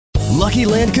Lucky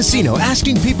Land Casino,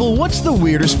 asking people, what's the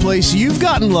weirdest place you've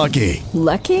gotten lucky?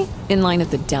 Lucky? In line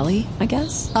at the deli, I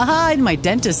guess? Aha, in my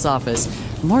dentist's office.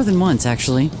 More than once,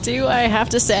 actually. Do I have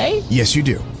to say? Yes, you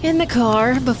do. In the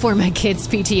car before my kids'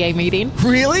 PTA meeting.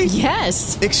 Really?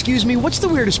 Yes. Excuse me, what's the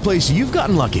weirdest place you've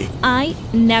gotten lucky? I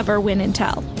never win and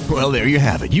tell. Well, there you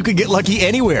have it. You can get lucky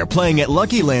anywhere, playing at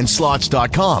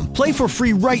LuckyLandSlots.com. Play for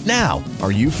free right now.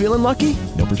 Are you feeling lucky?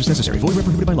 No purchase necessary. Void where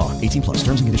prohibited by law. 18 plus.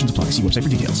 Terms and conditions apply. See website for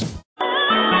details.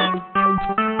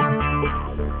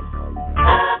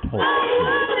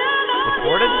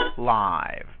 Recorded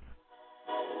live.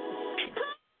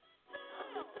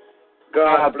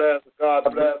 God bless. God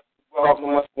bless.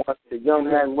 Welcome once to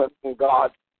Youngmen went from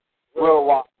God's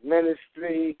Worldwide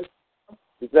Ministry.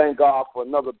 We thank God for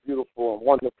another beautiful and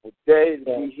wonderful day to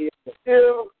be here,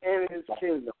 still in His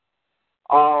kingdom.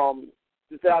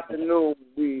 This afternoon,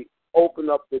 we open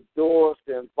up the doors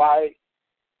to invite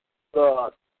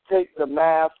Take the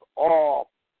Mask Off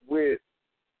with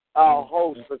our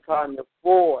host, Tanya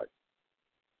Ford.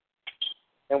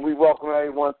 And we welcome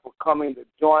everyone for coming to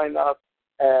join us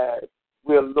as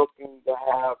we're looking to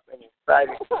have an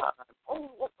exciting time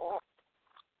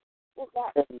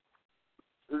and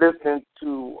listen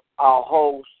to our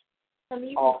host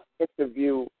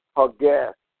interview her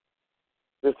guest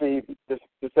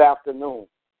this afternoon.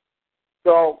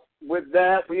 So with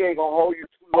that, we ain't going to hold you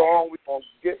too long. We're going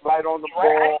to get right on the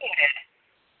ball.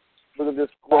 We're going to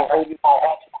just go over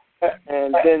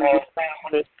and then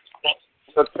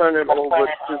we'll turn it over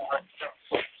to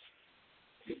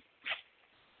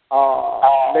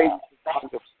ladies on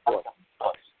the floor.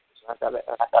 I got it.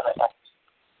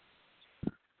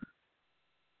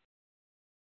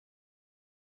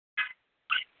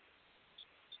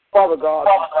 Father God,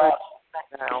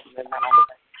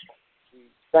 we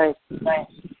thank you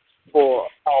for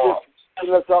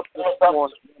putting us up this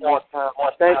morning one more time.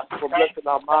 Thank you for blessing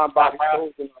our mind, body,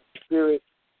 souls, and our spirit.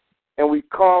 And we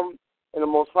come in the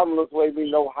most humblest way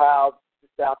we know how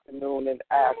this afternoon and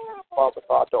ask Father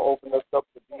God to open us up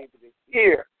to be able to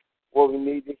hear what we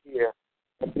need to hear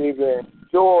and be able to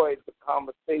enjoy the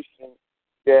conversation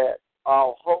that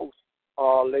our host,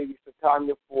 Lady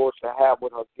Tanya Ford, shall have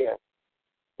with her guests.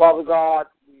 Father God,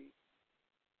 we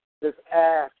just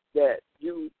ask that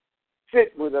you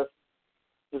sit with us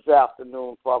this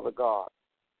afternoon, Father God,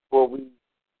 for we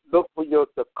look for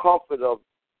the comfort of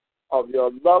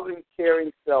your loving,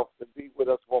 caring self to be with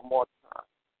us one more time.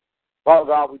 Father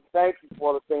God, we thank you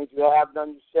for the things you have done,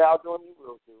 you shall do, and you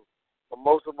will do. But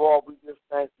most of all, we just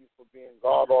thank you for being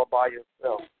God all by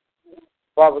yourself.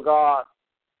 Father God,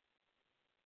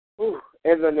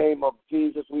 in the name of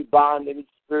Jesus, we bind any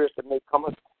spirits that may come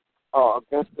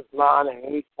against this line in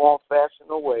any form, fashion,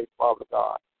 or way, Father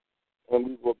God. And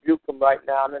we rebuke them right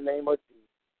now in the name of Jesus.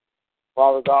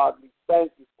 Father God, we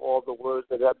thank you for all the words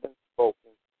that have been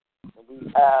spoken. And we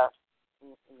ask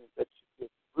that you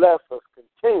just bless us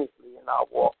continuously in our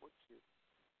walk with you.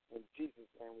 In Jesus'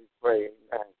 name we pray,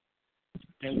 amen.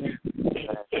 Amen.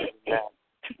 Amen.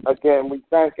 Again, we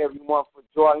thank everyone for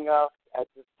joining us. At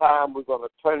this time, we're going to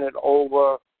turn it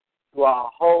over to our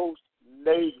host,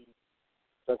 Lady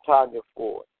Tanya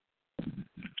Ford.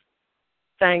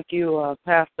 Thank you,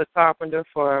 Pastor Carpenter,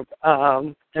 for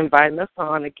inviting us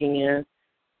on again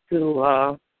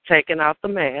to Taking Out the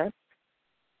Mask.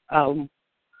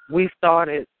 We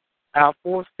started our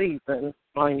fourth season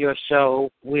on your show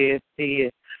with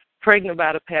the Pregnant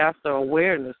by the Pastor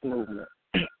Awareness Movement.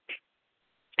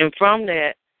 And from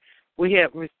that, we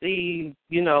have received,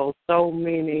 so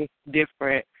many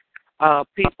different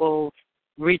people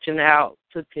reaching out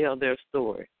to tell their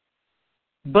story.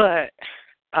 But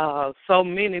so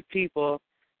many people,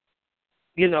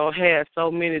 had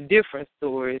so many different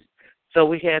stories. So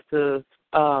we had to,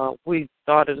 we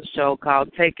started a show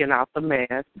called Taking Out the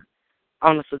Mask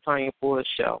on the Tanya Ford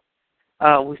Show.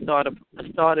 We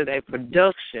started a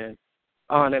production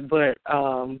on it, but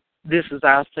this is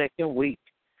our second week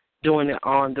doing it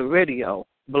on the radio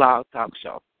blog talk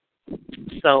show.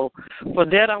 So for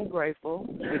that, I'm grateful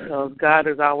because God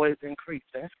is always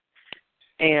increasing.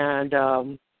 And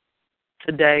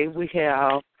today we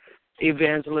have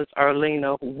Evangelist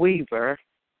Arlena Weaver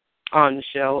on the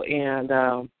show,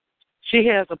 and she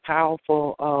has a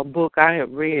powerful book. I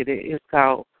have read it. It's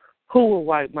called Who Will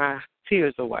Wipe My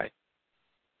Tears Away?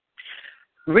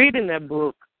 Reading that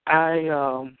book, I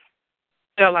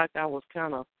felt like I was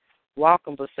kind of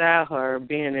walking beside her,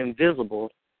 being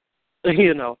invisible,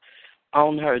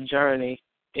 on her journey.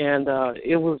 And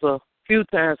it was a few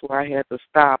times where I had to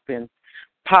stop and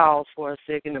pause for a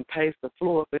second and pace the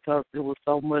floor because there was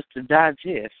so much to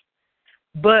digest.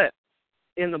 But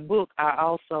in the book, I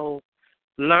also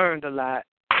learned a lot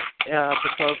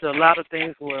because a lot of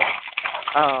things were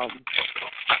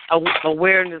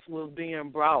awareness was being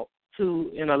brought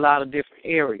to in a lot of different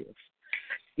areas.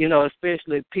 You know,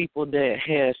 especially people that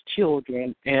has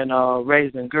children and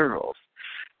raising girls.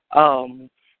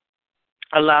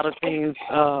 A lot of things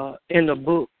in the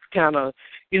book kind of,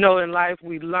 you know, in life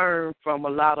we learn from a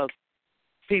lot of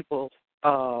people's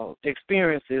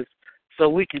experiences, so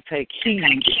we can take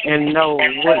heed and know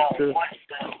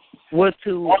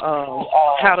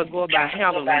how to go about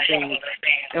handling things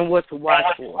and what to watch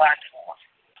for.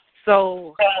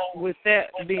 So, with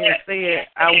that being said,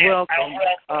 I welcome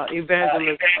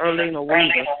Evangelist Erlina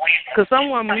Weaver. Could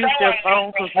someone mute their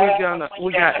phone because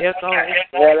we got echo?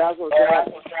 Yeah, that's what's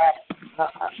happening.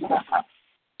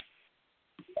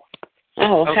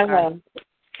 Oh, Okay. hello.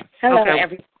 Hello, Okay.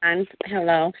 everyone.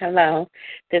 Hello.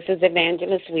 This is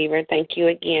Evangelist Weaver. Thank you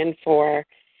again for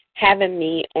having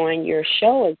me on your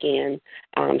show again,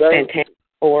 Fantastic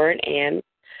Board and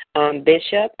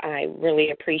Bishop. I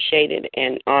really appreciate it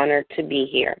and honored to be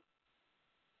here.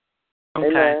 Okay.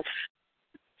 Amen.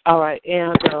 All right.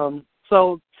 And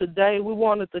so today we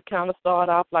wanted to kind of start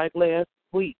off like last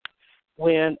week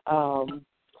when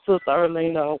Sister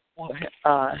Erlina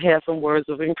had some words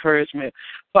of encouragement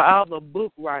for all the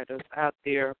book writers out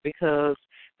there, because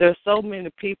there's so many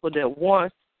people that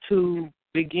want to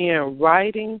begin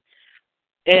writing.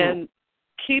 And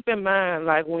keep in mind,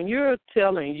 like when you're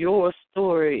telling your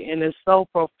story and it's so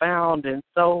profound and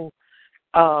so,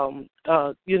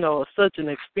 you know, such an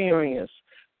experience,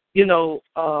 you know,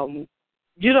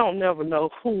 you don't never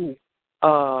know who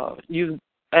you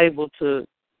able to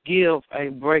give a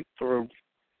breakthrough,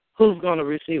 who's going to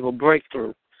receive a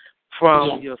breakthrough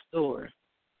from your story.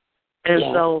 And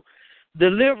so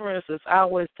deliverance is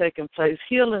always taking place,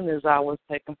 healing is always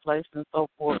taking place, and so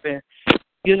forth. And,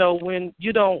 you know, when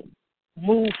you don't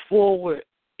move forward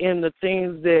in the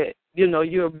things that, you know,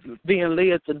 you're being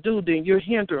led to do, then you're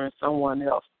hindering someone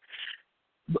else.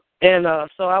 And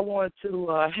so I want to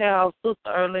have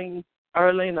Sister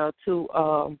Erlina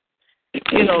to,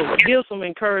 you know, give some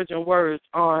encouraging words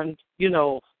on, you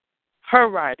know, her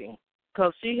writing,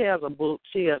 because she has a book,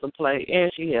 she has a play,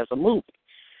 and she has a movie.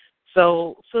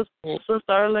 So, Sister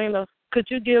Erlina, could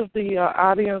you give the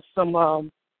audience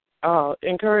some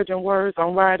encouraging words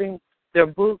on writing their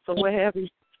books or what have you?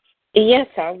 Yes,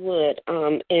 I would.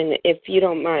 And if you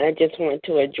don't mind, I just want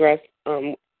to address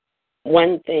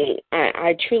one thing.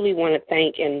 I truly want to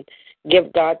thank and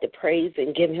give God the praise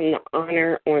and give him the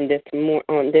honor on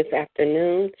this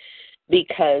afternoon,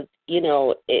 because, you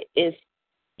know,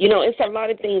 it's a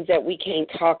lot of things that we can't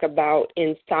talk about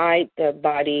inside the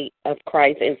body of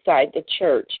Christ, inside the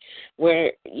church,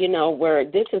 where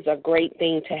this is a great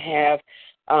thing to have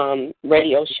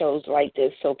radio shows like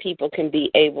this so people can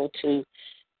be able to,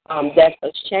 that's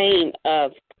ashamed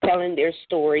of telling their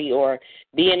story or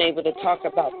being able to talk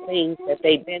about things that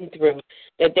they've been through,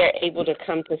 that they're able to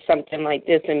come to something like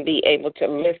this and be able to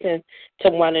listen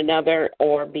to one another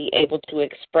or be able to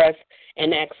express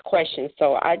and ask questions.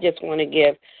 So I just want to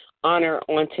give honor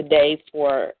on today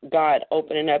for God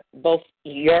opening up both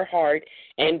your heart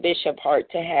and Bishop's heart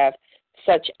to have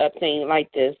such a thing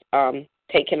like this.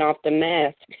 Taking off the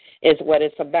mask is what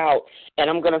it's about. And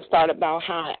I'm going to start about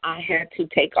how I had to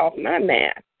take off my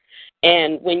mask.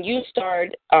 And when you start,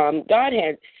 God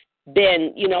had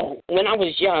been, you know, when I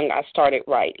was young, I started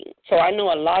writing. So I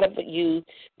know a lot of you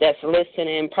that's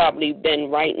listening probably been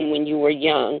writing when you were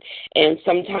young. And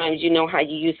sometimes you know how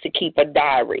you used to keep a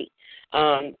diary.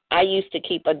 I used to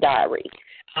keep a diary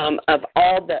of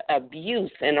all the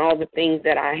abuse and all the things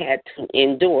that I had to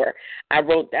endure. I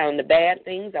wrote down the bad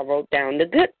things. I wrote down the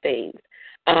good things.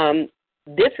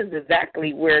 This is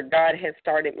exactly where God has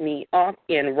started me off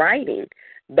in writing,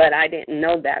 but I didn't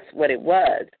know that's what it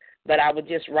was. But I would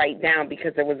just write down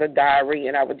because it was a diary,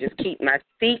 and I would just keep my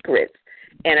secrets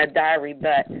in a diary.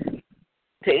 But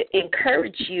to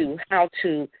encourage you how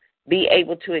to be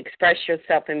able to express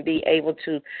yourself and be able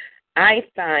to, I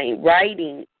find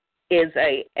writing is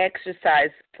a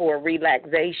exercise for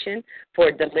relaxation, for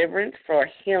deliverance, for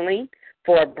healing,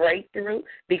 for a breakthrough.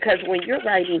 Because when you're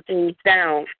writing things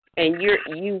down and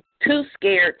you too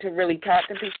scared to really talk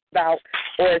to people about,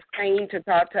 or ashamed to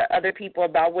talk to other people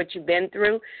about what you've been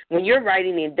through, when you're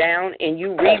writing it down and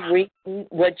you reread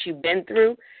what you've been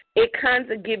through, it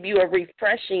kind of gives you a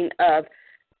refreshing of,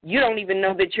 you don't even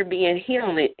know that you're being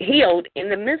healed in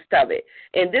the midst of it.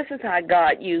 And this is how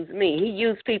God used me. He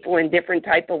used people in different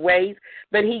type of ways,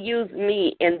 but he used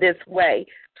me in this way.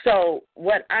 So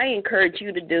what I encourage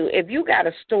you to do, if you got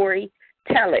a story,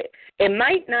 tell it. It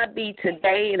might not be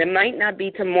today, and it might not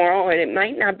be tomorrow, and it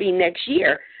might not be next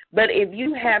year. But if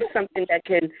you have something that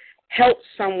can help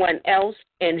someone else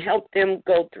and help them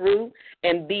go through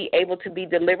and be able to be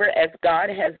delivered as God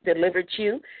has delivered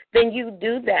you, then you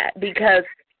do that, because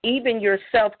even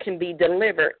yourself can be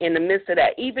delivered in the midst of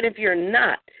that. Even if you're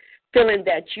not feeling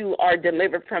that you are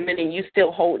delivered from it and you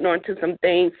still holding on to some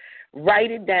things,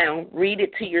 write it down, read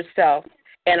it to yourself,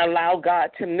 and allow God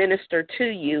to minister to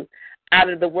you out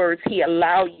of the words he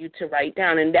allowed you to write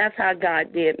down. And that's how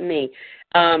God did me.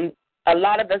 A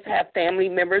lot of us have family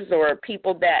members or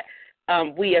people that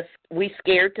we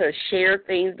scared to share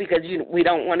things because we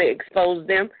don't want to expose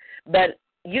them. But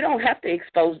you don't have to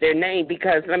expose their name,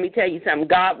 because let me tell you something,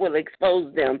 God will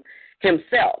expose them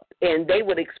himself, and they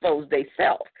would expose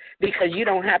themselves, because you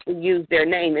don't have to use their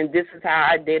name. And this is how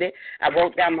I did it. I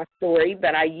wrote down my story,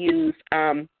 but I used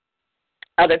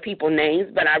other people's names,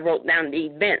 but I wrote down the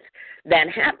events that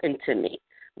happened to me.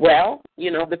 Well,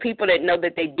 the people that know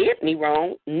that they did me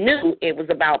wrong knew it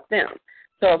was about them.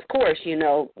 So, of course,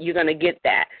 you're going to get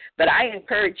that. But I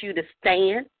encourage you to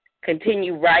stand,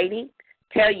 continue writing,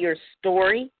 tell your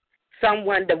story.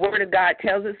 The Word of God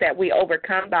tells us that we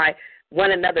overcome by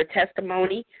one another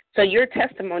testimony. So your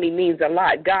testimony means a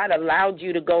lot. God allowed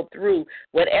you to go through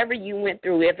whatever you went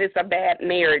through, if it's a bad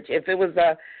marriage, if it was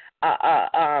a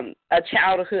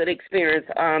childhood experience,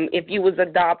 if you was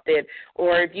adopted,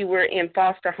 or if you were in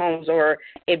foster homes, or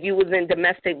if you was in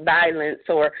domestic violence,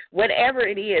 or whatever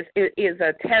it is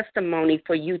a testimony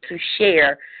for you to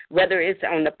share, whether it's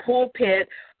on the pulpit,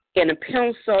 in a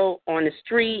pencil, on the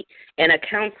street, in a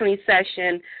counseling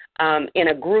session, in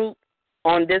a group,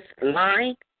 on this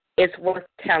line. It's worth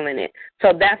telling it.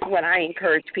 So that's what I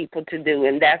encourage people to do,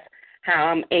 and that's how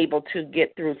I'm able to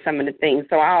get through some of the things.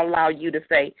 So I'll allow you to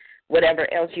say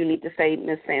whatever else you need to say,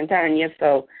 Miss Santana,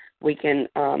 so we can,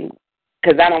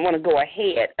 because I don't want to go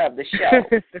ahead of the show.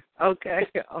 Okay.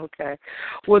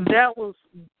 Well, that was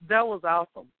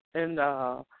awesome, and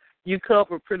you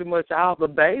covered pretty much all the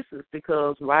bases,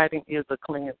 because writing is a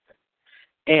cleansing.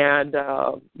 And,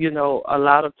 a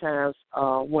lot of times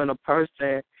when a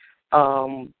person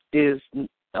is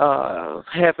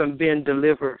haven't been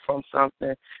delivered from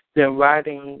something, then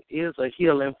writing is a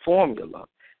healing formula.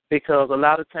 Because a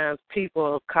lot of times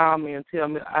people call me and tell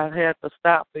me I had to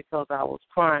stop because I was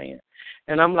crying.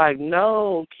 And I'm like,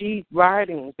 no, keep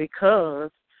writing,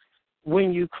 because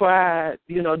when you cry,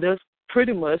 there's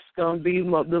pretty much going to be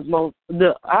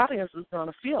the audience is going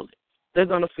to feel it. They're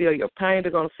going to feel your pain.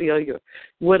 They're going to feel your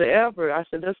whatever. I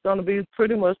said that's going to be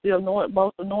pretty much the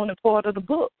most anointed part of the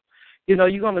book. You're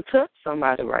going to touch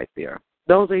somebody right there,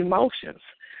 those emotions.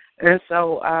 And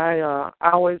so I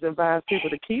always advise people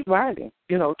to keep writing,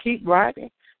 keep writing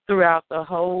throughout the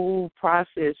whole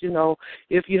process.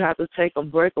 If you have to take a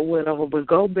break or whatever, but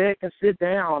go back and sit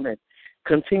down and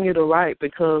continue to write,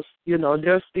 because,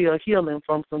 they're still healing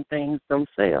from some things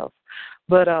themselves.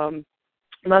 But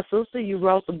my sister, you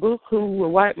wrote the book, Who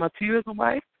Will Wipe My Tears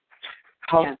Away?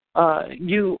 Yeah.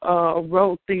 You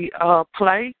wrote the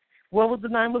play. What was the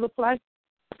name of the play?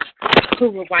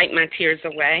 Who Will Wipe My Tears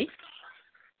Away.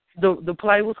 The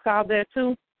play was called that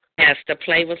too? Yes, the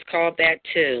play was called that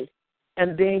too.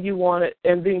 And then you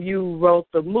wrote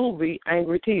the movie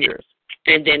Angry Tears.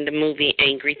 And then the movie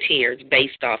Angry Tears,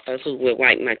 based off of Who Will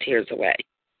Wipe My Tears Away.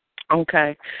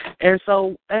 Okay. And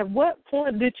so at what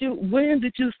point when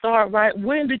did you start writing?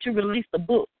 When did you release the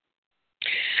book?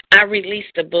 I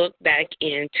released the book back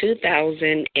in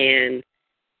 2010.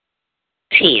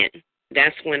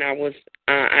 That's when I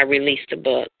released the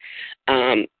book.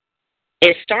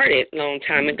 It started a long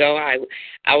time ago.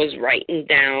 I was writing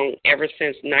down ever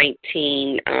since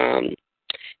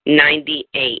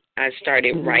 1998. I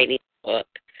started writing a book,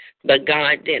 but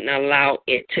God didn't allow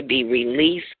it to be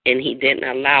released, and he didn't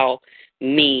allow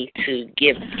me to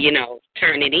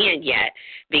turn it in yet,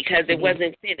 because it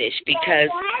wasn't finished.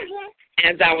 Because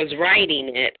as I was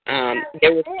writing it,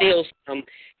 there were still some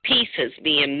pieces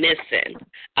being missing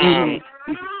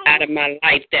out of my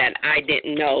life that I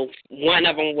didn't know. One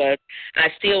of them was I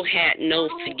still had no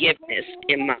forgiveness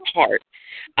in my heart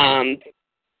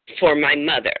for my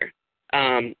mother,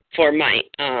 for my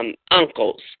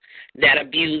uncles that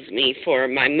abused me, for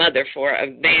my mother for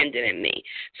abandoning me.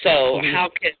 So how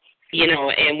could,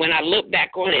 and when I look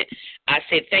back on it, I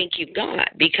said, thank you, God,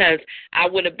 because I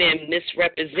would have been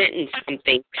misrepresenting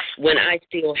something when I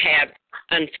still have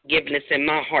unforgiveness in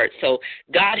my heart. So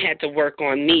God had to work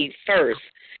on me first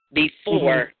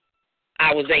before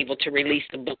I was able to release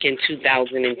the book in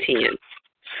 2010.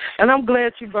 And I'm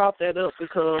glad you brought that up,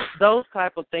 because those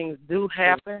type of things do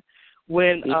happen.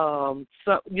 When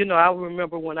I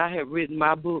remember when I had written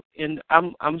my book, and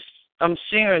I'm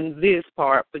sharing this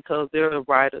part because there are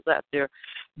writers out there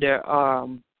that are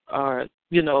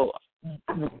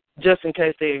just in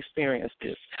case they experienced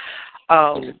this.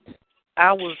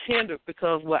 I was hindered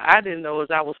because what I didn't know is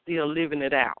I was still living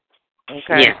it out.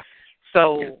 Okay? Yeah.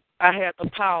 So I had to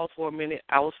pause for a minute.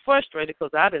 I was frustrated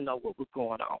because I didn't know what was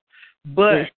going on.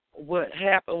 But what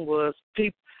happened was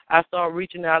I started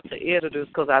reaching out to editors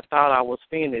because I thought I was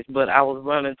finished, but I was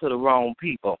running to the wrong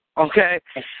people. Okay?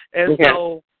 And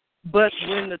so, but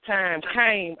when the time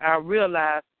came, I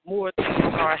realized more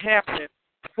things are happening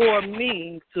for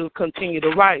me to continue to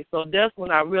write. So that's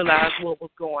when I realized what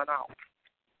was going on.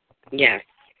 Yes.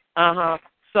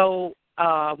 So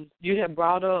you have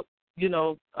brought up,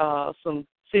 some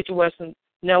situations.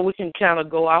 Now we can kind of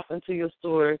go off into your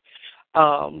story.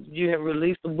 You have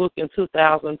released a book in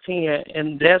 2010,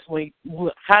 and that's when.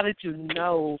 How did you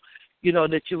know,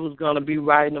 that you was going to be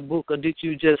writing a book, or did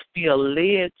you just feel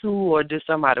led to, or did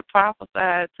somebody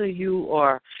prophesy to you,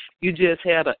 or you just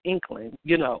had an inkling,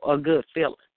 a good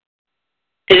feeling?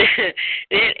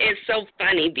 It's so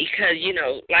funny because,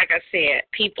 like I said,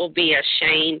 people be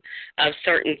ashamed of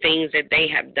certain things that they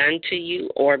have done to you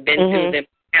or been through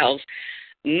themselves.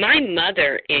 My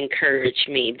mother encouraged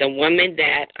me, the woman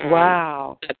that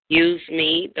abused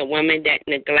me, the woman that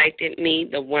neglected me,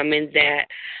 the woman that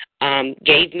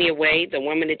gave me away, the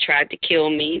woman that tried to kill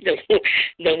me,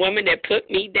 the woman that put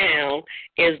me down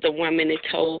is the woman that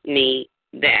told me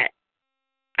that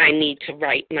I need to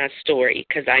write my story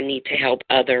because I need to help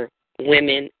other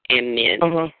women and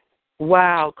men.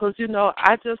 Wow, because,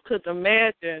 I just couldn't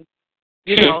imagine,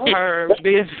 her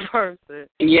being the person.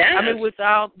 Yeah. I mean, with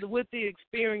the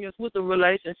experience, with the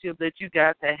relationship that you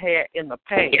guys had in the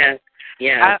past.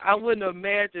 Yeah. I wouldn't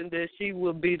imagine that she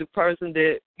would be the person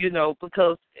that,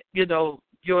 because,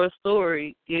 your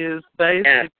story is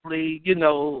basically,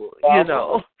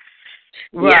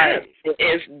 Right. Yes,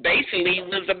 it basically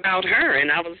was about her.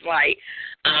 And I was like,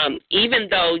 even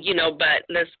though, but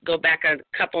let's go back a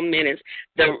couple minutes.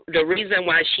 The reason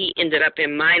why she ended up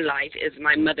in my life is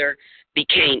my mother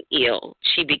became ill.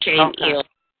 She became ill,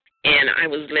 and I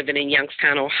was living in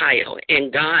Youngstown, Ohio.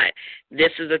 And God,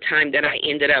 this is the time that I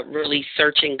ended up really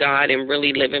searching God and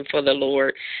really living for the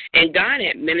Lord. And God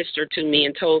had ministered to me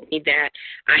and told me that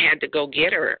I had to go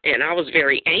get her. And I was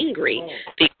very angry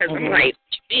because I'm like,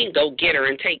 you mean go get her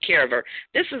and take care of her?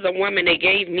 This is a woman that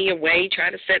gave me away,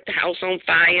 tried to set the house on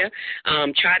fire,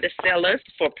 tried to sell us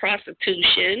for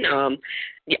prostitution,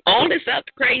 all this other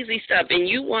crazy stuff. And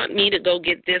you want me to go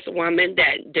get this woman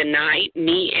that denied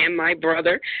me and my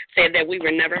brother, said that we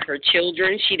were never her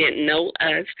children. She didn't know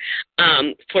us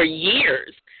for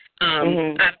years,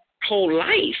 our whole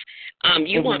life.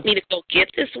 You want me to go get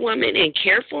this woman and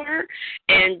care for her?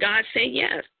 And God said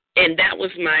yes. And that was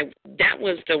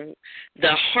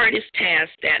the hardest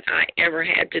task that I ever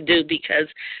had to do, because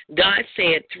God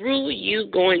said, through you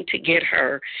going to get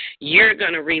her, you're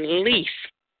going to release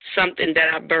something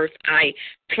that I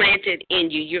planted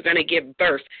in you. You're going to give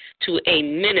birth to a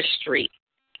ministry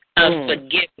of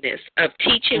forgiveness, of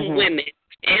teaching women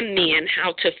and men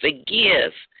how to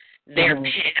forgive their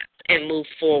past and move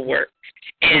forward.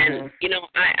 And,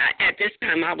 I at this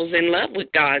time I was in love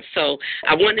with God, so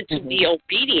I wanted to be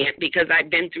obedient because I'd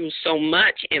been through so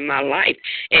much in my life,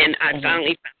 and I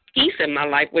finally found peace in my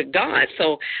life with God.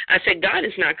 So I said, God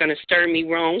is not going to stir me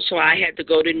wrong, so I had to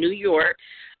go to New York,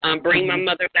 bring my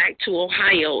mother back to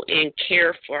Ohio and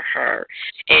care for her.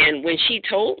 And when she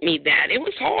told me that, it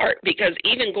was hard because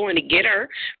even going to get her,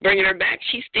 bringing her back,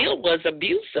 she still was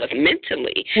abusive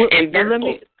mentally and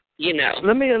verbally.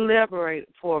 Let me elaborate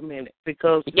for a minute,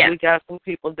 because we got some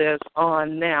people that's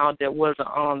on now that wasn't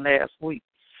on last week.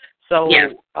 So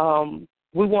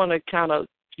we want to kind of,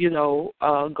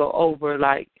 go over,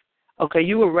 like, okay,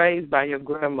 you were raised by your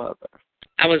grandmother.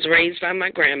 I was raised by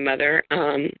my grandmother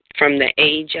from the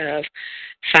age of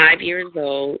 5 years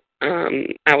old.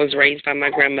 I was raised by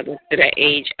my grandmother to the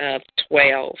age of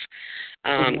 12.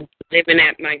 Living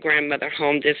at my grandmother's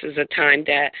home, this is a time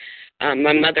that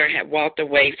my mother had walked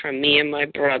away from me and my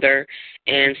brother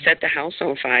and set the house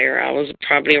on fire. I was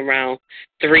probably around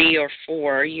 3 or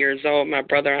 4 years old. My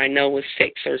brother, I know, was 6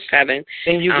 or 7.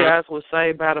 And you guys were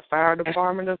saved by the fire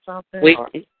department or something?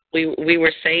 We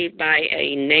were saved by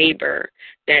a neighbor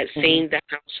that seen the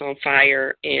house on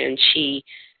fire, and she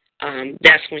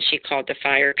that's when she called the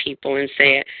fire people and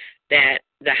said that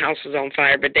the house was on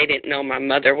fire, but they didn't know my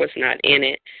mother was not in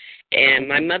it. And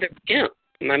my mother pimped.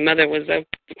 My mother was a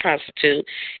prostitute,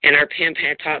 and her pimp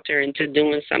had talked her into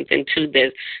doing something to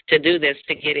do this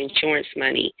to get insurance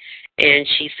money, and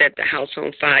she set the house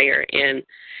on fire. And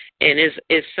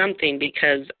it's something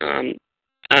because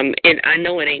and I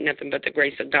know it ain't nothing but the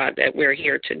grace of God that we're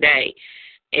here today.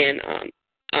 And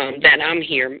that I'm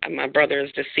here. My brother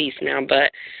is deceased now,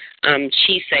 but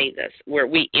she saved us, where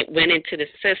it went into the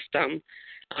system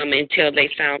until they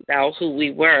found out who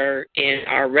we were and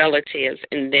our relatives,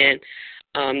 and then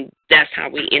that's how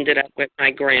we ended up with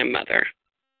my grandmother.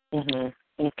 Mhm.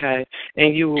 Okay.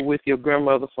 And you were with your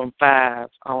grandmother from 5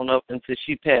 on up until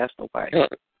she passed away.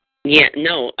 Yeah,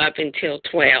 no, up until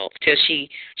 12, till she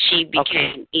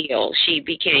became ill. She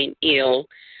became ill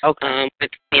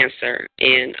with cancer,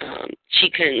 and she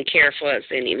couldn't care for us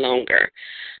any longer.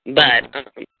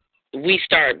 But we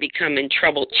started becoming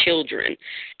troubled children.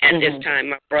 At this time,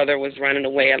 my brother was running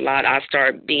away a lot. I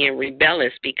started being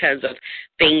rebellious because of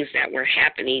things that were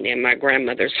happening in my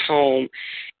grandmother's home,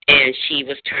 and she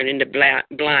was turning the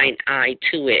blind eye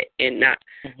to it and not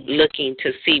looking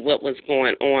to see what was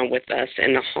going on with us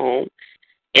in the home.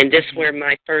 And this is where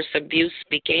my first abuse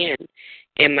began,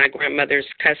 in my grandmother's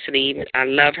custody. I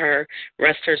love her,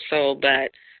 rest her soul,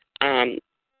 but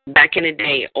back in the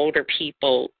day, older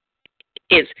people,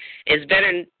 it's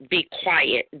better to be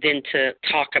quiet than to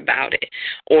talk about it,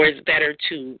 or it's better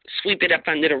to sweep it up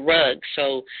under the rug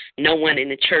so no one in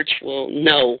the church will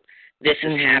know this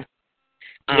is happening.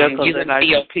 You're going to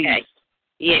be okay.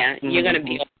 Yeah, you're going to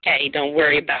be okay. Don't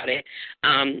worry about it.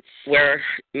 I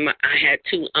had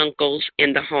 2 uncles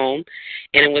in the home,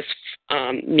 and it was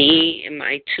me and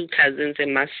my 2 cousins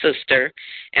and my sister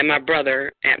and my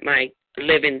brother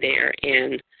living there,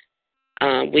 and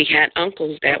we had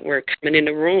uncles that were coming in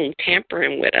the room,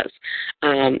 tampering with us,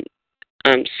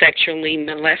 sexually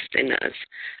molesting us,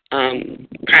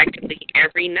 practically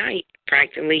every night.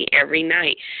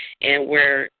 And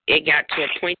where it got to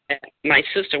a point that my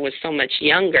sister was so much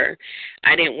younger,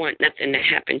 I didn't want nothing to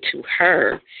happen to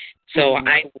her, so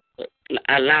I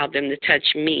allowed them to touch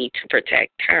me to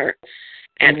protect her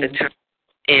at the time.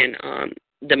 And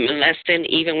the molesting,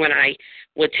 even when I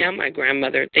would tell my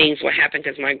grandmother, things would happen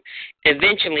because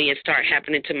eventually it started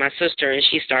happening to my sister, and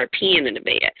she started peeing in the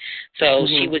bed. So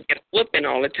she would get whooping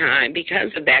all the time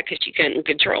because of that, because she couldn't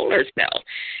control herself.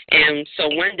 And so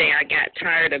one day I got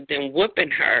tired of them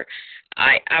whooping her.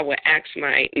 I would ask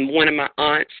one of my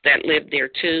aunts that lived there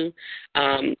too,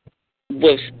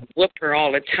 was whoop her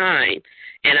all the time.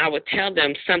 And I would tell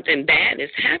them something bad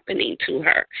is happening to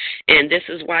her, and this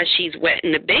is why she's wet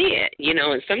in the bed,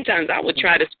 and sometimes I would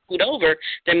try to scoot over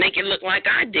to make it look like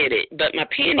I did it, but my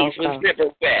panties was never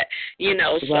wet,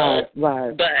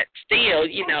 but still,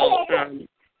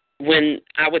 when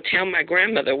I would tell my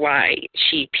grandmother why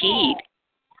she peed,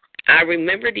 I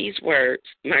remember these words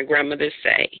my grandmother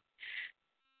say: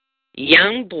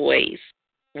 young boys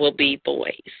will be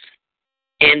boys.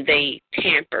 And they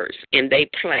tampers and they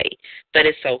play, but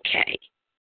it's okay.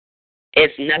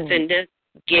 It's nothing to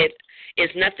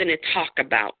it's nothing to talk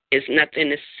about. It's nothing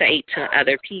to say to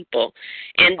other people.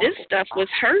 And this stuff was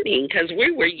hurting because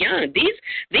we were young.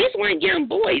 These weren't young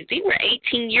boys. These were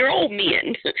 18-year-old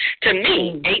men to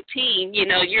me. 18,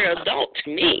 you're adult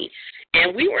to me.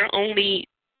 And we were only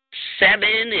 7,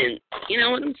 and you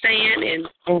know what I'm saying? And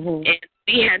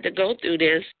we had to go through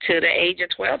this to the age of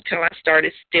 12 till I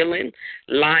started stealing,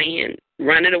 lying,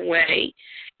 running away,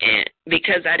 and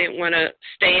because I didn't want to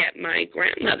stay at my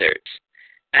grandmother's.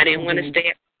 I didn't want to stay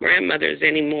at my grandmother's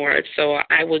anymore, so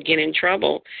I would get in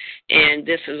trouble. And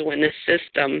this is when the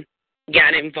system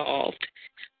got involved.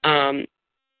 And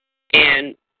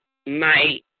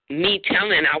me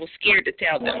telling, I was scared to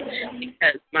tell them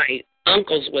because my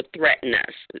uncles would threaten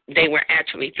us. They were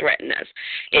actually threatening us.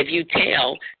 If you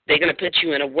tell, they're going to put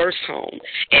you in a worse home,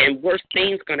 and worse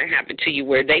things going to happen to you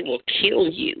where they will kill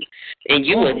you, and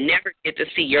you will never get to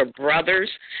see your brother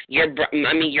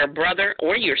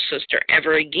or your sister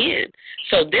ever again.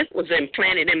 So this was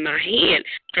implanted in my head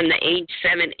from the age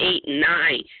 7, 8,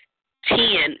 9,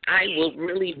 10, I will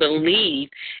really believe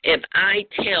if I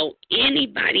tell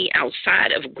anybody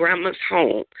outside of Grandma's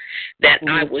home that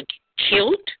I would get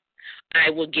killed, I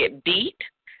will get beat,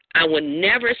 I will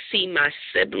never see my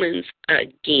siblings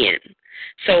again.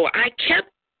 So I kept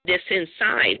this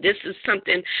inside. This is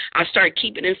something I started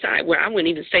keeping inside where I wouldn't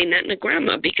even say nothing to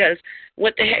Grandma because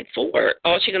what the heck for?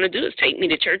 All she's going to do is take me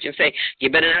to church and say, you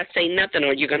better not say nothing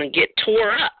or you're going to get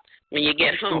tore up when you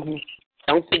get home.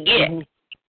 Don't forget.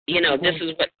 This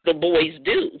is what the boys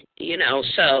do,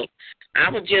 So I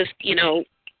would just,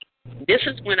 this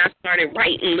is when I started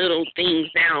writing little things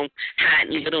down,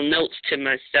 hiding little notes to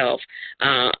myself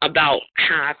about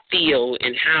how I feel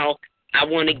and how I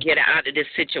want to get out of this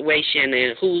situation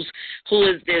and who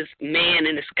is this man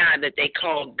in the sky that they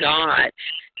call God,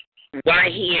 why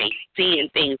he ain't seeing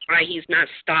things, why he's not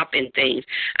stopping things.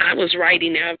 I was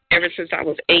writing ever since I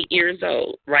was 8 years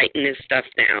old, writing this stuff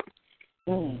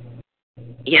down.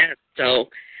 Yeah, so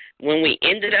when we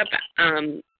ended up,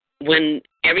 when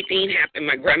everything happened,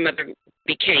 my grandmother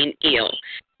became ill.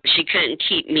 She couldn't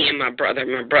keep me and my brother.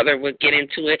 My brother would get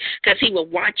into it because he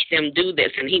would watch them do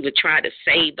this, and he would try to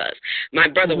save us. My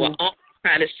brother would always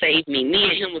try to save me. Me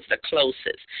and him was the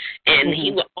closest, and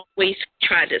he would always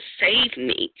try to save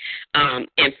me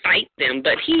and fight them.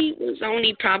 But he was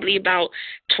only probably about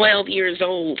 12 years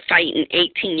old fighting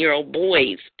 18-year-old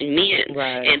boys and men,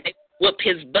 and they whoop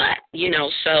his butt,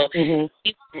 so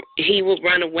he would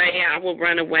run away, I would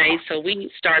run away, so we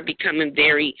started becoming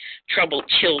very troubled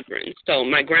children. So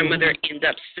my grandmother ended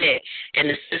up sick, and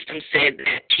the system said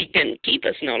that she couldn't keep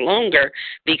us no longer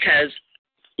because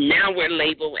now we're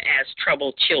labeled as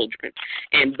troubled children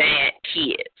and bad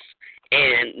kids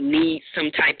and need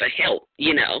some type of help,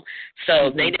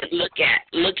 So they didn't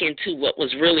look into what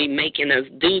was really making us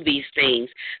do these things.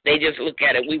 They just looked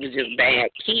at it, we were just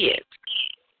bad kids.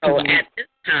 So at this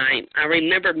time, I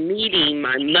remember meeting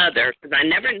my mother, because I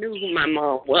never knew who my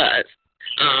mom was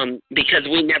because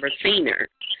we never seen her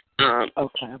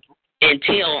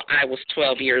until I was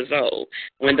 12 years old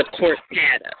when the court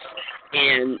had us.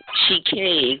 And she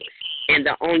came, and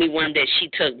the only one that she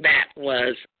took back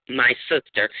was my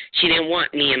sister. She didn't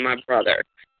want me and my brother.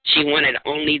 She wanted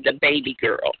only the baby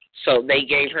girl. So they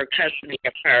gave her custody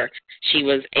of her. She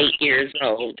was 8 years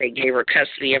old. They gave her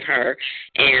custody of her,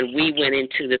 and we went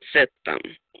into the system.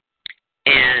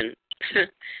 And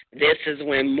this is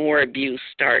when more abuse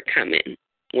started coming,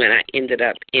 when I ended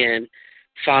up in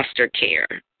foster care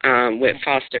with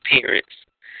foster parents.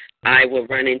 I would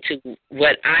run into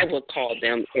what I would call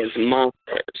them is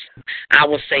monsters. I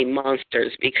will say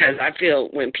monsters because I feel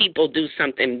when people do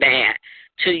something bad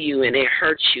to you and it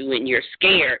hurts you and you're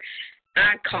scared,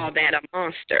 I call that a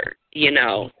monster,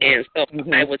 And so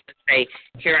I would say,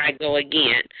 here I go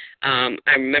again. I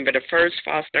remember the first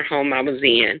foster home I was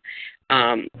in.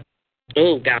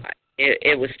 Oh, God,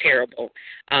 it was terrible.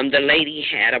 The lady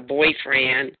had a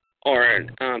boyfriend or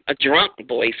a drunk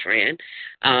boyfriend,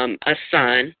 a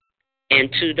son, and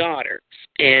 2 daughters,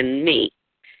 and me.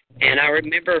 And I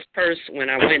remember first when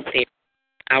I went there,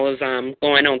 I was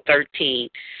going on 13,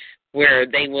 where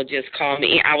they will just call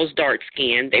me. I was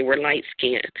dark-skinned. They were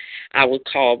light-skinned. I would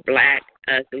call black,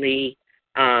 ugly,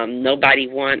 nobody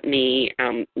want me,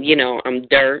 I'm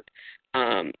dirt.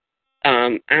 I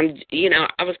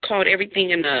was called everything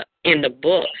in the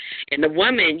book. And the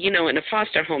woman, in the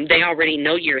foster home, they already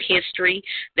know your history.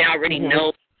 They already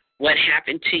know what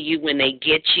happened to you when they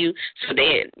get you. So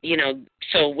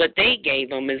so what they gave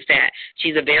them is that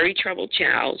she's a very troubled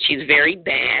child. She's very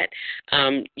bad.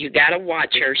 You got to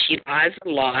watch her. She lies a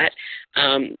lot.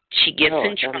 She gets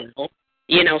in trouble.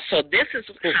 So this is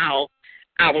how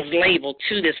I was labeled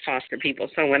to this foster people.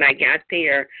 So when I got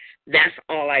there, that's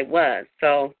all I was.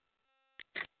 So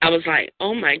I was like,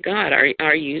 oh my God,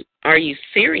 are you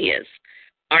serious?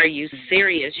 Are you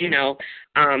serious?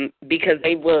 Because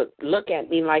they would look at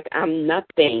me like I'm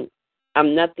nothing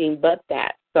but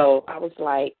that. So I was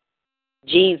like,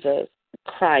 Jesus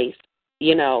Christ,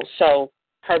 So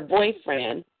her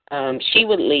boyfriend, she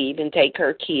would leave and take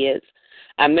her kids.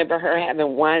 I remember her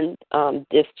having one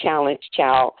challenged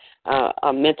child,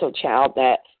 a mental child,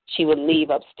 that she would leave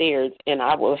upstairs, and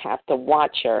I would have to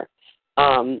watch her,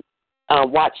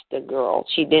 watch the girl.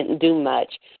 She didn't do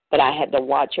much, but I had to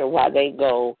watch her while they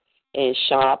go and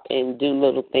shop and do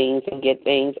little things and get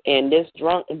things. And this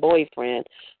drunk boyfriend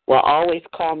will always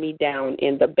call me down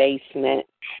in the basement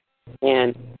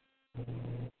and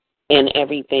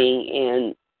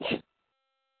everything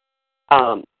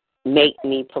and make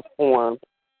me perform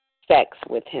sex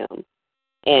with him.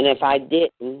 And if I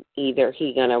didn't, either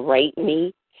he going to rape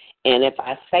me, and if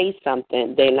I say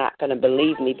something, they're not going to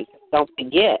believe me because don't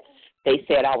forget, they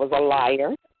said I was a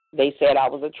liar. They said I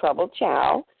was a troubled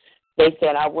child. They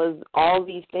said I was all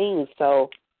these things. So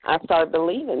I started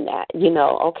believing that,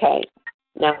 okay.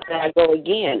 Now I go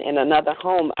again in another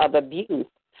home of abuse,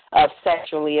 of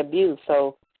sexually abuse.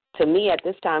 So to me at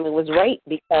this time it was rape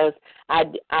because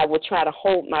I would try to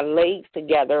hold my legs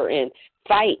together and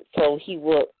fight so he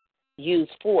would use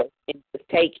force and just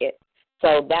take it.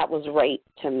 So that was rape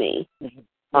to me.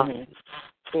 This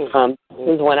is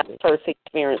when I first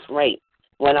experienced rape,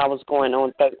 when I was going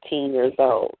on 13 years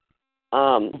old.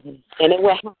 And it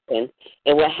would happen.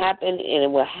 It would happen, and it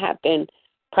would happen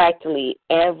practically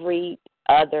every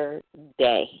other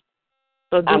day.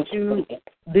 So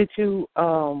did you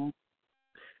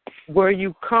were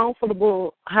you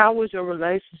comfortable? How was your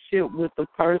relationship with the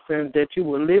person that you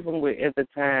were living with at the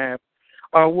time?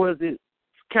 Or was it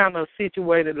kind of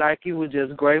situated like you were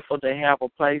just grateful to have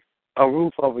a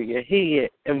roof over your head,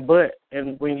 and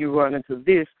when you run into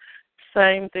this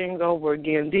same thing over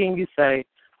again, then you say,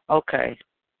 okay,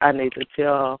 I need to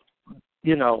tell,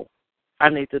 I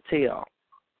need to tell.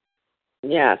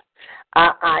 Yes.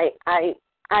 I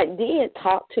did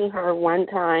talk to her one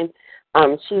time.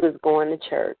 She was going to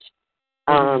church.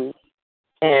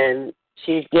 And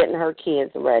she's getting her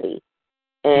kids ready.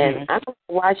 And I don't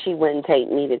know why she wouldn't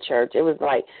take me to church. It was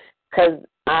like, because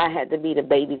I had to be the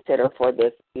babysitter for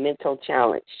this mental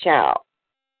challenge child.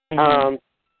 Because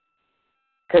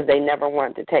they never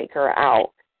wanted to take her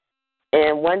out.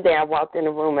 And one day I walked in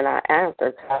the room and I asked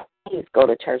her, "Can I please go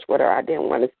to church with her?" I didn't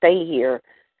want to stay here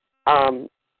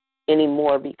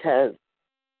anymore because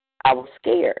I was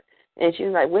scared. And she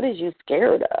was like, "What is you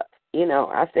scared of?"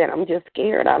 I said, "I'm just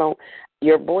scared.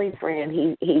 Your boyfriend,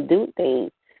 he do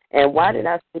things." And why did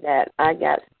I say that? I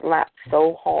got slapped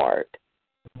so hard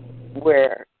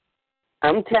where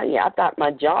I'm telling you, I thought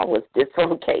my jaw was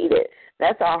dislocated.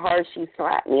 That's how hard she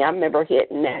slapped me. I remember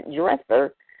hitting that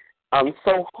dresser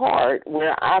so hard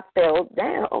where I fell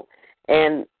down.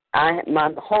 And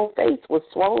my whole face was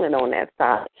swollen on that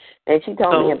side. And she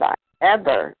told me if I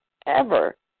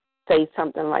ever say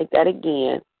something like that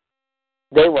again,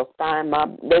 they will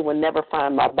never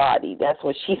find my body. That's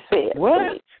what she said.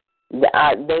 What?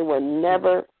 They will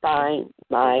never find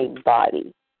my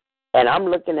body. And I'm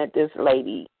looking at this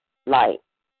lady like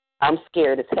I'm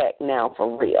scared as heck now,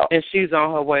 for real. And she's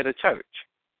on her way to church.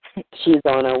 She's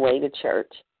on her way to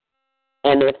church.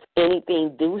 And if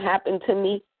anything do happen to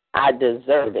me, I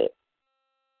deserve it.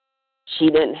 She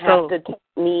didn't have to take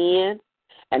me in,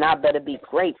 and I better be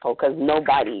grateful because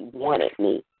nobody wanted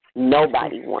me.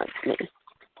 Nobody wants me.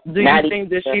 Do you think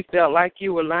that she felt like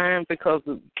you were lying? Because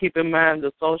keep in mind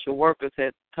the social workers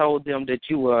had told them that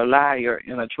you were a liar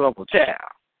and a troubled child.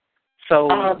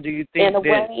 So do you think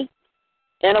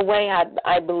in a way,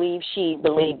 I believe she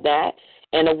believed that.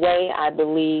 In a way, I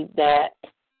believe that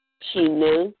she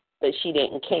knew, but she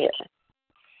didn't care.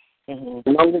 As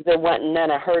long as it wasn't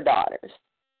none of her daughters.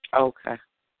 Okay.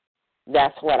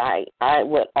 That's what I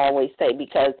would always say,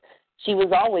 because she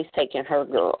was always taking her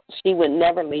girls. She would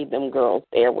never leave them girls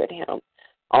there with him.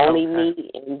 Only me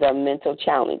and the mental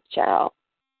challenge child.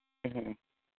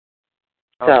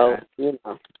 So,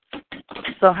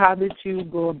 So how did you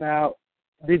go about,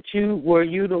 were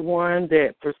you the one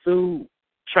that pursued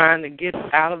trying to get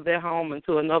out of their home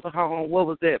into another home? What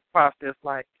was that process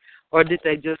like? Or did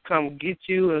they just come get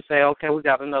you and say, okay, we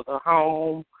got another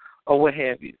home, or what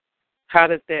have you? How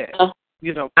did that,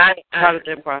 how did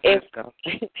that process go?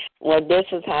 Well, this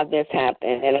is how this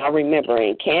happened, and I remember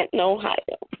in Canton, Ohio.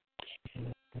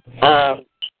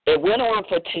 It went on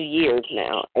for 2 years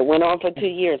now. It went on for 2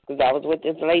 years because I was with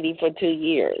this lady for 2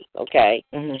 years, okay?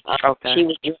 She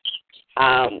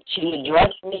would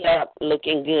dress me up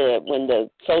looking good when the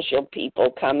social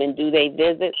people come and do their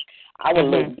visits. I would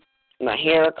look, my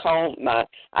hair combed,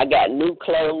 I got new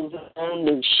clothes on,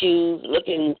 new shoes,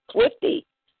 looking swifty.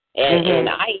 And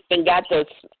I even got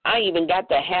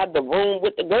to have the room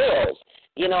with the girls.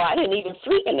 I didn't even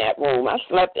sleep in that room. I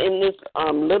slept in this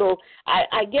little,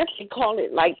 I guess you call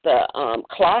it like the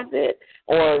closet,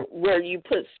 or where you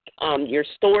put your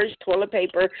storage toilet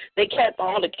paper. They kept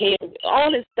all the cans,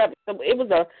 all this stuff. It was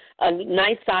a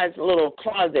nice sized little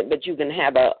closet, but you can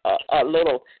have a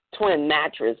little twin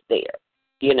mattress there,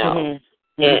 and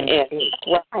that's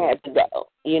where I had to go,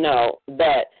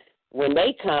 but when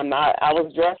they come, I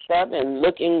was dressed up and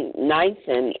looking nice,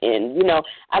 and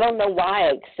I don't know why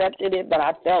I accepted it, but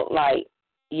I felt like,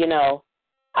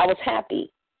 I was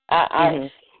happy. I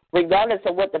regardless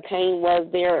of what the pain was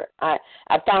there, I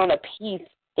found a peace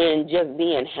in just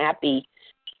being happy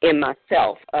in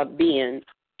myself, of being,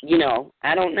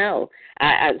 I don't know.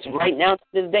 Right now to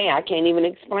this day, I can't even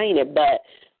explain it, but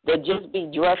to just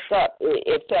be dressed up,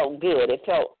 it felt good. It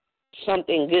felt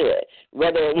something good,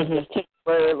 whether it was just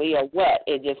temporarily or what,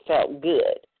 it just felt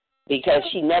good because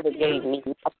she never gave me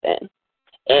nothing.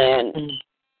 And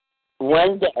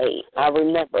one day, I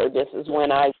remember, this is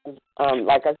when I,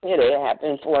 like I said, it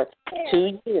happened for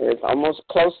 2 years, almost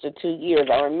close to 2 years.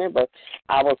 I remember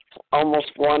I was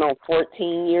almost going on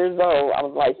 14 years old. I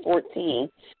was like 14,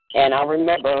 and I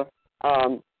remember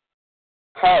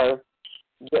her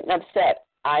getting upset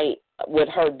with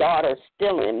her daughter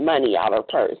stealing money out of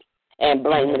her purse and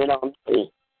blaming it on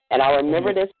me. And I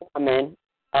remember this woman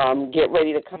get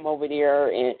ready to come over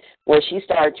there, and where she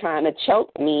started trying to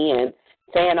choke me and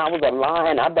saying I was a liar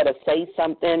and I better say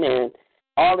something and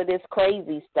all of this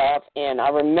crazy stuff. And I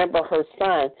remember her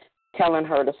son telling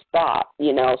her to stop,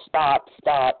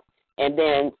 stop. And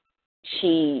then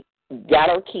she got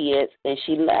her kids and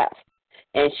she left.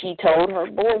 And she told her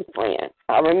boyfriend,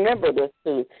 I remember this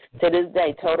too, to this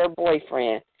day, told her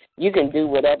boyfriend, you can do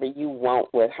whatever you want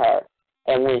with her.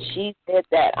 And when she said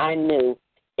that, I knew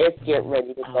it's getting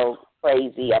ready to go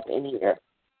crazy up in here.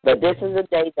 But this is a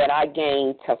day that I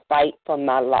gained to fight for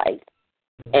my life.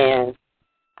 And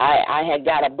I had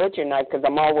got a butcher knife because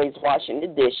I'm always washing the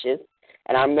dishes.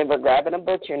 And I remember grabbing a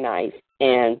butcher knife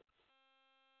and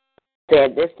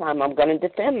said, this time I'm going to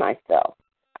defend myself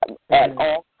at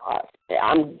all costs.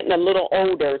 I'm getting a little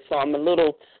older, so I'm a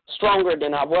little stronger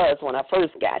than I was when I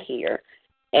first got here.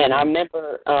 And I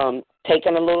remember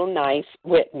taking a little knife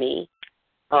with me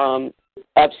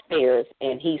upstairs,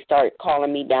 and he started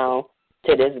calling me down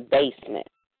to this basement.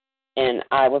 And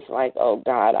I was like, oh,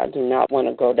 God, I do not want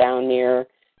to go down there.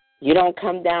 You don't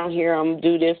come down here, I'm going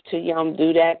to do this to you, I'm going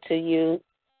to do that to you.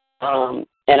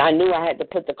 And I knew I had to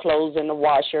put the clothes in the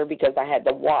washer because I had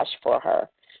to wash for her,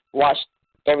 wash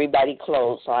everybody's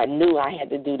clothes. So I knew I had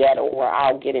to do that or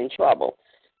I'll get in trouble.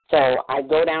 So I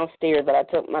go downstairs, but I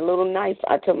took my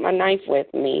knife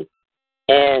with me.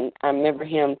 And I remember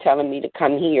him telling me to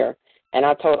come here. And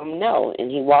I told him no. And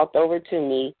he walked over to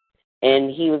me, and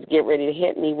he was getting ready to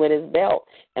hit me with his belt.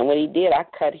 And when he did, I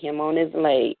cut him on his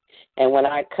leg. And when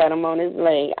I cut him on his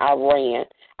leg, I ran.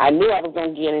 I knew I was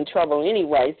going to get in trouble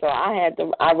anyway, so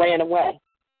I ran away.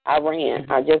 I ran.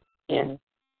 I just ran.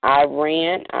 I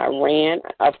ran.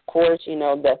 Of course,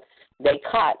 they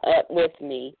caught up with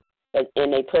me,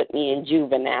 and they put me in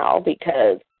juvenile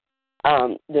because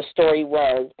the story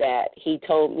was that he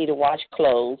told me to wash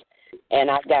clothes,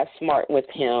 and I got smart with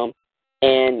him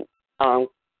and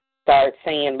started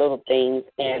saying little things,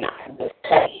 and I just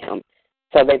cut him.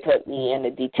 So they put me in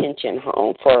a detention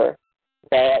home for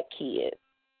bad kids,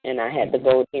 and I had to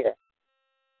go there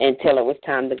until it was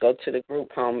time to go to the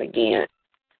group home again.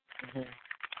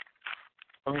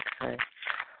 Okay.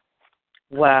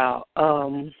 Wow.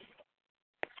 And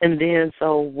then,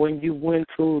 so when you went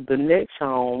to the next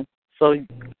home, so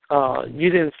you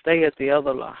didn't stay at the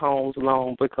other homes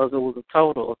long because it was a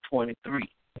total of 23.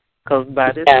 Because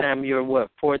by this time you were,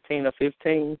 14 or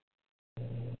 15?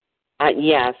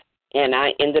 Yes, and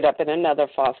I ended up in another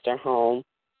foster home.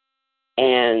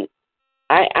 And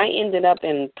I ended up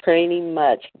in pretty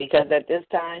much, because at this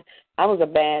time I was a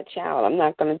bad child. I'm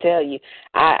not going to tell you.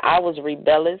 I was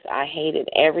rebellious. I hated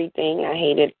everything. I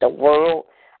hated the world.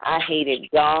 I hated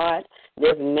God.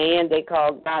 This man they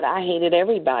called God. I hated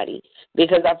everybody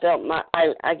because I felt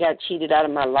I got cheated out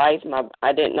of my life.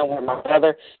 I didn't know where my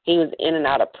brother, he was in and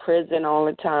out of prison all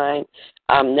the time.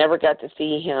 Never got to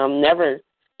see him. Never,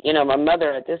 my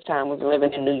mother at this time was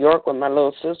living in New York with my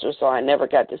little sister, so I never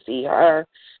got to see her.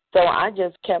 So I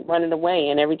just kept running away,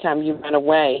 and every time you run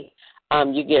away,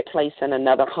 you get placed in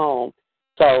another home.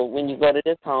 So when you go to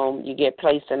this home, you get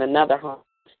placed in another home.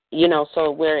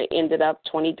 So where it ended up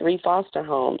 23 foster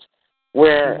homes,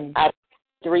 where out of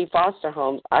 3 foster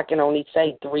homes, I can only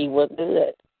say 3 were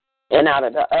good. And out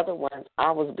of the other ones,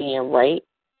 I was being raped.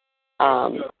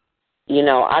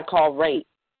 I call rape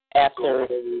after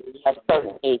a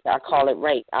certain age. I call it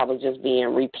rape. I was just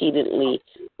being repeatedly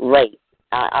raped.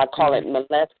 I call it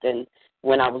molesting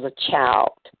when I was a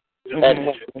child. But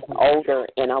when I'm older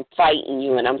and I'm fighting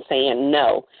you and I'm saying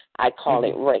no, I call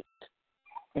it rape.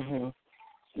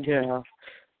 Yeah.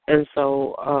 And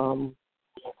so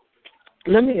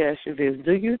let me ask you this.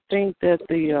 Do you think that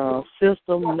the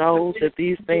system knows that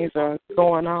these things are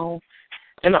going on?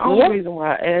 And the only reason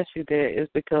why I ask you that is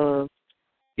because,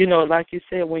 like you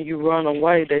said, when you run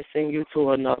away, they send you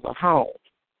to another home.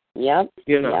 Yep.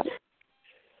 Yep.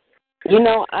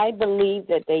 I believe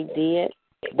that they did,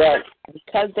 but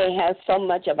because they have so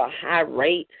much of a high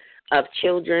rate of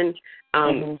children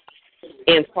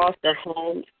in foster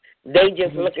homes, they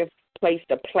just looking for a place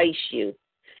to place you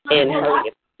and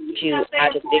hurry you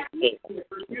out of this game.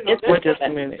 Wait just a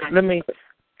minute.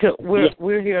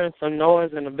 We're hearing some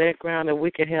noise in the background, and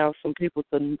we can have some people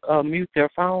to mute their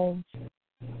phones.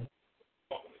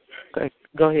 Okay,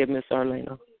 go ahead, Miss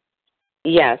Arlena.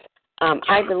 Yes.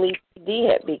 I believe he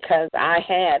did because I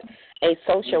had a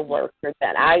social worker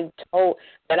that I told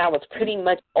that I was pretty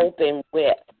much open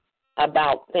with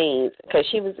about things because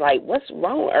she was like, "What's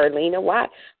wrong, Arlena? Why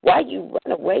you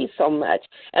run away so much?"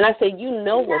 And I said,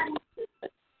 "What's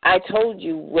I told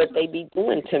you what they be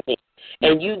doing to me,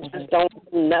 and you just don't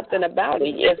do nothing about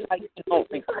it. It's like you don't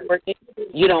record it,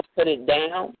 you don't put it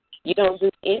down, you don't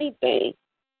do anything.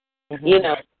 I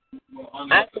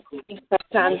think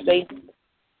sometimes they."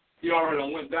 He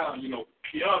already went down.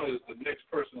 Kiana is the next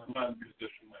person in line to be the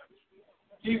district manager.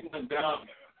 He went down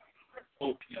there.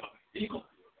 Oh, Kiana. He gonna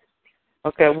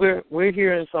Okay, we're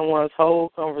hearing someone's whole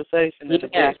conversation in the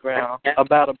background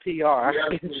about a PR.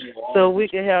 So we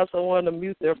can have someone to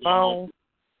mute their phone.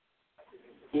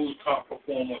 Who's top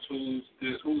performers? Who's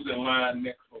in line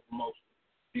next for promotion?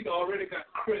 He already got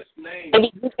Chris' name.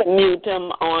 Maybe you can mute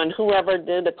them on whoever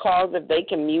did the calls, if they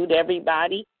can mute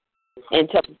everybody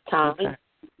until it's time. Okay.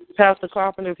 Pastor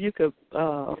Carpenter, if you could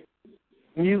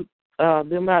mute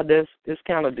them out, it's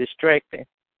kind of distracting.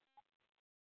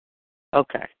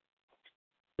 Okay.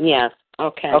 Yes,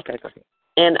 okay. Okay, go ahead.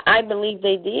 And I believe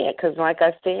they did, because like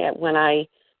I said, when I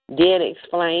did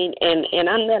explain, and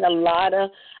I met a lot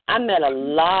of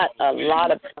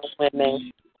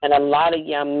women and a lot of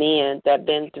young men that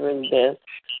been through this,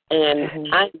 and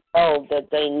I know that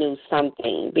they knew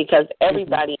something, because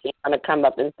everybody is going to come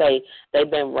up and say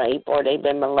they've been raped or they've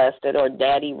been molested or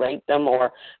daddy raped them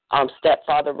or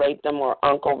stepfather raped them or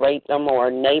uncle raped them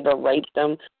or neighbor raped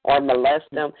them or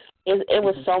molested them. It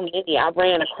was so many. I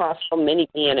ran across so many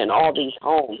men in all these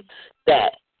homes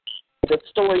that the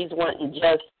stories weren't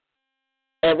just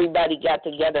everybody got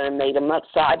together and made them up.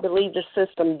 So I believe the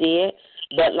system did,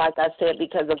 but like I said,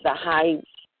 because of the high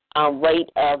rate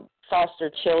of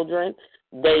foster children,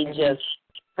 they just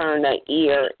turn an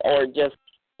ear or just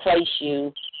place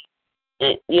you,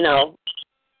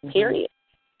 period.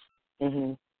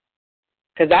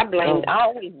 Because I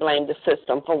always blame the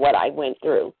system for what I went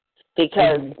through,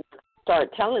 because I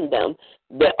started telling them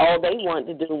that all they want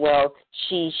to do, well,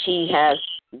 she has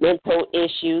mental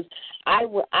issues. I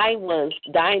was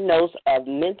diagnosed of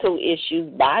mental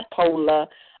issues, bipolar,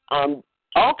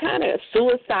 all kind of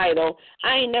suicidal.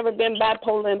 I ain't never been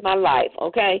bipolar in my life,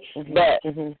 okay? But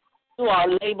you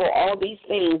all label all these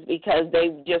things because they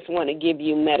just want to give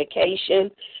you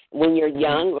medication when you're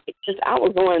young. I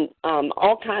was on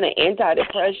all kind of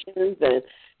antidepressants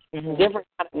and different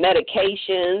kind of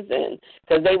medications, and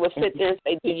because they would sit there and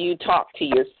say, do you talk to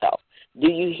yourself? Do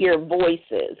you hear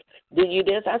voices? Do you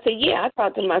this? I say, yeah, I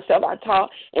talk to myself. I talk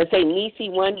and say,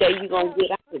 Niecy, one day you're going to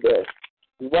get out of this.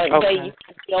 One day you're going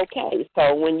to be okay.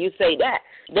 So when you say that,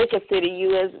 they consider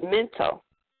you as mental.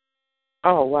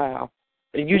 Oh, wow.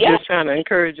 You just trying to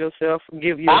encourage yourself,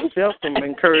 give yourself some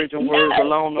encouraging words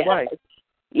along the way.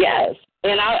 Yes.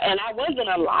 And I wasn't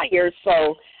a liar,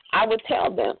 so I would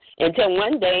tell them. Until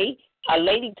one day a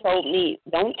lady told me,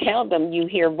 don't tell them you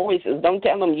hear voices. Don't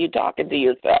tell them you're talking to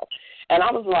yourself. And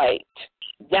I was like,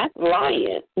 that's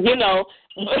lying, But,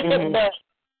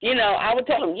 I would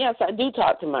tell them, yes, I do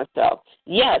talk to myself.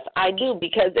 Yes, I do,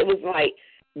 because it was like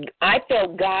I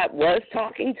felt God was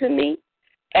talking to me.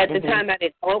 At the time, I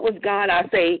didn't know it was God. I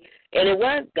say, and it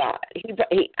was God.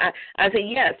 I say,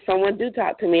 yes, someone do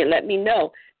talk to me and let me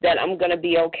know that I'm going to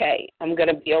be okay. I'm going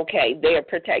to be okay. They are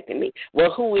protecting me.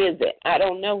 Well, who is it? I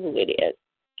don't know who it is.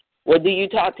 Well, do you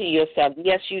talk to yourself?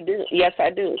 Yes, you do. Yes, I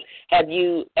do. Have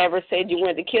you ever said you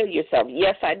wanted to kill yourself?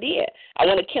 Yes, I did. I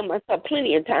want to kill myself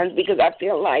plenty of times because I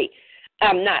feel like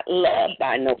I'm not loved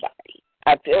by nobody.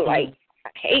 I feel like I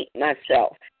hate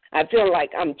myself. I feel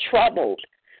like I'm troubled.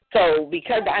 So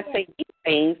because I say these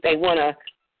things, they want to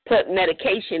put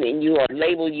medication in you or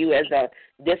label you as a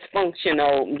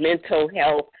dysfunctional mental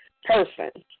health person.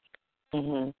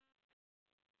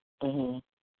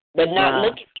 But not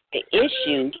looking at the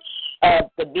issue of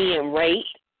the being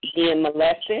raped, being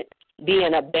molested,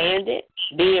 being abandoned,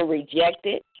 being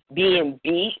rejected, being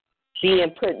beat, being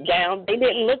put down. They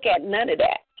didn't look at none of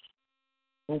that.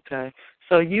 Okay.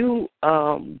 So you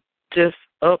just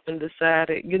up and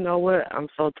decided, you know what, I'm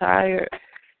so tired.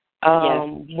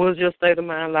 Was your state of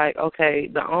mind like, okay,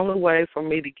 the only way for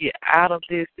me to get out of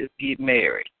this is get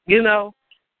married, because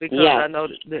I know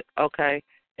that, okay,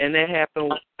 and that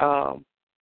happened. How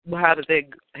did that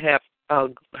happen?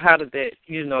 How did that,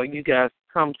 you guys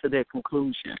come to that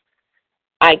conclusion?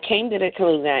 I came to the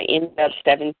conclusion. I ended up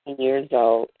 17 years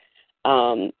old,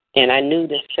 and I knew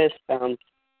the system.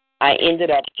 I ended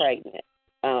up pregnant.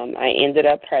 I ended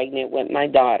up pregnant with my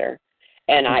daughter,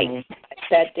 and I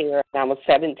sat there, and I was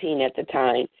 17 at the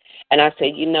time, and I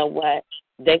said, you know what,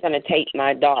 they're going to take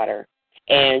my daughter,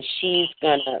 and she's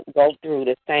going to go through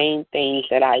the same things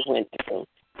that I went through.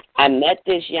 I met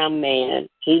this young man.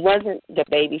 He wasn't the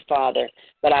baby father,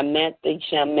 but I met this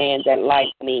young man that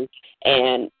liked me,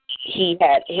 and he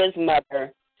had his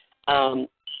mother.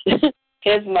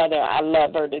 His mother, I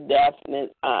love her to death, and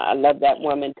I love that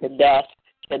woman to death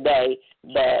today,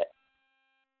 but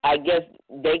I guess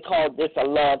they called this a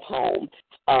love home.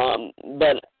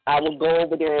 But I would go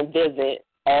over there and visit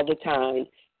all the time,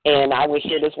 and I would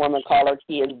hear this woman call her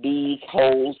kids bees,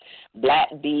 hoes, black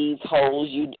bees, hoes,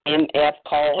 MF,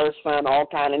 call her son all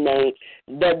kind of names.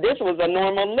 But this was a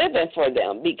normal living for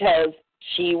them because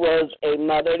she was a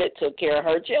mother that took care of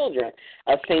her children,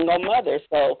 a single mother.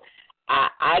 So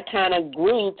I kind of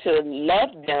grew to love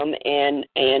them, and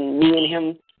me and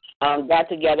him got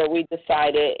together. We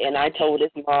decided, and I told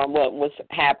his mom what was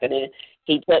happening,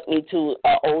 he took me to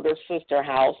an older sister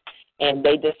house, and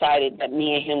they decided that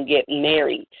me and him get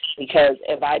married, because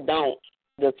if I don't,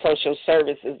 the social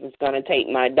services is going to take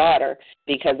my daughter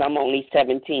because I'm only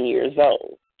 17 years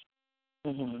old.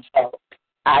 Mm-hmm. So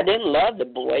I didn't love the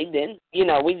boy. Then,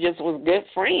 we just was good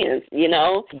friends,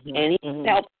 Mm-hmm. and he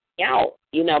helped me out,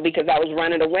 because I was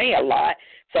running away a lot.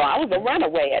 So I was a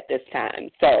runaway at this time.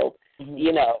 So,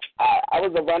 I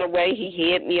was a runaway. He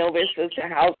hid me over his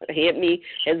sister's house, hid me,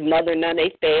 his mother, none, they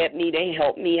fed me, they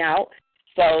helped me out.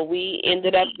 So we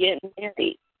ended up getting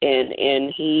married,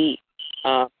 and he,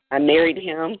 I married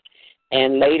him,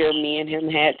 and later me and him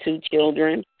had 2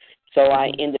 children. So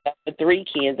I ended up with 3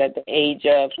 kids at the age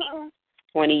of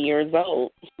 20 years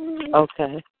old.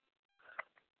 Okay.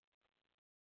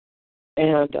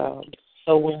 And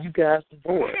so when you guys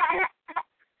divorced,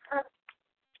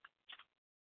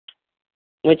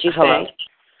 what you hello? say?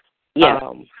 Yeah.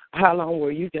 How long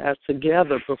were you guys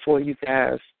together before you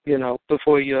guys,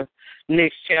 before your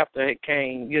next chapter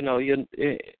came, on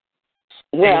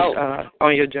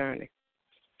your journey?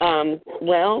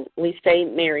 Well, we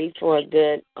stayed married for a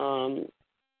good,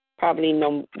 probably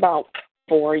about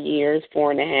 4 years,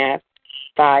 4.5,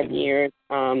 5 years.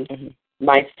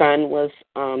 My son was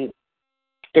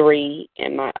 3,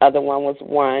 and my other one was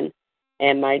 1,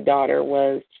 and my daughter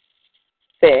was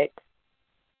 6.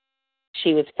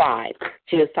 She was 5.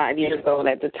 She was 5 years old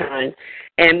at the time.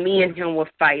 And me and him would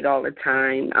fight all the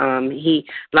time. He,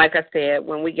 like I said,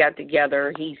 when we got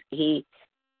together, he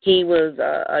was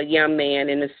a young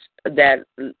man that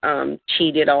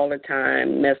cheated all the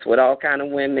time, messed with all kind of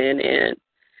women, and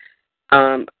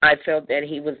I felt that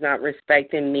he was not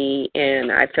respecting me,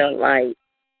 and I felt like,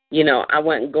 I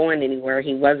wasn't going anywhere.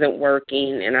 He wasn't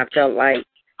working, and I felt like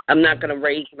I'm not going to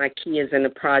raise my kids in the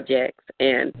projects,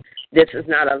 and this is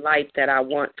not a life that I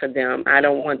want for them. I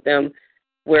don't want them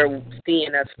where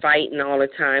seeing us fighting all the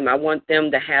time. I want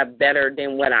them to have better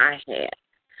than what I had.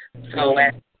 So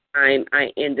at the time,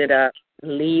 I ended up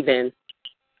leaving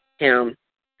him,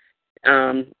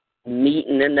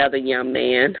 meeting another young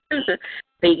man,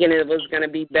 thinking it was going to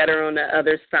be better on the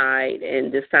other side,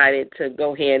 and decided to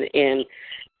go ahead and,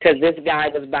 because this guy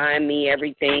was buying me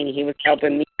everything. He was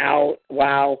helping me out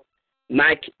while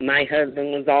my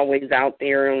husband was always out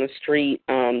there on the street,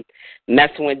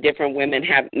 messing with different women,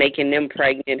 making them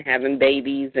pregnant, having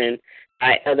babies, and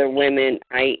other women.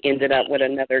 I ended up with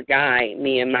another guy,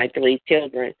 me and my 3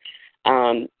 children,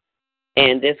 and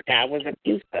this guy was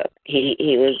abusive.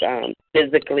 He was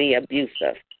physically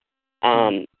abusive.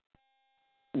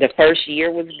 The first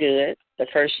year was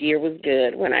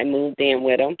good. When I moved in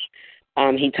with him.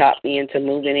 He talked me into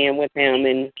moving in with him,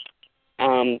 and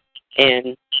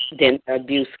then the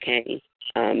abuse came.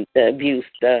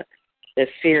 The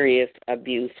serious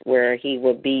abuse, where he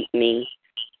would beat me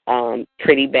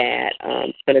pretty bad,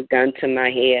 put a gun to my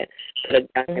head, put a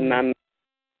gun in my mouth,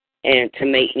 and to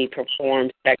make me perform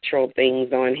sexual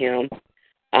things on him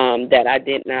that I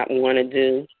did not want to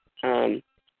do. And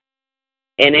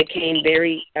it came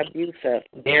very abusive,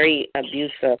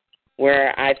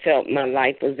 where I felt my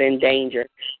life was in danger.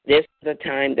 This is the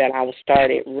time that I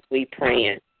started really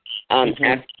praying,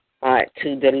 asking God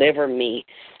to deliver me.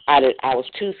 I was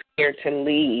too scared to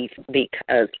leave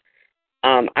because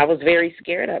I was very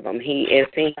scared of him. It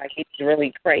seemed like he was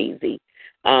really crazy.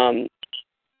 I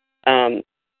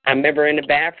remember in the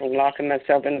bathroom, locking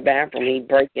myself in the bathroom, he'd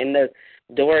breaking the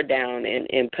door down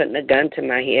and putting a gun to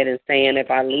my head and saying if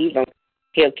I leave him,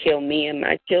 he'll kill me and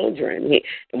my children.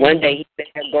 One day he said,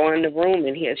 go in the room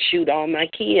and he'll shoot all my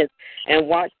kids and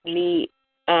watch me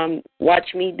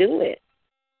do it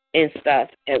and stuff.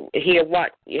 And he'll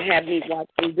have me watch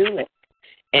him do it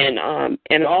and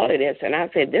all of this. And I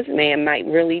said, this man might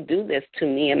really do this to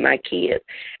me and my kids.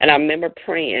 And I remember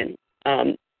praying,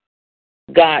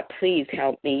 God, please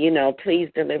help me, please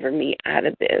deliver me out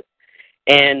of this.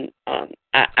 And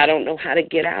I don't know how to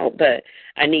get out, but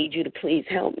I need you to please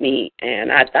help me.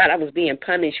 And I thought I was being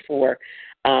punished for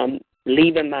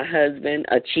leaving my husband,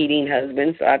 a cheating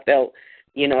husband. So I felt,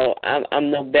 I'm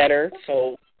no better.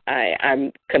 So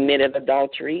I committed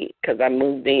adultery because I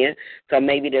moved in. So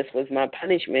maybe this was my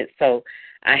punishment. So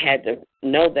I had to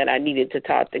know that I needed to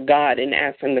talk to God and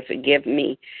ask him to forgive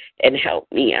me and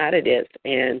help me out of this.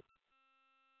 And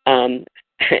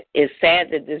it's sad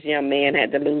that this young man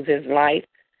had to lose his life,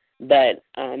 but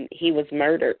he was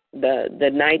murdered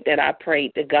the night that I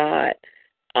prayed to God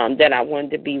that I wanted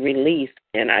to be released,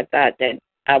 and I thought that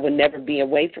I would never be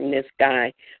away from this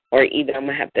guy, or either I'm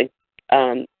going to have to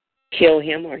kill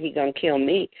him or he's going to kill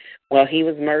me. Well, he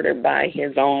was murdered by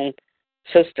his own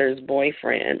sister's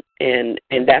boyfriend, and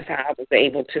that's how I was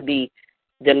able to be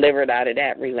delivered out of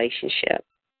that relationship.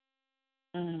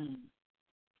 Wow.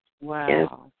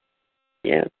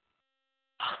 Yeah.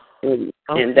 And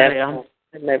Okay. that's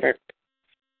delivered.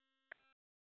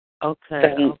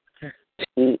 Okay.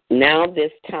 So now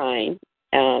this time,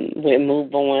 we'll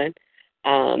move on.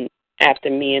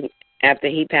 After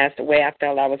he passed away, I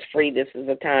felt I was free. This is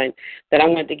a time that I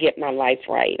wanted to get my life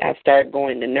right. I started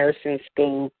going to nursing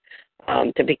school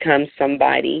to become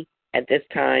somebody at this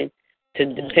time. To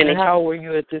finish. How old were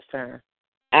you at this time?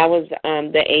 I was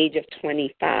the age of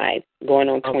 25, going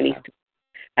on 26. Okay.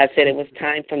 I said it was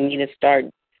time for me to start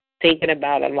thinking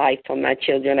about a life for my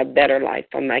children, a better life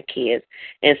for my kids,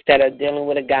 instead of dealing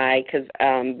with a guy. Because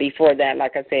before that,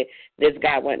 like I said, this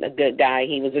guy wasn't a good guy.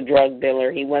 He was a drug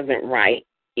dealer. He wasn't right.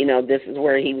 You know, this is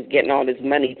where he was getting all this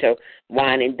money to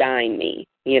wine and dine me,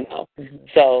 you know. Mm-hmm.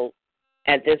 So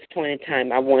at this point in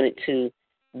time, I wanted to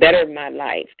better my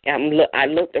life. I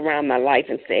looked around my life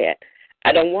and said,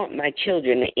 I don't want my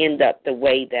children to end up the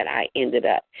way that I ended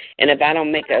up. And if I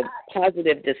don't make a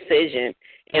positive decision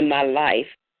in my life,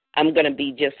 I'm going to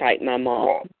be just like my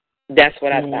mom. That's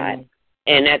what I thought.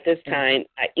 And at this time,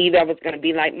 either I was going to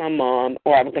be like my mom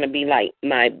or I was going to be like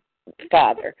my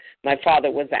father. My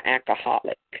father was an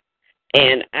alcoholic.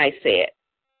 And I said,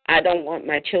 I don't want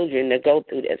my children to go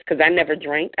through this because I never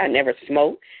drank, I never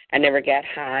smoked, I never got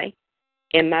high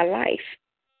in my life.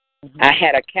 Mm-hmm. I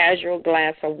had a casual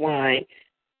glass of wine.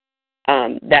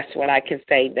 That's what I can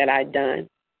say that I done.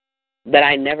 But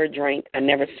I never drank, I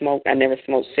never smoked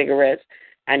cigarettes,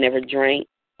 I never drank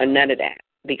or none of that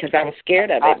because I was scared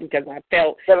of it because I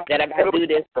felt that if I do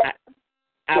this,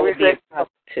 I would be a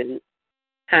prostitute.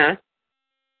 Huh?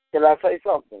 Can I say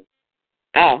something?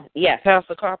 Oh, yes.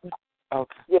 Pastor Carpenter?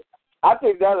 Okay. Yeah, I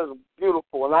think that is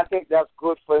beautiful, and I think that's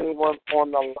good for anyone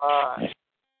on the line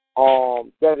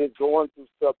that is going through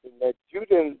something, that you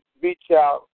didn't reach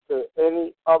out to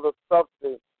any other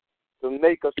substance to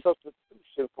make a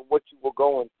substitution for what you were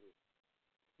going through.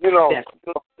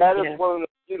 That is one of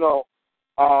the,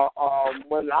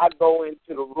 when I go into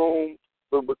the room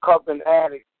with recovering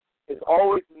addicts, it's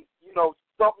always,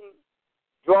 something,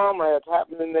 drama has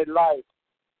happened in their life,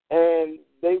 and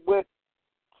they went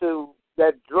to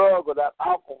that drug or that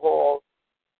alcohol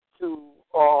to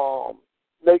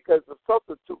make as a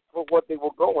substitute for what they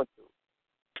were going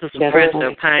through. To suppress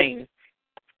their pain.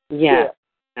 Yeah.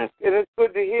 And it's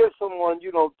good to hear someone,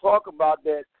 talk about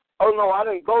that. Oh, no, I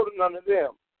didn't go to none of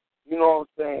them. You know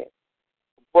what I'm saying?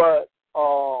 But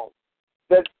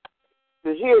that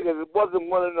to hear that it wasn't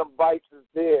one of them vices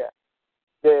there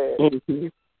that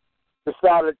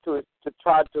decided to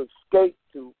try to escape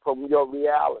from your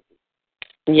reality.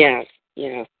 Yes,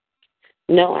 yes.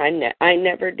 No, I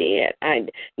never did. I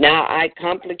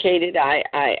complicated. I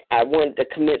wanted to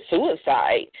commit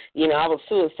suicide. I was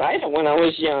suicidal when I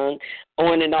was young,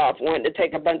 on and off. Wanted to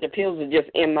take a bunch of pills and just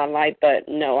end my life, but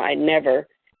no, I never,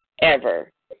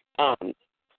 ever.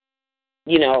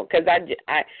 Because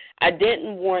I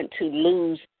didn't want to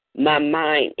lose my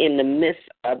mind in the midst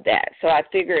of that. So I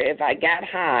figured if I got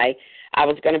high, I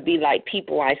was going to be like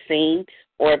people I seen.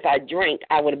 Or if I drank,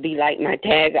 I would be like my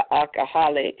dad, an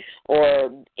alcoholic,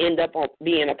 or end up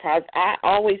being a prostitute. I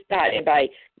always thought if I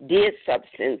did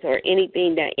substance or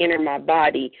anything that entered my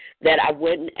body, that I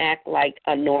wouldn't act like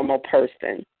a normal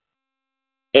person.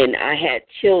 And I had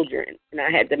children, and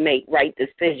I had to make right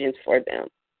decisions for them.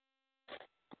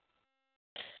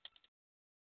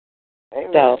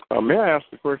 So, may I ask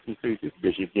the question, please,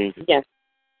 Bishop Jenkins? Yes.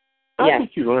 How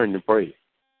did you learn to pray?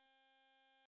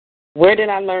 Where did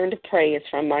I learn to pray is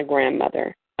from my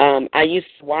grandmother. I used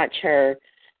to watch her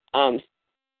in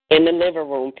the living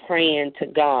room praying to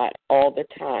God all the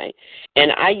time.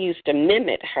 And I used to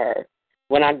mimic her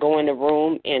when I go in the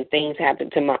room and things happen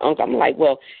to my uncle. I'm like,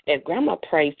 well, if Grandma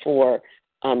prayed for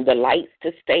the lights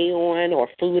to stay on or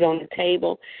food on the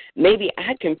table, maybe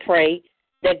I can pray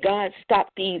that God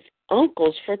stop these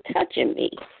uncles for touching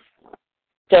me.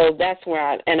 So that's where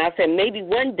I said maybe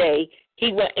one day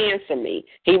he will answer me.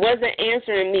 He wasn't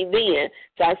answering me then,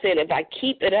 so I said if I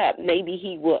keep it up, maybe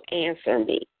he will answer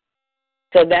me.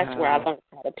 So that's where I learned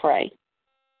how to pray.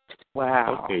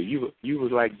 Wow. Okay, you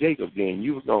was like Jacob then.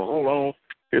 You was going to hold on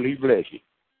till he bless you.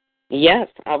 Yes,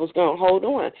 I was going to hold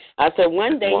on. I said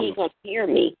one day he's going to hear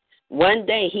me. One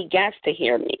day he got to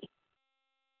hear me.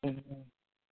 Mm-hmm.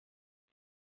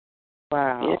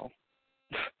 Wow.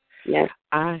 Yes.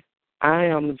 I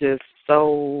am just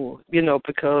so,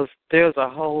 because there's a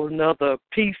whole nother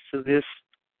piece to this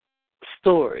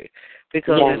story.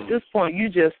 Because at this point, you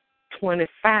just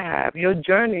 25. Your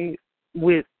journey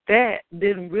with that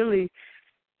didn't really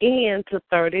end to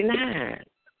 39.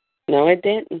 No, it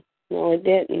didn't.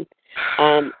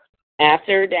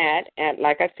 After that,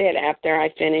 like I said, after I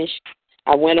finished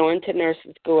I went on to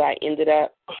nursing school. I ended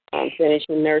up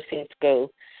finishing nursing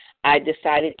school. I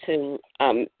decided to,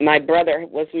 my brother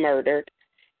was murdered.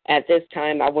 At this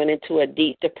time, I went into a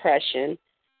deep depression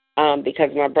because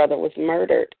my brother was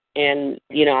murdered. And,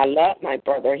 you know, I love my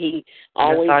brother. He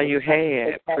always. That's all you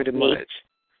had, pretty much.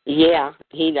 Yeah,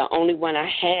 he the only one I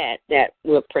had that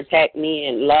would protect me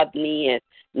and love me and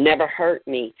never hurt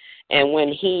me. And when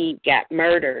he got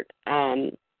murdered,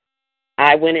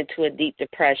 I went into a deep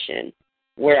depression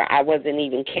where I wasn't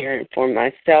even caring for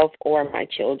myself or my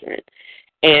children.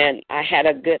 And I had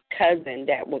a good cousin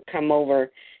that would come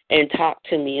over and talk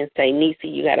to me and say,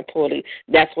 Niecy, you got to pull it.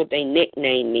 That's what they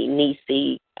nicknamed me,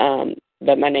 Niecy.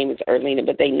 But my name is Erlina,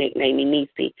 but they nicknamed me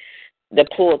Niecy. The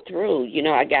pull through, you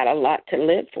know, I got a lot to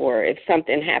live for. If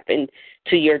something happened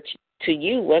to you,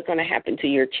 what's going to happen to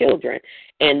your children?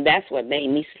 And that's what made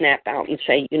me snap out and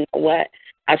say, you know what?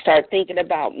 I started thinking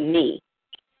about me.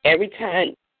 Every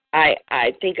time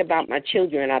I think about my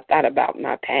children, I thought about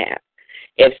my past.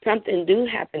 If something do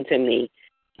happen to me,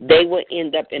 they would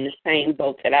end up in the same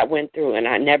boat that I went through, and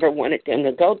I never wanted them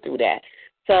to go through that.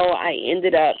 So I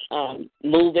ended up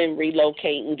moving,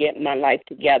 relocating, getting my life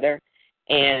together,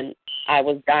 and I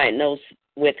was diagnosed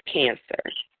with cancer.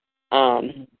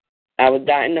 I was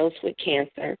diagnosed with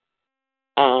cancer,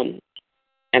 and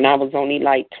I was only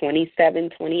like 27,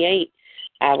 28.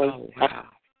 I was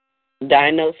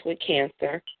diagnosed with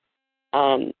cancer,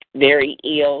 very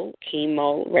ill,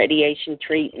 chemo, radiation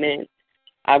treatment.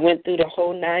 I went through the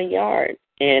whole 9 yards.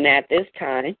 And at this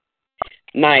time,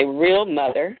 my real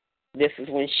mother, this is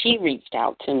when she reached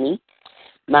out to me,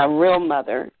 my real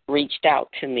mother reached out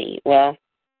to me. Well,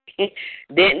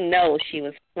 didn't know she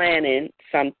was planning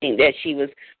something, that she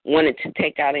wanted to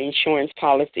take out an insurance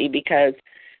policy because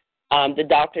the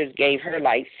doctors gave her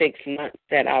like 6 months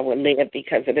that I would live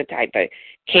because of the type of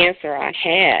cancer I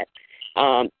had.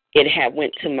 It had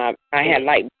went to I had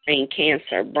like brain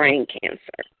cancer.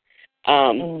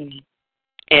 And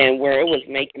where it was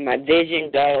making my vision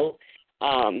go.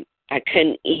 I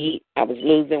couldn't eat. I was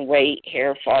losing weight,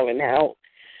 hair falling out.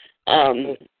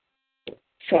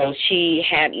 So she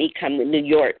had me come to New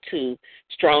York to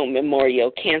Strong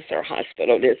Memorial Cancer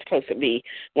Hospital. It's supposed to be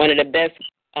one of the best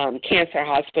cancer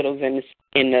hospitals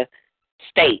in the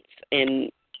States,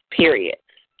 period.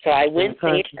 So I went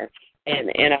there,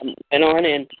 and I went on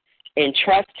and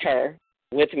trust her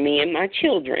with me and my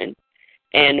children,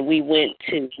 and we went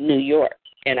to New York.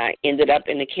 And I ended up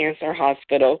in the cancer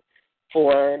hospital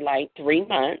for like 3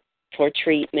 months for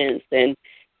treatments and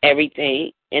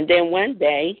everything. And then one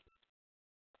day,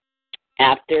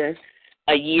 after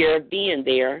a year of being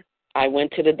there, I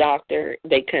went to the doctor.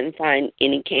 They couldn't find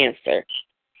any cancer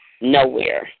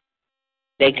nowhere.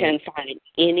 They couldn't find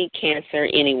any cancer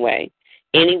anywhere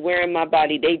in my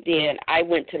body. They did. I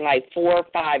went to like 4 or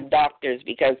 5 doctors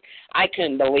because I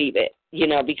couldn't believe it, you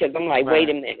know, because I'm like, wait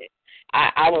a minute.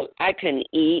 I couldn't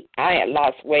eat. I had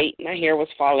lost weight. My hair was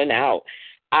falling out.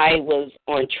 I was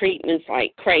on treatments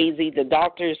like crazy. The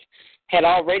doctors had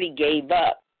already gave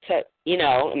up. To, you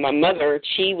know, and my mother,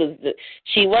 she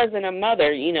wasn't a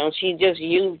mother, you know, she just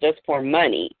used us for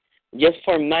money,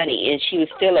 and she was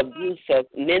still abusive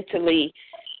mentally,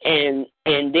 and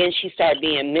then she started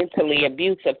being mentally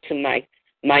abusive to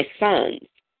my sons,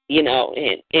 you know,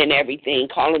 and everything,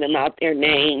 calling them out their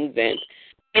names, and,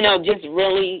 you know, just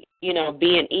really, you know,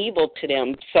 being evil to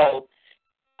them. So,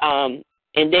 and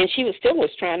then she was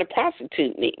trying to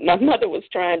prostitute me. My mother was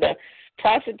trying to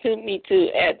prostitute me too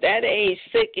at that age,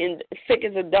 sick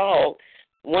as a dog,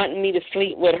 wanting me to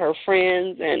sleep with her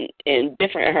friends and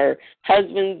different her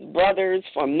husband's brothers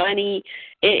for money.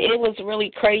 It was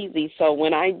really crazy. So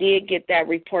when I did get that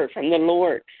report from the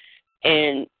Lord,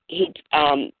 and he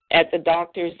at the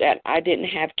doctors that I didn't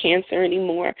have cancer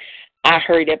anymore, I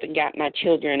hurried up and got my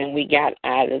children, and we got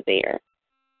out of there.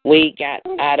 We got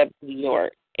out of New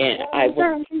York, and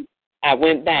I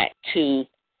went back to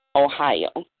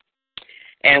Ohio.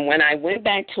 And when I went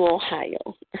back to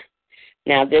Ohio,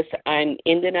 now I'm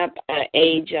ended up at the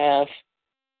age of,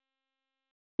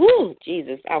 I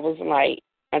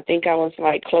think I was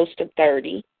like close to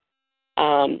 30.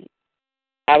 I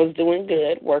was doing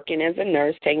good, working as a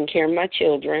nurse, taking care of my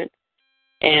children.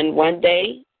 And one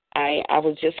day I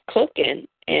was just cooking,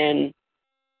 and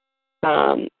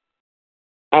I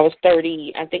was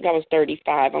 30, I think I was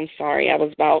 35, I'm sorry. I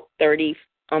was about 30,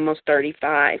 almost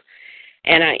 35.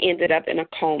 And I ended up in a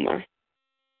coma.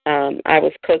 I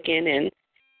was cooking,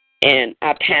 and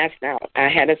I passed out. I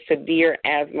had a severe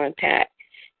asthma attack,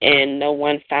 and no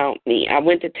one found me. I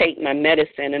went to take my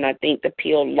medicine, and I think the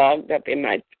pill logged up in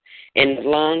the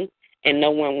lung, and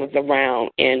no one was around,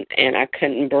 and I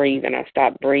couldn't breathe, and I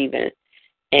stopped breathing.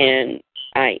 And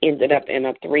I ended up in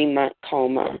a 3-month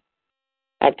coma,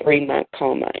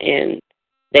 and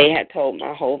they had told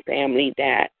my whole family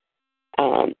that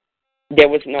there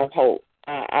was no hope.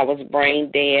 I was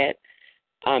brain dead.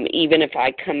 Even if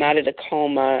I come out of the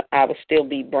coma, I would still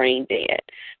be brain dead.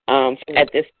 At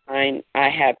this time, I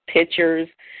have pictures,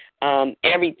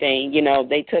 everything. You know,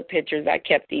 they took pictures. I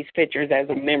kept these pictures as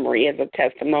a memory, as a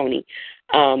testimony.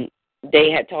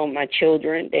 They had told my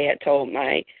children. They had told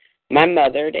my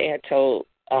mother. They had told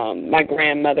my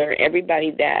grandmother,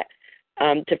 everybody that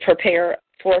to prepare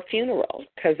for a funeral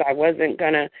because I wasn't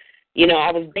going to, you know,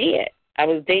 I was dead. I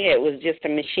was dead. It was just the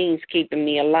machines keeping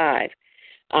me alive.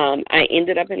 I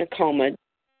ended up in a coma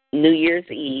New Year's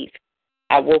Eve.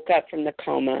 I woke up from the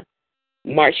coma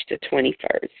March the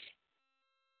 21st.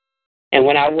 And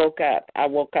when I woke up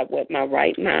with my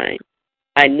right mind.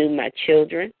 I knew my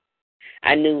children.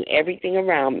 I knew everything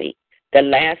around me. The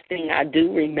last thing I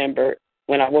do remember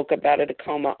when I woke up out of the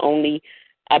coma, only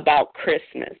about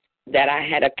Christmas, that I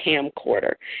had a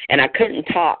camcorder. And I couldn't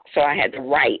talk, so I had to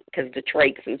write because the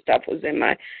trachs and stuff was in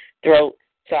my throat.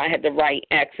 So I had to write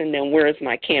asking them, where's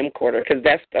my camcorder? Because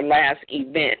that's the last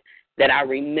event that I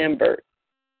remembered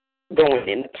going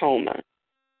in the coma.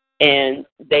 And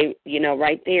they, you know,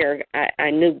 right there,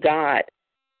 I knew God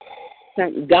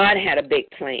had a big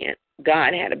plan.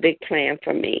 God had a big plan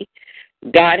for me.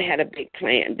 God had a big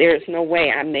plan. There's no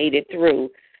way I made it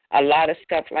through a lot of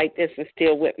stuff like this and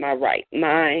still with my right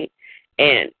mind.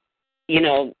 And, you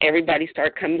know, everybody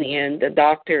started coming in. The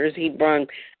doctors, he brung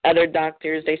other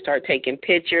doctors. They started taking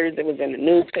pictures. It was in the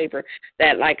newspaper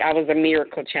that, like, I was a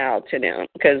miracle child to them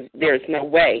because there's no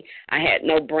way. I had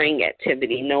no brain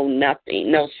activity, no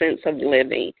nothing, no sense of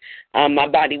living. My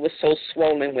body was so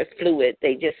swollen with fluid.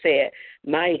 They just said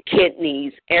my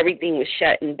kidneys, everything was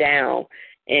shutting down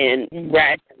and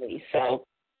gradually. So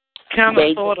kind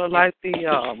of sort of like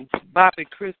the Bobby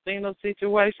Christina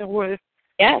situation with.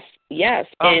 Yes.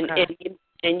 Okay.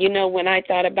 And you know, when I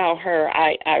thought about her,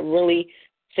 I really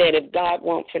said if God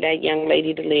wants for that young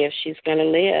lady to live, she's going to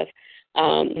live.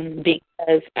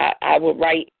 Because I would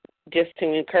write just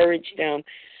to encourage them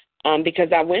because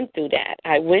I went through that.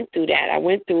 I went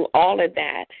through all of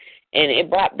that. And it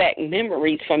brought back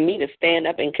memories for me to stand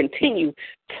up and continue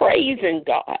praising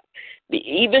God.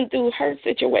 Even through her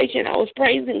situation, I was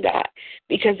praising God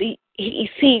because he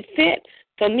see fit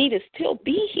for me to still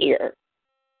be here.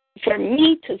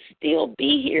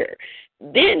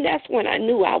 Then that's when I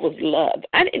knew I was loved.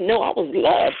 I didn't know I was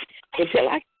loved until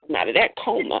I came out of that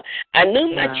coma. I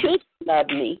knew my children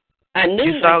loved me. I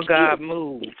knew you saw God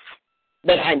move.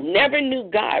 But I never knew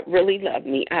God really loved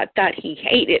me. I thought he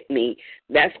hated me.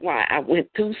 That's why I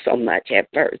went through so much at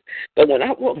first. But when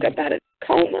I woke up out of the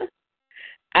coma,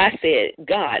 I said,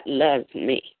 God loves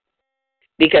me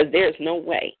because there's no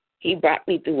way. He brought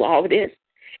me through all this,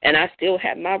 and I still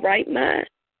have my right mind.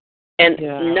 And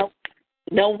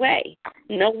no way.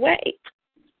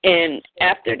 And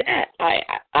after that,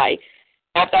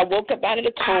 after I woke up out of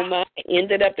the coma, I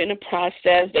ended up in a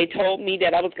process. They told me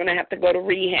that I was going to have to go to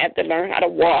rehab to learn how to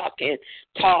walk and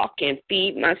talk and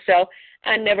feed myself.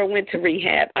 I never went to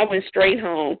rehab. I went straight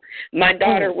home. My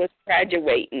daughter was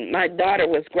graduating.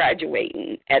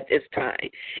 At this time.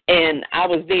 And I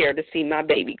was there to see my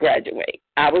baby graduate.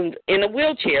 I was in a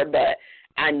wheelchair, but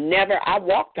I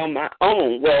walked on my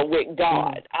own, with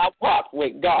God. I walked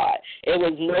with God. It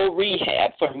was no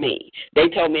rehab for me. They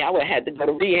told me I would have to go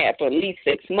to rehab for at least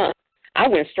 6 months. I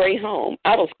went straight home.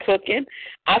 I was cooking.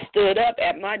 I stood up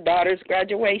at my daughter's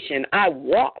graduation. I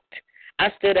walked.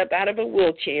 I stood up out of a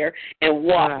wheelchair and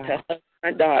walked to hug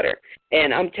my daughter.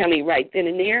 And I'm telling you, right then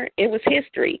and there, it was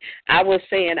history. I was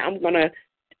saying I'm gonna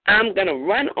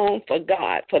run on for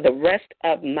God for the rest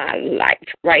of my life.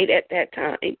 Right at that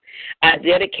time, I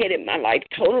dedicated my life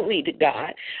totally to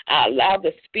God. I allowed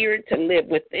the Spirit to live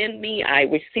within me. I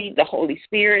received the Holy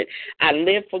Spirit. I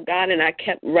lived for God, and I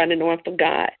kept running on for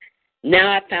God.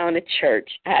 Now I found a church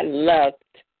I loved,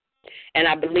 and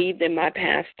I believed in my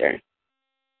pastor.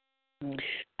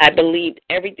 I believed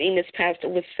everything this pastor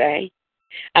would say.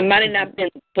 I might have not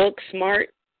been book smart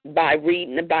by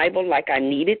reading the Bible like I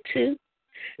needed to.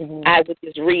 I would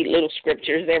just read little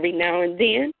scriptures every now and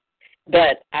then,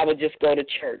 but I would just go to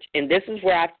church. And this is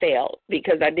where I failed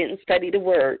because I didn't study the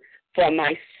word for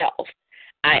myself.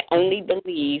 I only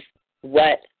believe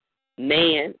what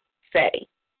man say,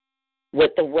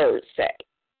 what the word say.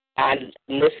 I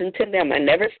listened to them. I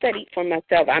never studied for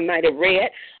myself. I might have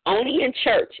read only in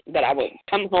church, but I would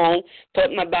come home,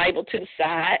 put my Bible to the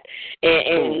side,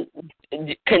 and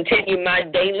continue my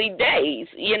daily days,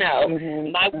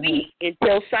 my week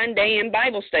until Sunday in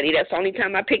Bible study. That's the only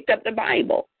time I picked up the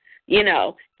Bible,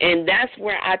 And that's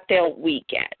where I felt weak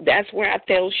at. That's where I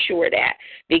fell short at,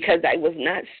 because I was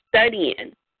not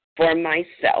studying for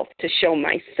myself, to show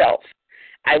myself.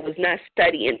 I was not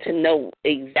studying to know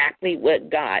exactly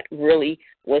what God really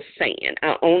was saying.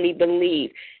 I only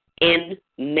believe in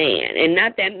man. And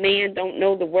not that man don't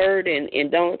know the word and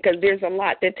don't, because there's a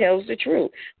lot that tells the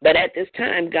truth. But at this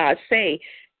time, God say,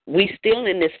 we still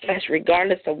in this flesh,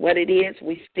 regardless of what it is,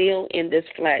 we still in this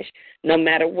flesh, no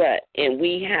matter what. And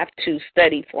we have to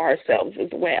study for ourselves as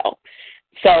well.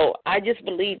 So I just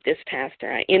believe this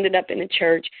pastor. I ended up in the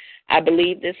church. I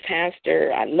believe this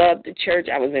pastor. I loved the church.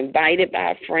 I was invited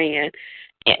by a friend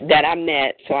that I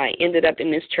met, so I ended up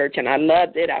in this church, and I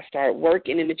loved it. I started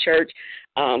working in the church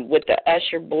with the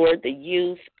usher board, the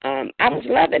youth. I was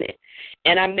loving it.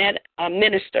 And I met a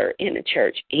minister in the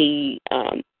church.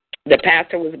 The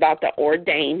pastor was about to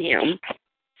ordain him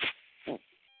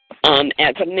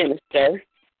as a minister.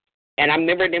 And I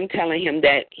remember them telling him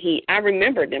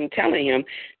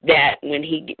that when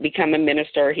he become a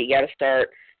minister, he got to start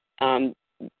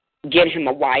get him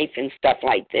a wife and stuff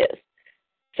like this.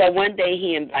 So one day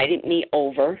he invited me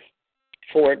over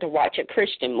to watch a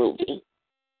Christian movie.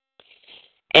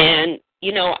 And,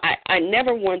 I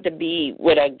never wanted to be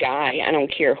with a guy, I don't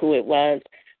care who it was,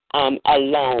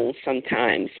 alone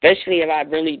sometimes, especially if I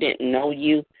really didn't know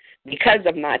you, because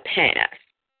of my past.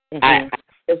 Mm-hmm. I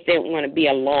just didn't want to be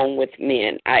alone with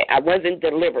men. I wasn't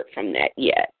delivered from that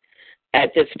yet.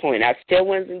 At this point, I still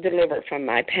wasn't delivered from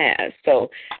my past, so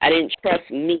I didn't trust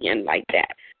men like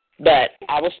that. But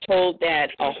I was told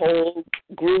that a whole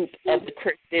group of the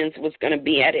Christians was going to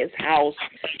be at his house,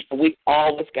 and we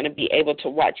all was going to be able to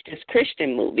watch this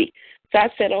Christian movie. So I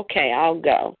said, okay, I'll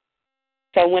go.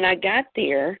 So when I got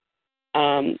there,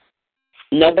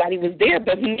 nobody was there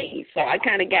but me, so I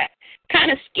kind of got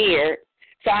scared.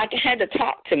 So I had to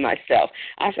talk to myself.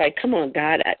 I was like, come on,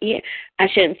 God, I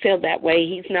shouldn't feel that way.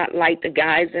 He's not like the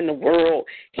guys in the world.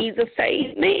 He's a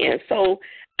saved man. So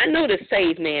I know the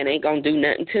saved man ain't going to do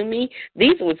nothing to me.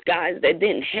 These was guys that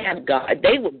didn't have God.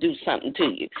 They would do something to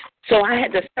you. So I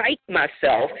had to psych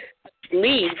myself to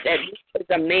believe that he was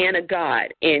a man of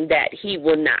God and that he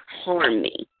will not harm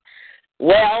me.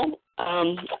 Well,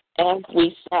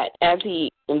 as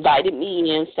he invited me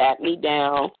in, sat me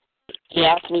down, he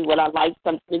asked me would I like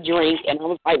something to drink, and I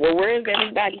was like, well, where is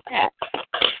everybody at?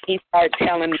 He started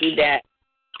telling me that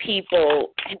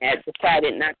people had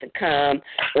decided not to come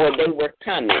or they were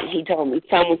coming. He told me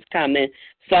some was coming,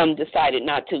 some decided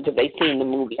not to because they seen the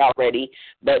movie already,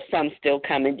 but some still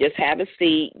coming. Just have a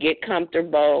seat, get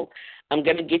comfortable. I'm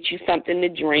going to get you something to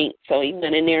drink. So he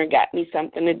went in there and got me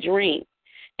something to drink.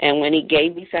 And when he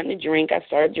gave me something to drink, I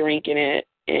started drinking it,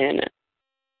 and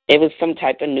it was some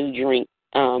type of new drink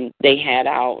they had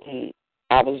out, and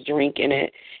I was drinking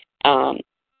it.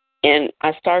 And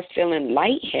I started feeling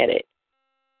lightheaded.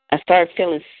 I started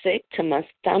feeling sick to my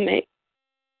stomach,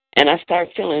 and I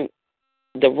started feeling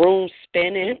the room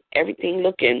spinning, everything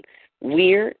looking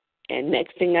weird, and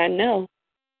next thing I know,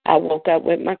 I woke up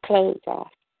with my clothes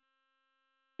off.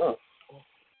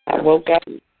 I woke up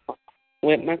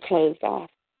with my clothes off,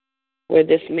 where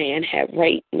this man had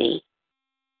raped me.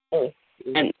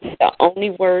 And the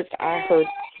only words I heard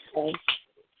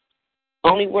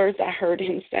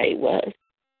him say was,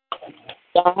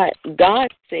 God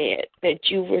said that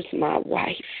you was my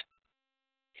wife,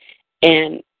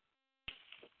 and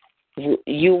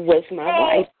you was my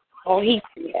wife. All he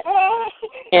said.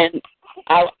 And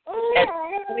I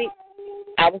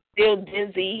was still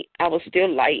dizzy. I was still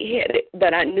lightheaded,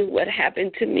 but I knew what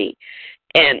happened to me.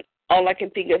 And all I can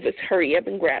think of is hurry up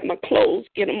and grab my clothes,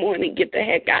 get them on, and get the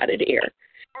heck out of there.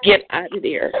 Get out of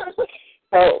there.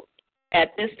 So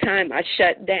at this time, I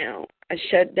shut down. I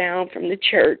shut down from the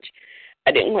church.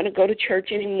 I didn't want to go to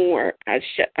church anymore. I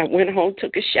went home,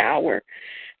 took a shower.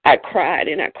 I cried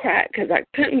and I cried because I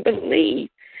couldn't believe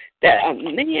that a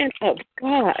man of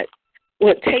God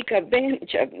would take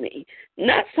advantage of me.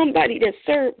 Not somebody that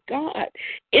served God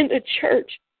in the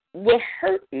church will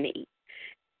hurt me.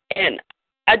 And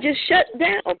I just shut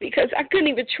down because I couldn't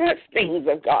even trust things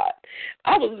of God.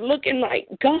 I was looking like,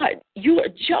 God, you're a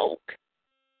joke.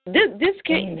 This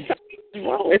can't, something's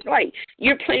wrong. It's like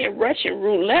you're playing Russian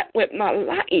roulette with my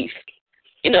life.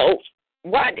 You know,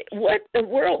 what the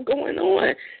world going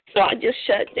on? So I just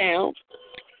shut down,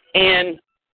 and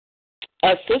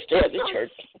a sister of the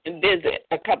church came to visit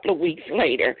a couple of weeks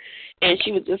later, and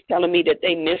she was just telling me that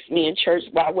they missed me in church.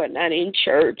 Why wasn't I in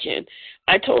church? And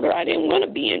I told her I didn't want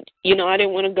to be in, I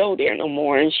didn't want to go there no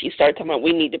more. And she started talking about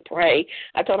we need to pray.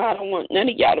 I told her I don't want none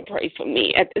of y'all to pray for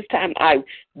me. At this time, I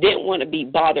didn't want to be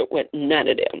bothered with none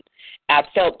of them. I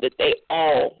felt that they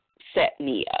all set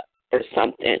me up or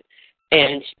something.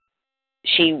 and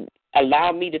she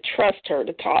allowed me to trust her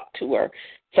to talk to her.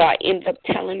 So I ended up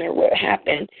telling her what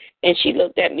happened, and she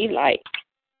looked at me like,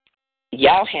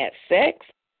 y'all had sex?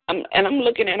 And I'm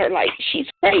looking at her like, she's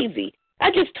crazy.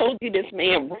 I just told you this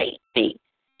man raped me.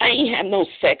 I ain't have no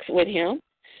sex with him.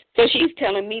 So she's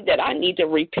telling me that I need to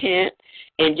repent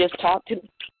and just talk to the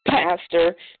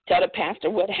pastor, tell the pastor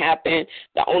what happened.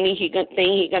 The only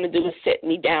thing he's going to do is sit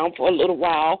me down for a little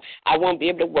while. I won't be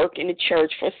able to work in the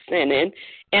church for sinning.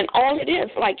 And all it is,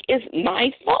 like, it's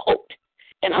my fault.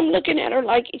 And I'm looking at her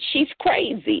like she's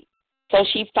crazy. So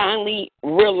she finally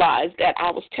realized that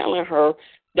I was telling her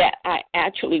that I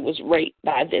actually was raped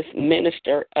by this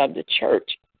minister of the church.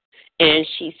 And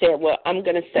she said, well, I'm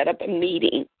going to set up a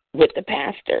meeting with the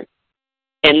pastor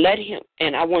and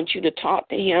and I want you to talk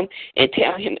to him and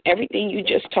tell him everything you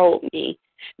just told me,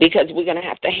 because we're going to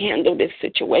have to handle this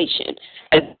situation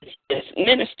as this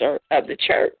minister of the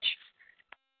church.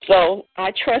 So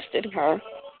I trusted her,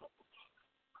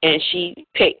 and she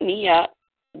picked me up.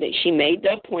 She made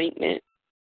the appointment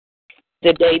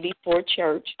the day before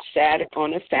church,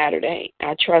 on a Saturday.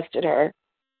 I trusted her.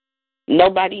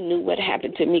 Nobody knew what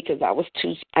happened to me because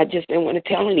I just didn't want to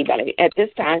tell anybody. At this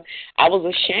time, I was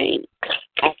ashamed.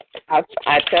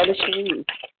 I felt ashamed.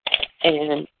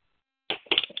 And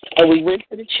we went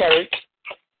to the church,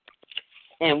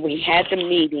 and we had the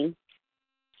meeting,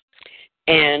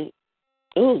 and,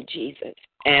 oh, Jesus.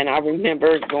 And I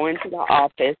remember going to the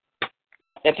office,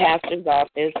 the pastor's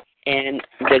office, and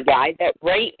the guy that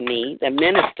raped me, the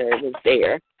minister, was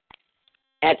there.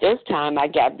 At this time, I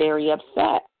got very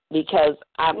upset because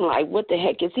I'm like, what the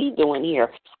heck is he doing here?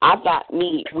 I thought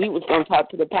we was going to talk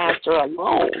to the pastor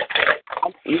alone.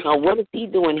 What is he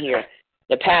doing here?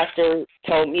 The pastor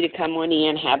told me to come on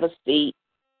in, have a seat.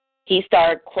 He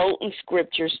started quoting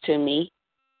scriptures to me,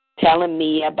 telling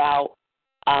me about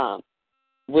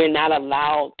we're not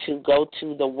allowed to go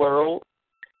to the world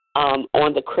on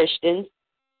the Christians.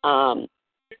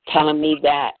 Telling me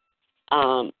that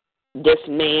this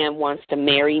man wants to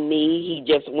marry me.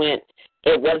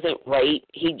 It wasn't rape.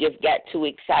 He just got too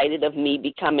excited of me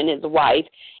becoming his wife,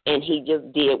 and he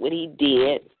just did what he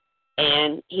did.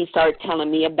 And he started telling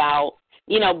me about,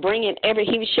 he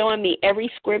was showing me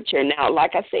every scripture. Now,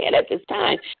 like I said, at this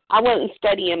time, I wasn't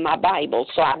studying my Bible,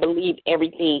 so I believed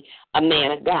everything a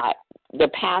man of God, the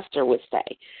pastor, would say.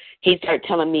 He started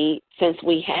telling me, since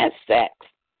we had sex,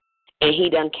 and he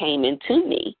done came into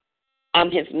me,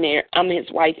 I'm his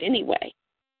wife anyway.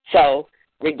 So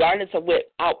regardless of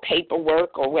without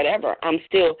paperwork or whatever, I'm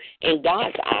still, in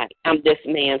God's eye, I'm this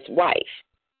man's wife.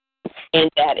 And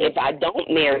that if I don't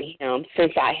marry him,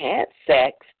 since I had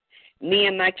sex, me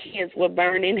and my kids will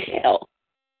burn in hell.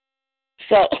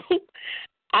 So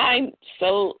I'm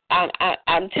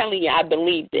telling you, I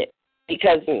believed it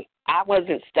because I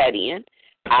wasn't studying.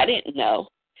 I didn't know.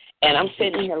 And I'm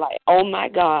sitting here like, oh, my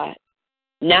God.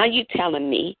 Now you're telling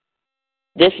me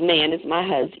this man is my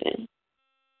husband.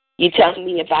 You're telling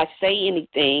me if I say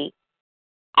anything,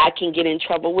 I can get in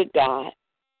trouble with God.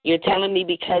 You're telling me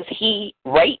because he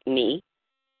raped me,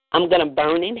 I'm going to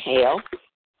burn in hell,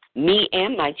 me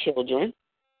and my children.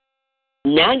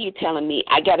 Now you're telling me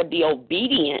I got to be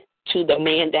obedient to the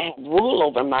man that has rule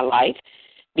over my life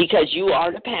because you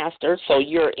are the pastor, so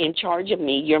you're in charge of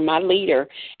me. You're my leader.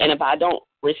 And if I don't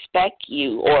respect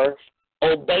you or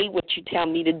obey what you tell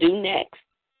me to do next,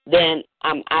 then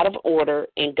I'm out of order,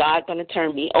 and God's going to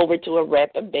turn me over to a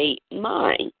reprobate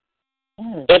mind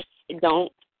if I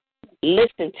don't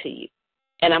listen to you.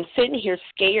 And I'm sitting here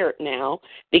scared now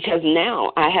because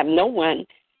now I have no one.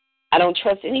 I don't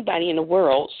trust anybody in the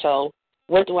world, so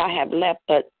what do I have left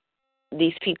but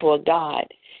these people of God?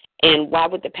 And why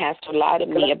would the pastor lie to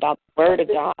me about the word of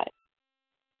God?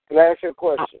 Can I ask you a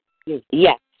question?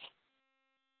 Yes.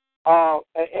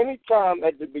 At any time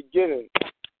at the beginning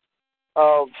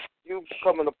of you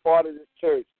becoming a part of this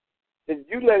church, did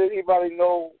you let anybody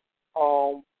know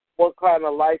what kind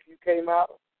of life you came out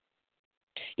of?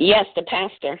 Yes, the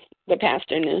pastor. The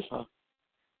pastor knew. So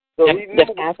he knew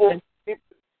before.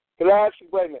 Can I ask you,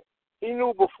 wait a minute? He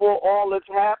knew before all this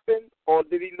happened, or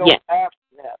did he know after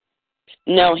it happened?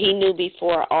 No, he knew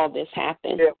before all this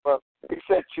happened. Yeah, but he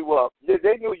set you up.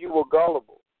 They knew you were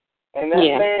gullible. And that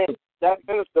man, that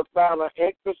minister found an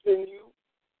interest in you.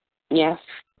 Yes.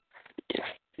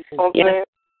 You know what I'm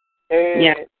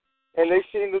saying? And they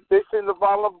seen the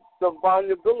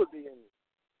vulnerability in you.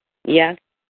 Yeah.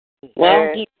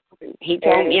 Well, he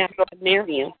told me I could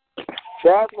marry him.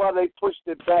 That's why they pushed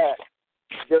it back.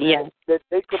 That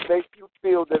they could make you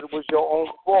feel that it was your own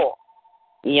fault.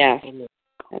 Yeah.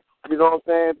 You know what I'm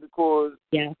saying? Because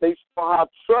they saw how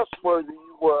trustworthy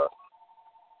you were.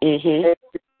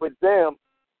 Mm-hmm. with them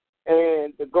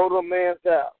and to go to a man's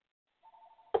house.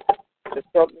 It's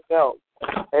something else.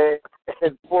 And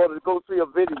for to go see a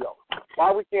video.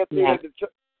 Why we can't see it at the church?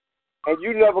 And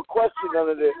you never questioned none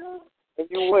of this, and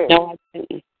you win. No, I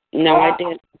didn't. No, I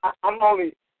didn't.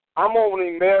 I'm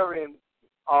only marrying,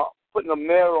 putting a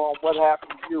mirror on what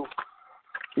happened to you.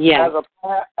 Yeah. As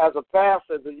a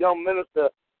pastor, as a young minister,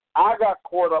 I got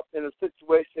caught up in a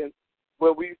situation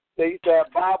where they used to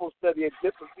have Bible study at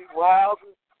different people's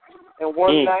houses, and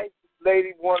one night,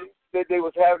 lady said they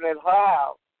was having it at her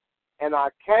house, and I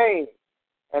came,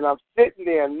 and I'm sitting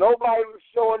there, and nobody was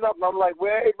showing up, and I'm like,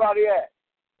 where everybody at?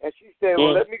 And she said,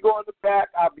 well, let me go in the back.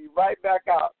 I'll be right back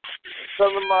out.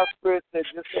 Some of my spirit said,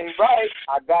 this ain't right.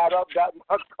 I got up, got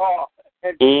my car,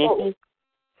 and drove.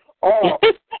 Oh,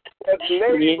 that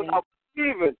lady, when I was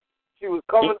leaving, she was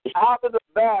coming out of the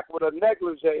back with a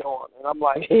negligee on. And I'm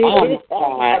like, oh, my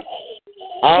God.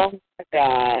 Oh, my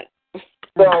God.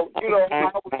 So,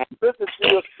 I was listening to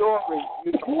your story.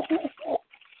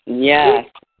 Yeah.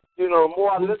 The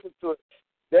more I listened to it,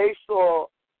 they saw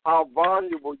how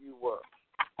vulnerable you were.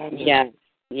 Yes.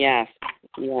 They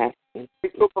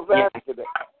took advantage of that.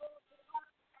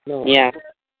 Yeah.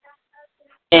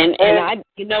 And I,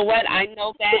 you know what? I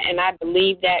know that, and I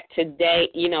believe that today.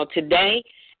 Today,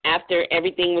 after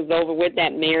everything was over with,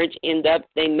 that marriage ended up.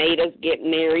 They made us get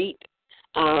married.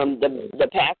 The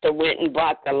pastor went and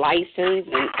brought the license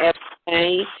and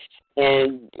everything,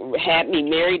 and had me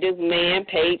marry this man.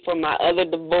 Paid for my other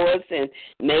divorce, and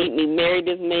made me marry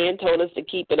this man. Told us to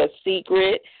keep it a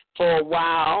secret for a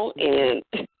while, and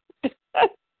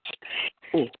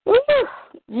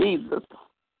Jesus.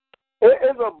 It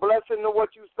is a blessing to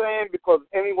what you're saying, because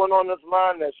anyone on this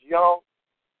line that's young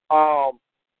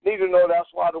need to know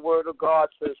that's why the Word of God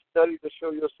says, study to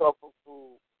show yourself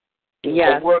approved.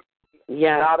 Yes.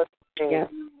 Not a thing,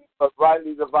 but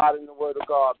rightly dividing the Word of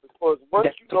God. Because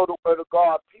once you know the Word of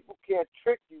God, people can't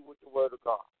trick you with the Word of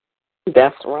God.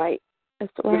 That's right.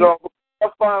 That's right.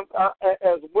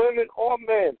 As women or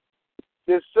men,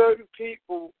 there's certain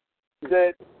people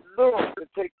that look to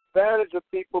take advantage of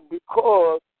people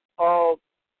because of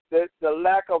the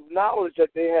lack of knowledge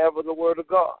that they have of the Word of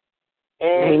God.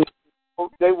 And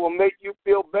they will make you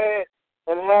feel bad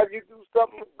and have you do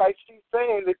something like she's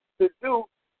saying to do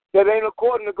that ain't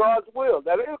according to God's will.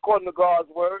 That ain't according to God's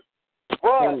Word.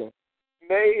 But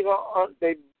they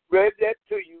read that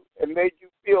to you and made you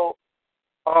feel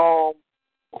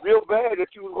real bad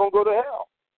that you was going to go to hell.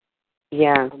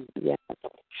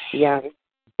 Yeah.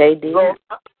 They did. So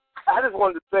I just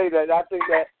wanted to say that I think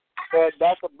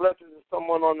that's a blessing to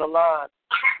someone on the line.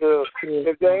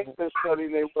 If they ain't been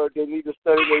studying their word, they need to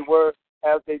study their word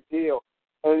as they deal.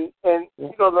 And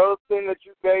the other thing that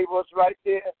you gave us right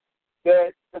there,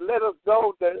 that to let us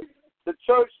know that the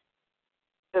church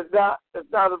is not a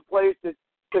place that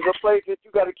is a place that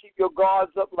you got to keep your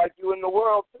guards up like you in the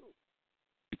world too.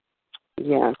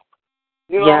 Yeah.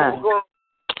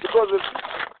 Because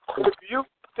if you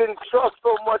didn't trust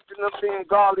so much in them being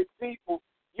godly people,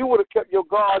 you would have kept your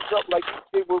guards up like you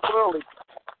did with worldly.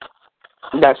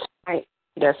 That's right.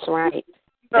 That's right.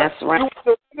 That's right. You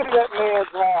look at that man's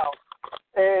house,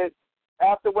 and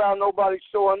after a while, nobody's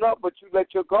showing up, but you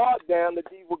let your guard down to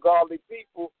deal with godly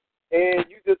people, and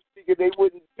you just figured they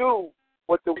wouldn't do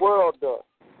what the world does.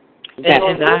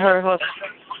 And I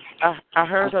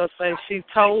heard her say she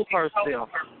told herself,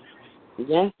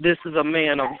 this is a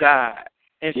man of God.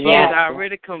 And she had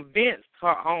already convinced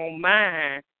her own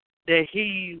mind that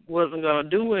he wasn't going to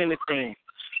do anything.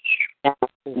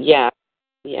 Yeah.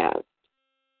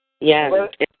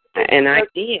 And I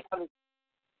did.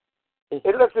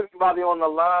 It lets everybody on the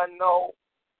line know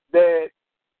that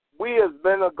we as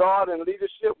men of God and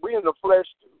leadership, we in the flesh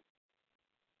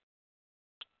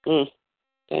too.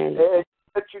 And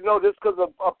let you know, just because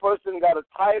a person got a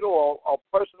title or a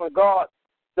person of God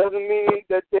doesn't mean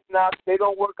that they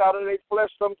don't work out in their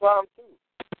flesh sometimes too.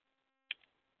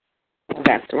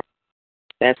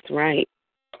 That's right.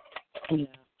 Yeah.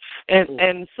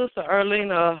 And Sister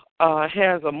Erlina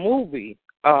has a movie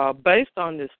based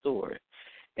on this story,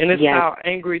 and it's called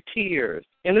Angry Tears,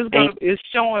 and it's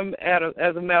showing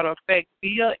as a matter of fact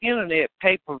via internet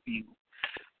pay-per-view,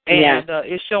 and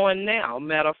it's showing now.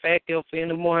 Matter of fact, if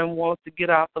anyone wants to get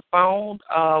off the phone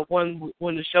when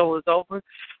the show is over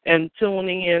and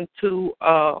tuning into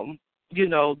her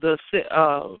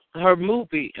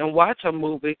movie and watch her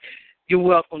movie, you're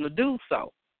welcome to do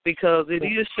so, because it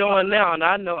is showing now, and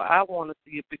I know I want to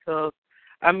see it because,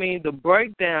 I mean, the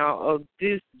breakdown of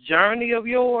this journey of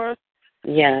yours,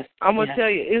 I'm going to tell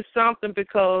you, it's something,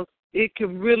 because it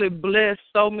can really bless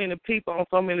so many people on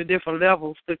so many different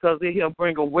levels, because it will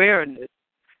bring awareness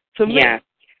to me.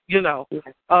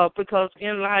 because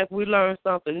in life we learn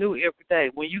something new every day.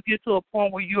 When you get to a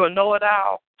point where you know it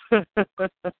all,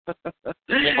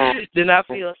 then I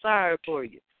feel sorry for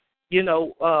you.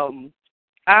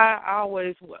 I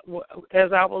always,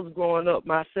 as I was growing up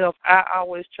myself, I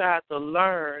always tried to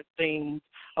learn things.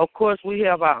 Of course, we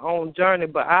have our own journey,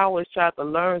 but I always tried to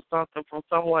learn something from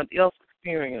someone else's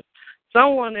experience.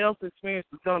 Someone else's experience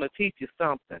is going to teach you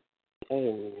something.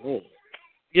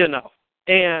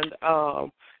 And,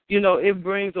 it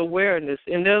brings awareness.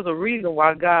 And there's a reason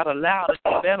why God allowed it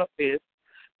to manifest,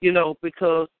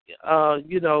 because,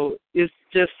 it's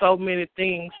just so many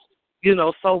things,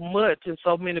 so much, and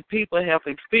so many people have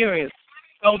experienced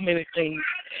so many things.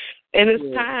 And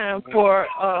it's time for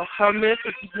her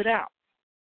message to get out.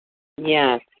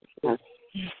 Yes.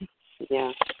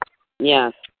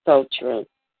 Yes. So true.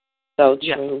 So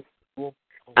true.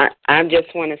 I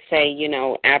just want to say,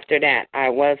 after that, I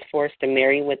was forced to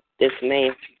marry with this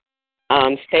man.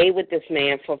 Stayed with this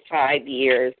man for 5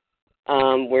 years.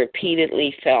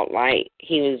 Repeatedly felt like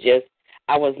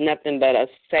I was nothing but a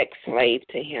sex slave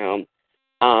to him.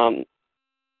 And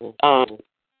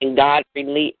God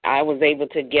released. I was able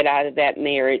to get out of that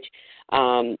marriage.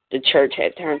 The church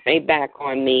had turned their back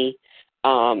on me.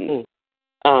 And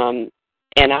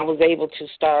I was able to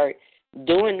start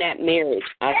doing that marriage.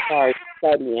 I started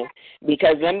studying,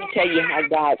 because let me tell you how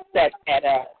God set that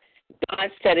up. God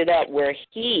set it up where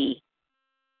He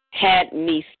had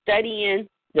me studying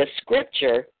the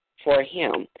scripture for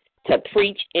Him to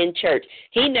preach in church.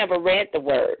 He never read the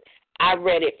word. I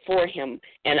read it for him,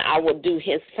 and I would do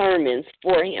his sermons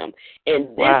for him.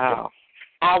 And this,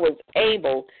 I was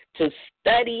able to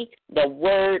study the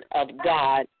word of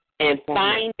God and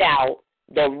find out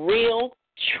the real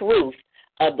truth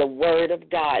of the word of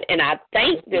God. And I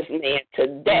thank this man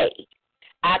today.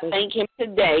 I thank him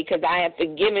today because I have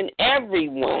forgiven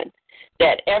everyone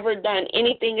that ever done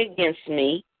anything against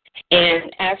me,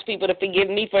 and ask people to forgive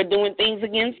me for doing things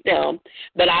against them.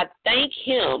 But I thank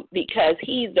him because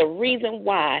he's the reason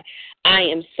why I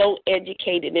am so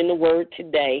educated in the word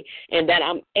today, and that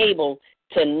I'm able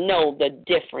to know the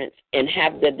difference and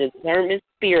have the discernment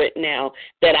spirit now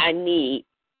that I need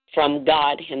from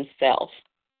God himself.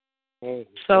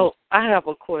 So I have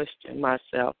a question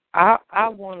myself. I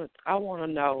want to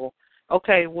know,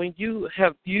 okay, when you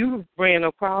ran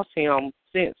across him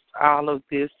since all of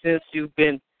this, since you've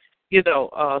been,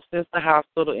 since the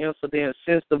hospital incident,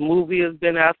 since the movie has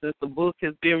been out, since the book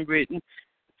has been written,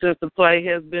 since the play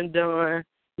has been done,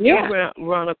 you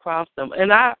run across them.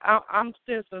 And I'm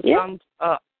sensing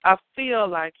I feel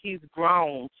like he's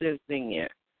grown since then.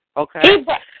 Okay.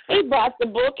 He brought the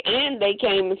book, and they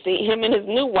came to see him, and his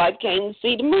new wife came to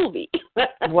see the movie.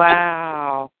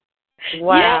 Wow.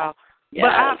 Yeah.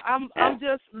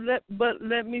 But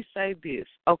let me say this,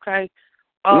 okay?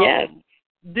 Yes.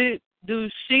 Do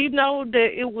she know that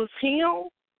it was him?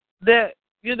 That,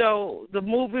 the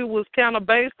movie was kind of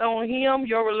based on him,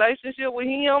 your relationship with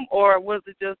him? Or was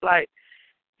it just like,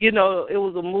 it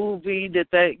was a movie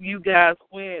that you guys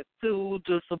went to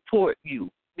support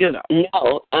you, No,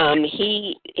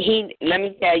 he let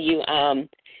me tell you,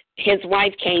 his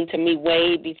wife came to me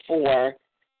way before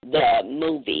the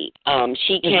movie.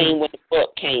 She came when the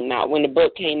book came out. When the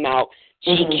book came out,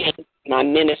 she came to my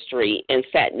ministry and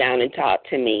sat down and talked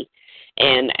to me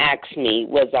and asked me,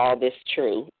 was all this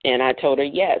true? And I told her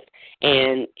yes.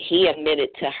 And he admitted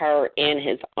to her and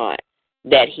his aunt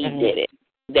that he did it,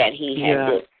 that he had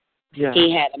it. Yeah.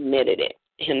 He had admitted it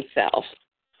himself.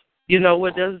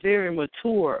 That's very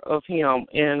mature of him,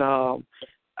 and I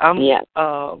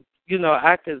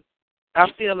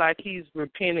feel like he's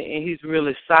repentant and he's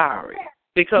really sorry,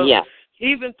 because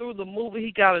even through the movie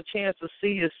he got a chance to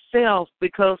see himself,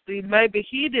 because maybe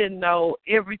he didn't know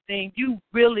everything you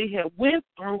really had went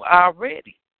through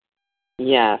already.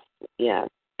 Yes.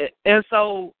 And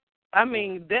so, I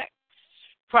mean, that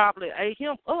probably ate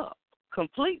him up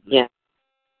completely.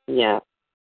 Yeah.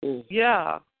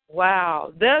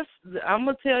 Wow, I'm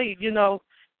gonna tell you,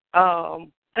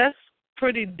 that's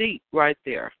pretty deep right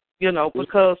there,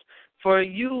 because for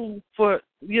you to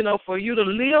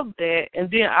live that, and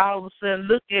then all of a sudden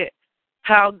look at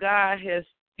how God has,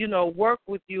 worked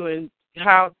with you, and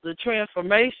how the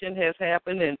transformation has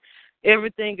happened, and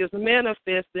everything is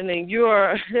manifesting, and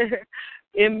you're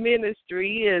in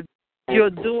ministry, and you're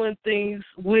doing things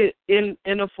in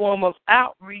a form of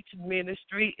outreach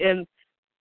ministry, and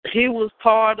he was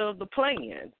part of the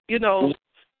plan,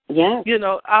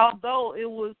 although it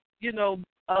was, he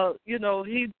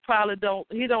probably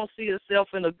don't see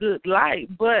himself in a good light,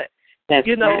 but that's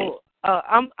right.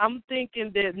 I'm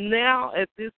thinking that now at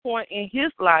this point in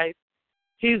his life,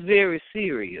 he's very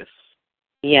serious.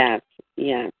 Yes,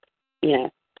 yes,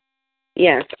 yes,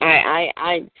 yes.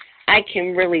 I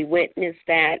can really witness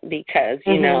that because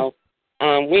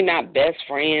we're not best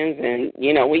friends, and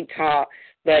we talk,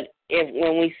 but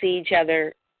when we see each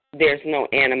other, there's no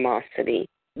animosity.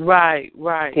 Right.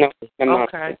 No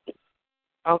animosity.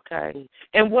 Okay.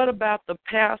 And what about the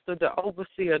pastor, the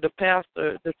overseer, the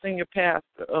senior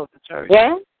pastor of the church?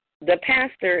 Well, the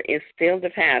pastor is still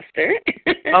the pastor.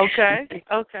 Okay.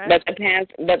 But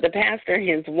the pastor,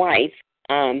 his wife,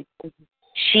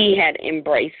 she had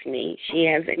embraced me. She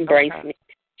has embraced me.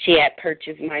 She had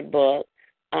purchased my book.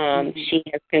 She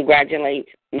has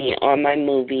congratulated me on my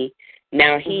movie.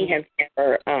 Now he has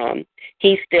never.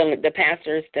 The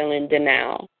pastor is still in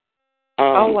denial.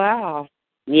 Oh wow.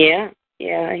 Yeah.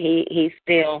 He's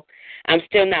still. I'm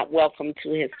still not welcome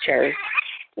to his church.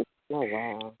 Oh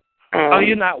wow.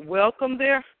 You're not welcome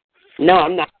there? No,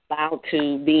 I'm not allowed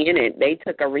to be in it. They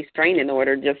took a restraining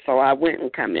order just so I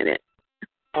wouldn't come in it.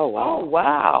 Oh wow. Oh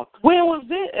wow. When was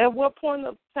it? At what point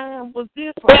of time was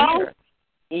this? Well,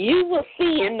 you will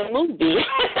see in the movie.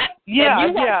 Yeah, if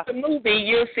you watch the movie,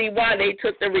 you'll see why they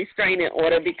took the restraining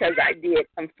order, because I did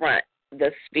confront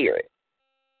the spirit.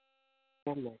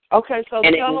 Okay, so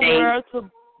tell them where to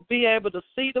be able to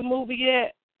see the movie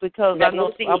yet, because I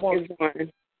know I want.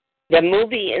 The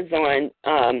movie is on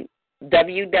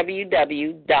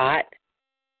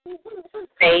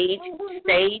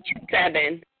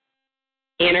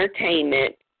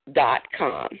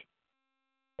www.stage7entertainment.com.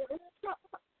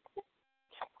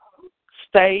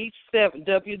 Stage 7,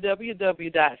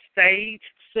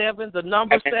 www.stage7, the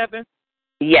number 7?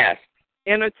 Yes.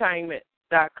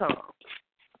 Entertainment.com.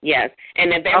 Yes,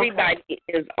 and if everybody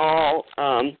is all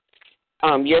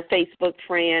your Facebook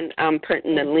friend, I'm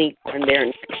putting the link on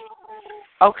there.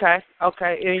 Okay,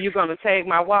 and you're going to tag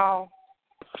my wall?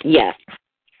 Yes.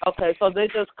 Okay, so they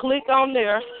just click on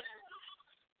there,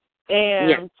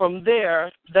 and from there,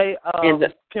 they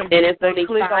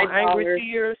click on Angry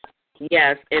Tears.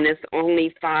 Yes, and it's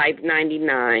only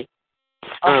 $5.99.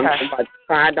 Okay. About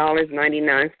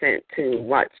 $5.99 to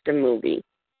watch the movie.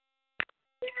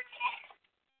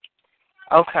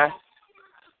 Okay.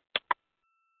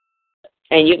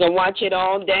 And you can watch it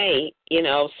all day,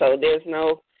 so there's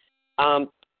no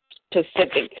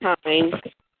specific time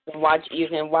to watch. You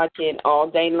can watch it all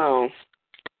day long.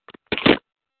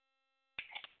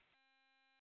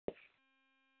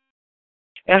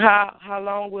 And how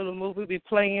long will the movie be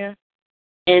playing?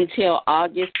 Until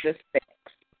August the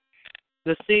 6th.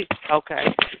 The 6th?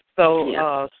 Okay.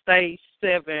 So Stage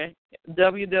 7,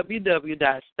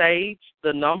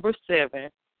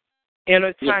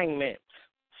 www.stage7entertainment,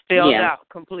 spelled out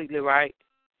completely, right?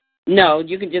 No,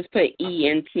 you can just put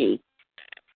ENT.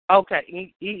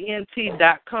 Okay,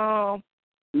 ENT.com?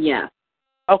 Yeah.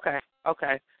 Okay.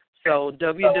 So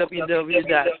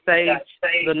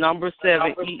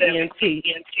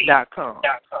www.stage7entertainment.com.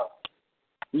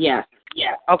 Yeah.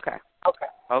 Okay.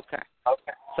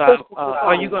 So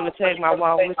are you going to take my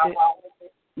wall with it?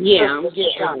 Yeah, I'm just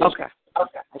Okay. I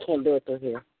can't do it through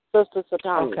here. Sister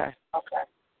Satani. Okay.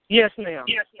 Yes, ma'am.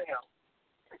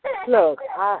 Look,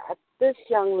 this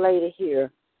young lady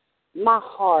here, my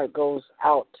heart goes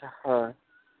out to her.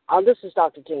 This is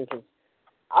Dr. Jenkins.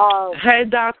 Hey,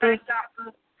 doctor.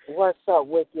 What's up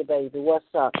with you, baby?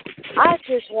 What's up? I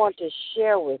just want to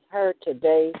share with her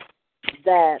today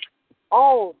that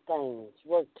all things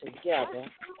work together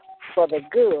for the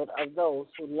good of those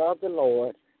who love the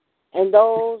Lord and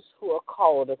those who are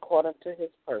called according to his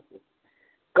purpose.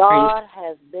 God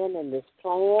has been in this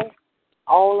plan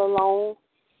all along.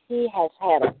 He has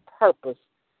had a purpose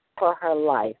for her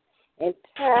life. And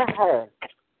tell her,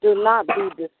 do not be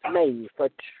dismayed, for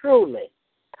truly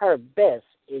her best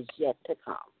is yet to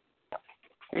come.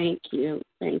 Thank you.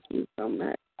 Thank you so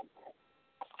much.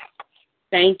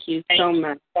 Thank you so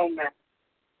much. My.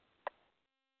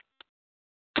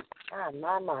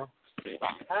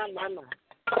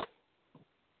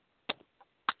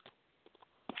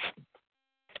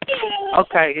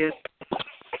 Okay,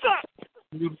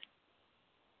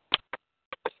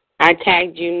 I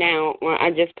tagged you now. Well,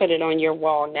 I just put it on your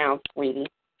wall now, sweetie.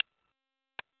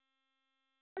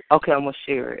 Okay, I'm going to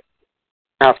share it.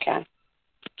 Okay.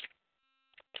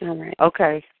 All right.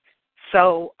 Okay.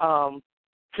 So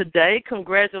today,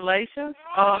 congratulations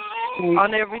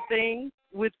on everything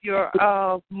with your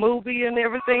movie and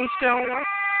everything showing up.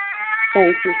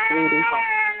 Thank you, sweetie.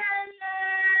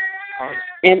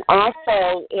 And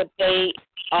also, if they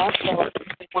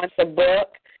want the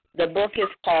book is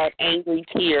called Angry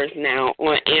Tears now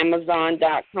on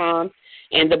Amazon.com,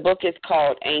 and the book is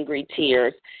called Angry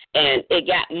Tears. And it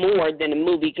got more than a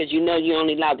movie because you're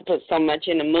only allowed to put so much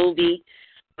in a movie.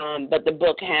 but the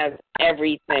book has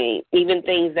everything, even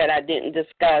things that I didn't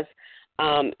discuss.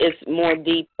 It's more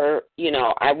deeper.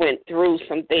 I went through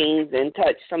some things and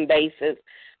touched some bases,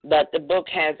 but the book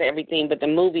has everything. But the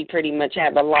movie pretty much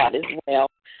have a lot as well.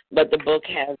 But the book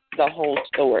has the whole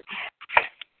story.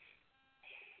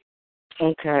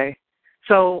 Okay.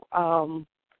 So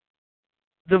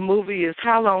the movie is,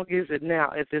 how long is it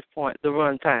now at this point, the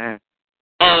runtime?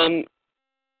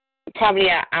 Probably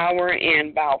an hour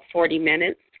and about 40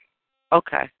 minutes.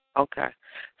 Okay.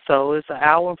 So it's an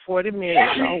hour and 40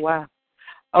 minutes. Oh, wow.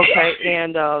 Okay,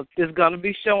 and it's going to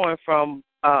be showing from,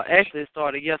 actually it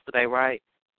started yesterday, right?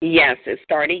 Yes, it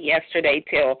started yesterday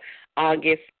till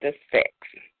August the 6th.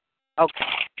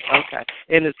 Okay.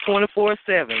 And it's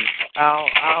 24/7.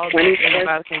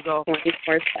 Anybody can go.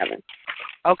 24/7.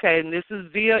 Okay, and this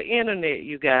is via internet,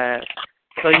 you guys.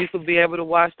 So you could be able to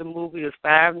watch the movie. It's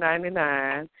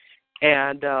 $5.99,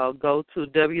 and go to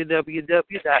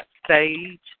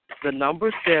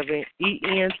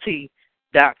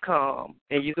www.stage7ent.com,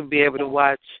 and you can be able to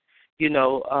watch,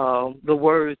 the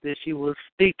words that she was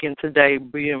speaking today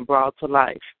being brought to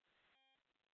life.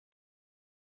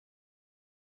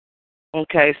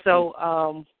 Okay,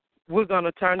 so we're going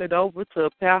to turn it over to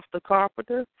Pastor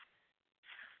Carpenter.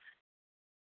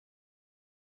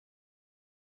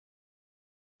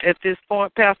 At this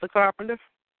point, Pastor Carpenter.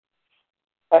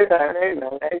 Amen.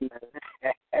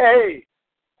 Hey,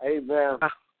 amen.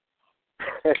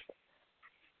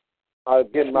 I'll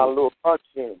get my little punch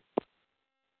in.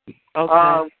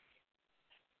 Okay.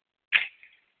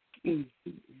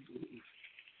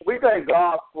 We thank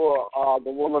God for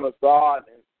the woman of God.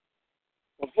 And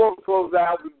before we close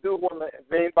out, we do want to,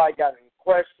 if anybody got any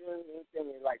questions, anything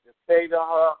they'd like to say to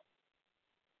her.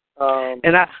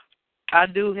 And I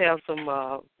do have some,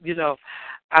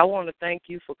 I want to thank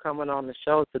you for coming on the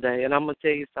show today. And I'm going to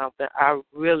tell you something. I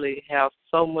really have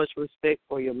so much respect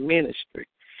for your ministry.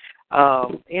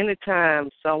 Anytime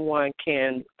someone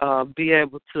can be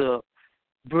able to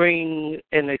bring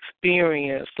an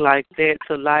experience like that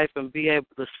to life and be able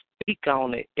to speak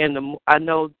on it, and I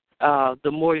know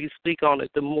the more you speak on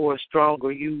it, the more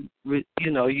stronger you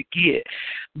get.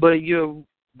 But you're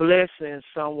blessing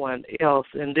someone else,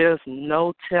 and there's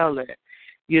no telling,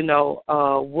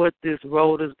 what this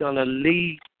road is going to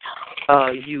lead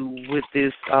you with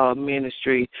this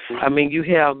ministry. I mean, you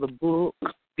have the book,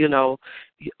 you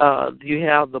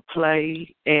have the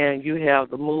play, and you have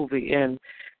the movie, and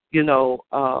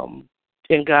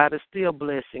and God is still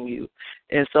blessing you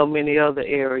in so many other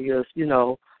areas.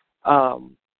 I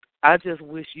just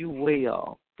wish you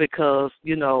well, because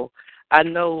I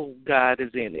know God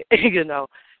is in it.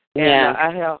 And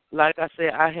I have, like I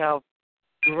said, I have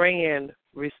grand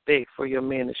respect for your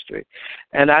ministry,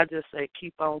 and I just say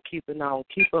keep on keeping on,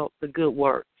 keep up the good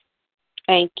work.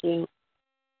 Thank you.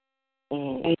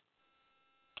 And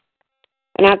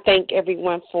I thank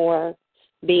everyone for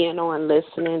being on,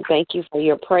 listening. Thank you for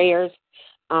your prayers.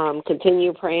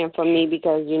 Continue praying for me,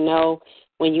 because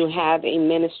when you have a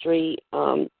ministry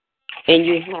and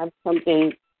you have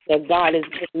something that God has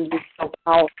given you so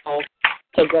powerful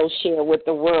to go share with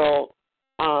the world,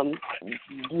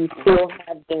 you still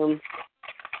have them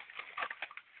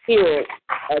spirit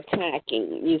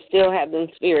attacking. You still have them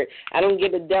spirit. I don't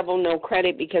give the devil no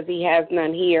credit, because he has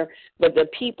none here, but the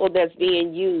people that's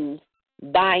being used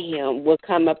by him will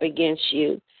come up against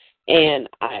you. And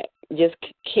I just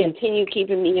continue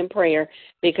keeping me in prayer,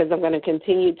 because I'm going to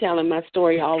continue telling my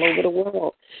story all over the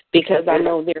world, because I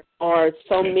know there are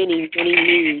so many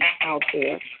needs out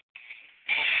there.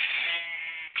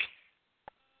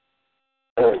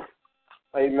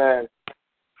 Amen.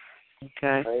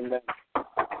 Okay. Amen.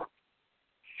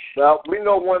 Well, we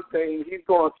know one thing. He's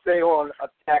going to stay on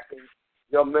attacking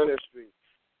your ministry,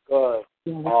 because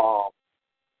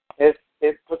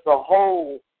it puts a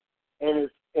hole in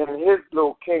his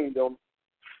little kingdom.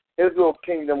 His little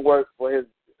kingdom works for his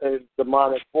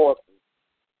demonic forces.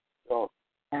 So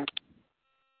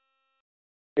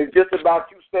it's just about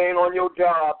you staying on your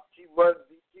job. She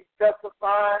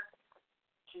testifying.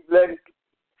 She's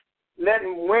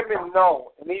letting women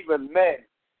know, and even men,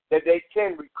 that they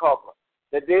can recover,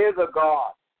 that there is a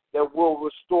God that will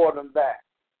restore them back.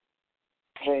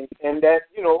 And that,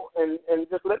 and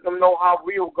just let them know how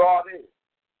real God is.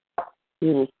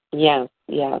 Yeah.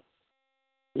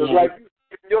 Just like you,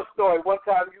 in your story, one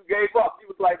time you gave up. You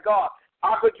was like, God,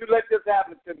 how could you let this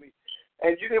happen to me?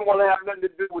 And you didn't want to have nothing to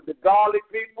do with the godly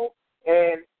people,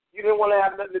 and you didn't want to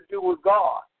have nothing to do with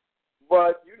God.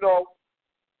 But,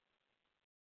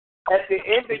 at the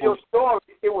end of your story,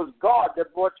 it was God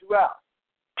that brought you out.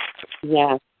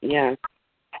 Yeah.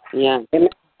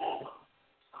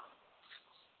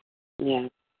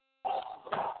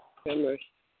 Memory.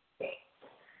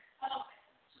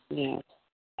 Yeah.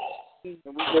 And we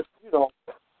just,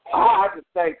 I just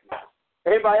thank you.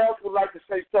 Anybody else would like to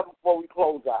say something before we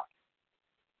close out?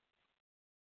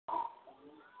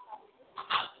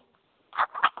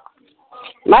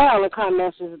 My only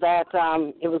comments is that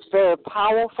it was very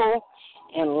powerful,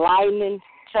 enlightening,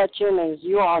 touching. As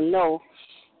you all know,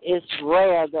 it's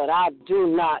rare that I do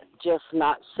not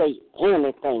say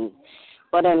anything.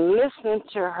 But in listening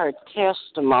to her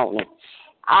testimony,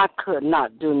 I could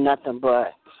not do nothing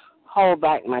but hold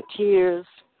back my tears.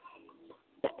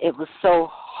 It was so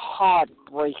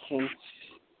heartbreaking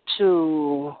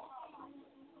to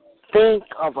think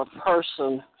of a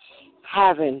person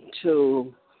having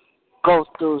to go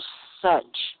through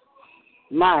such.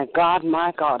 My God,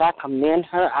 I commend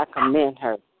her. Thank you. I commend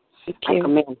her.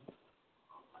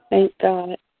 Thank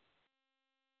God.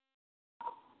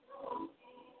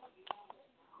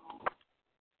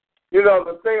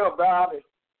 The thing about it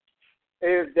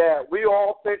is that we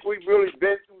all think we've really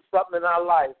been through something in our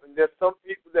life, and there's some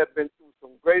people that have been through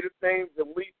some greater things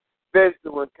than we've been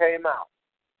through and came out.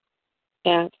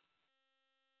 Yeah.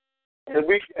 And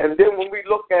then when we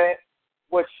look at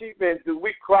what she's been through,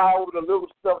 we cry over the little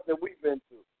stuff that we've been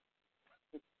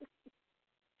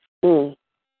through.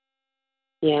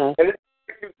 Yeah. And it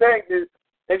makes you think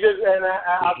I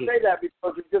say that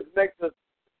because it just makes us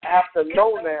have to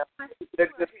know now that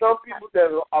there's some people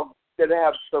that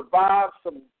have survived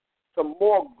some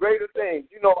more greater things.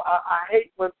 I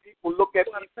hate when people look at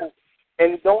people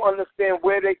and don't understand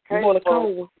where they came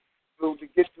from to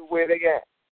get to where they at.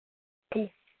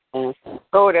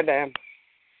 Go to them.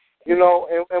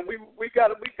 And we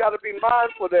gotta be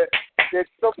mindful that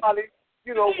somebody,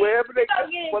 wherever they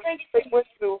what they went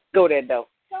to, go that door.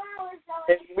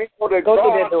 And we know that go God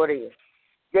through that door to you.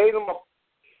 Gave them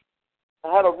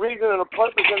had a reason and a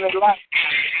purpose in their life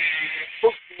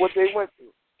for what they went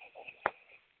through.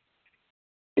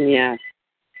 Yeah.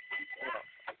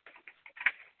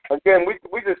 Again, we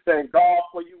just thank God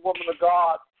for you, woman of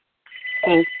God.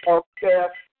 Okay.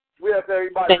 We ask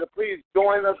everybody to please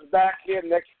join us back here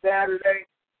next Saturday.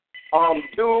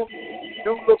 Do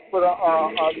look for the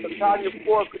Tanya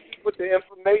Ford. Could you put the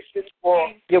information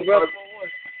for your brother?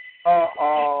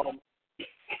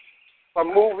 A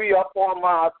movie up on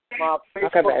my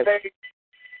Facebook page.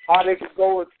 How they can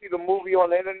go and see the movie on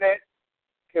the internet.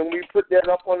 Can we put that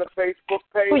up on the Facebook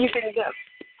page? Who you think go?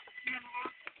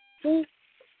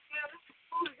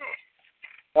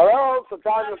 Hello,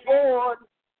 Tanya Ford.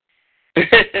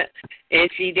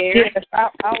 Is she there? Yes, I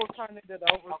will turn it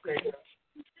over to you.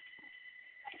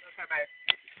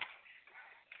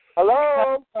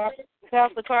 Hello?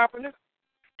 Pastor Carpenter?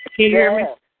 Can you hear me?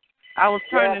 I was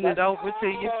turning it over to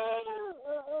you.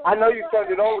 I know you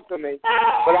turned it over to me,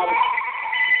 but I was...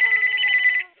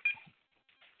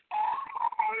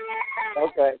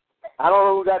 Okay. I don't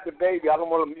know who got the baby. I don't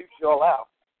want to mute y'all out.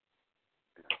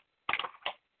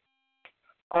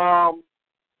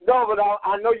 No, but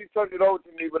I know you turned it over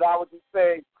to me, but I was just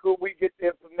saying, could we get the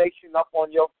information up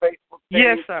on your Facebook page?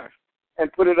 Yes, sir.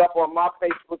 And put it up on my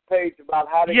Facebook page about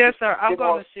how to Yes, sir. I'm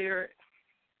going to share it.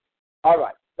 All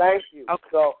right. Thank you. Okay.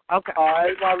 So, okay.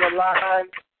 Everyone on the line,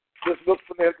 just look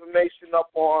for the information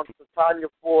up on Tanya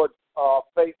Ford's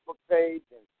Facebook page.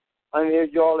 And any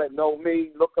of y'all that know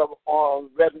me, look up on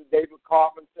Reverend David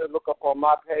Carpenter, look up on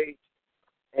my page,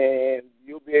 and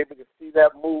you'll be able to see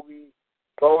that movie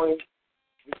going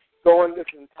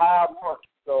this entire month.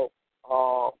 So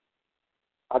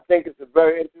I think it's a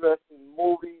very interesting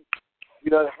movie.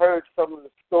 You done heard some of the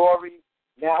story.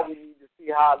 Now we need to see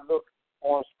how it looks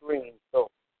on screen. So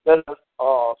let us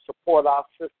support our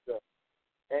sister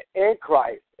in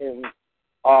Christ and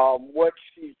what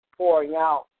she's pouring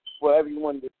out for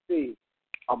everyone to see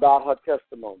about her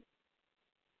testimony.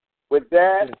 With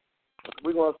that,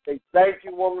 we're going to say thank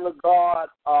you, woman of God.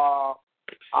 I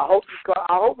hope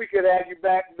we can have you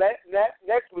back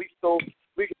next week so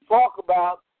we can talk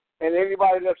about, and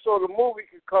anybody that saw the movie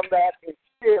can come back and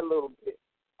share a little bit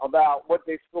about what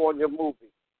they saw in your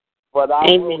movie. But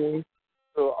I will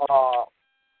to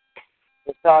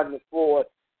Tanya Ford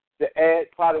to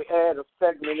probably add a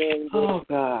segment in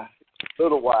a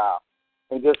little while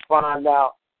and just find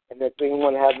out, and if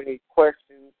anyone have any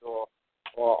questions or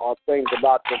things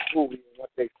about the movie and what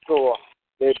they saw,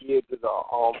 they'll be able to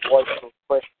voice those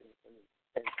questions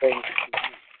and things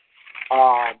to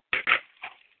you.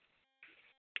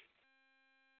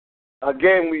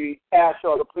 Again, we ask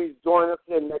y'all to please join us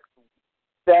here next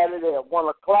Saturday at 1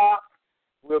 o'clock.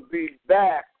 We'll be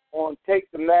back on Take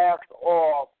the Mask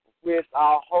Off with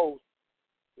our host,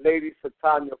 Lady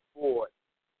Tanya Ford.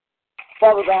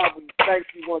 Father God, we thank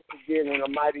you once again in a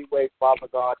mighty way, Father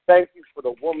God. Thank you for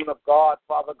the woman of God,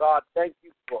 Father God. Thank you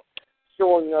for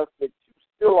showing us that you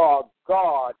still are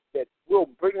God that will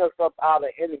bring us up out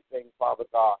of anything, Father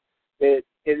God. That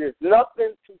it is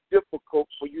nothing too difficult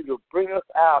for you to bring us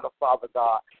out of, Father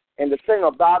God. And the thing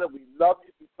about it, we love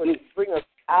you because you bring us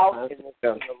out in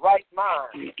the right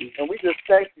mind. And we just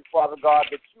thank you, Father God,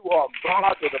 that you are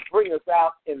God that will bring us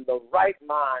out in the right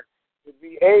mind to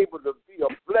be able to be a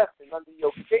blessing under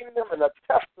your kingdom and a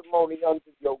testimony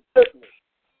unto your goodness.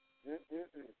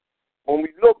 When we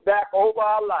look back over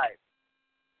our life,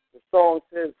 the song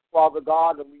says, Father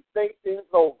God, and we think things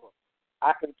over,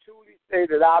 I can truly say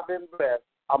that I've been blessed.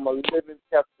 I'm a living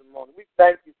testimony. We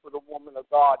thank you for the woman of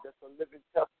God that's a living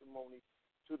testimony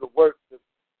to the works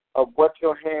of what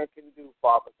your hand can do,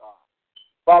 Father God.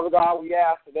 Father God, we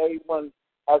ask that everyone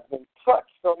has been touched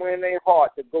somewhere in their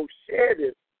heart to go share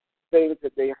this things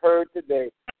that they heard today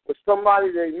with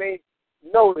somebody they may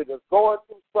know that is going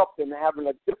through something and having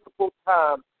a difficult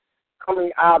time coming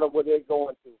out of what they're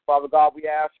going through. Father God, we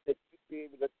ask that you be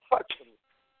able to touch them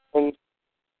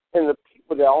and the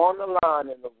people that are on the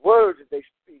line and the words that they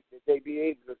speak, that they be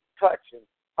able to touch and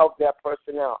help that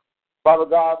person out. Father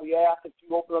God, we ask that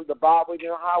you open up the Bible and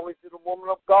the highways to the woman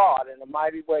of God in a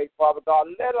mighty way. Father God,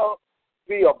 let her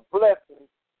be a blessing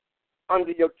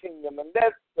under your kingdom, and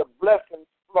let the blessings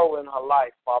flow in her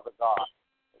life, Father God.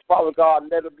 And Father God,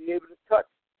 let her be able to touch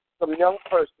some young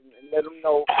person and let them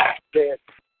know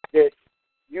that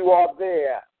you are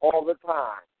there all the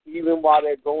time, even while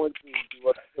they're going through, you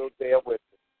are still there with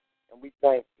them. And we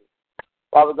thank you.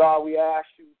 Father God, we ask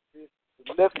you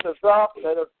to lift us up,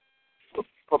 let us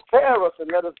prepare us, and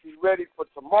let us be ready for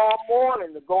tomorrow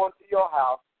morning to go into your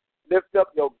house. Lift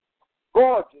up your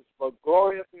gorgeous but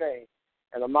glorious name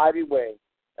in a mighty way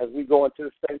as we go into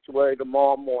the sanctuary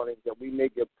tomorrow morning, that we may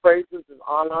give praises and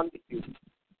honor unto you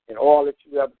in all that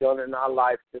you have done in our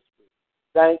life this week.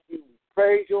 Thank you. We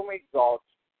praise you and we exalt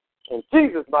you. In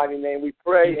Jesus' mighty name we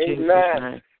pray.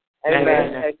 Amen.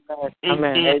 Amen.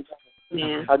 Amen.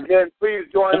 Amen. Again, please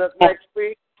join us next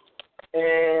week.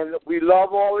 And we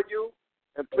love all of you.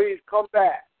 And please come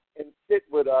back and sit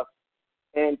with us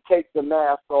and take the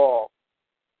mask off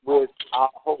with our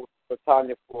host,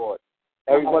 Tanya Ford.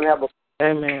 Everyone have a...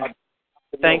 Amen.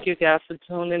 Thank you guys for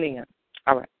tuning in.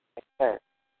 All right. Amen.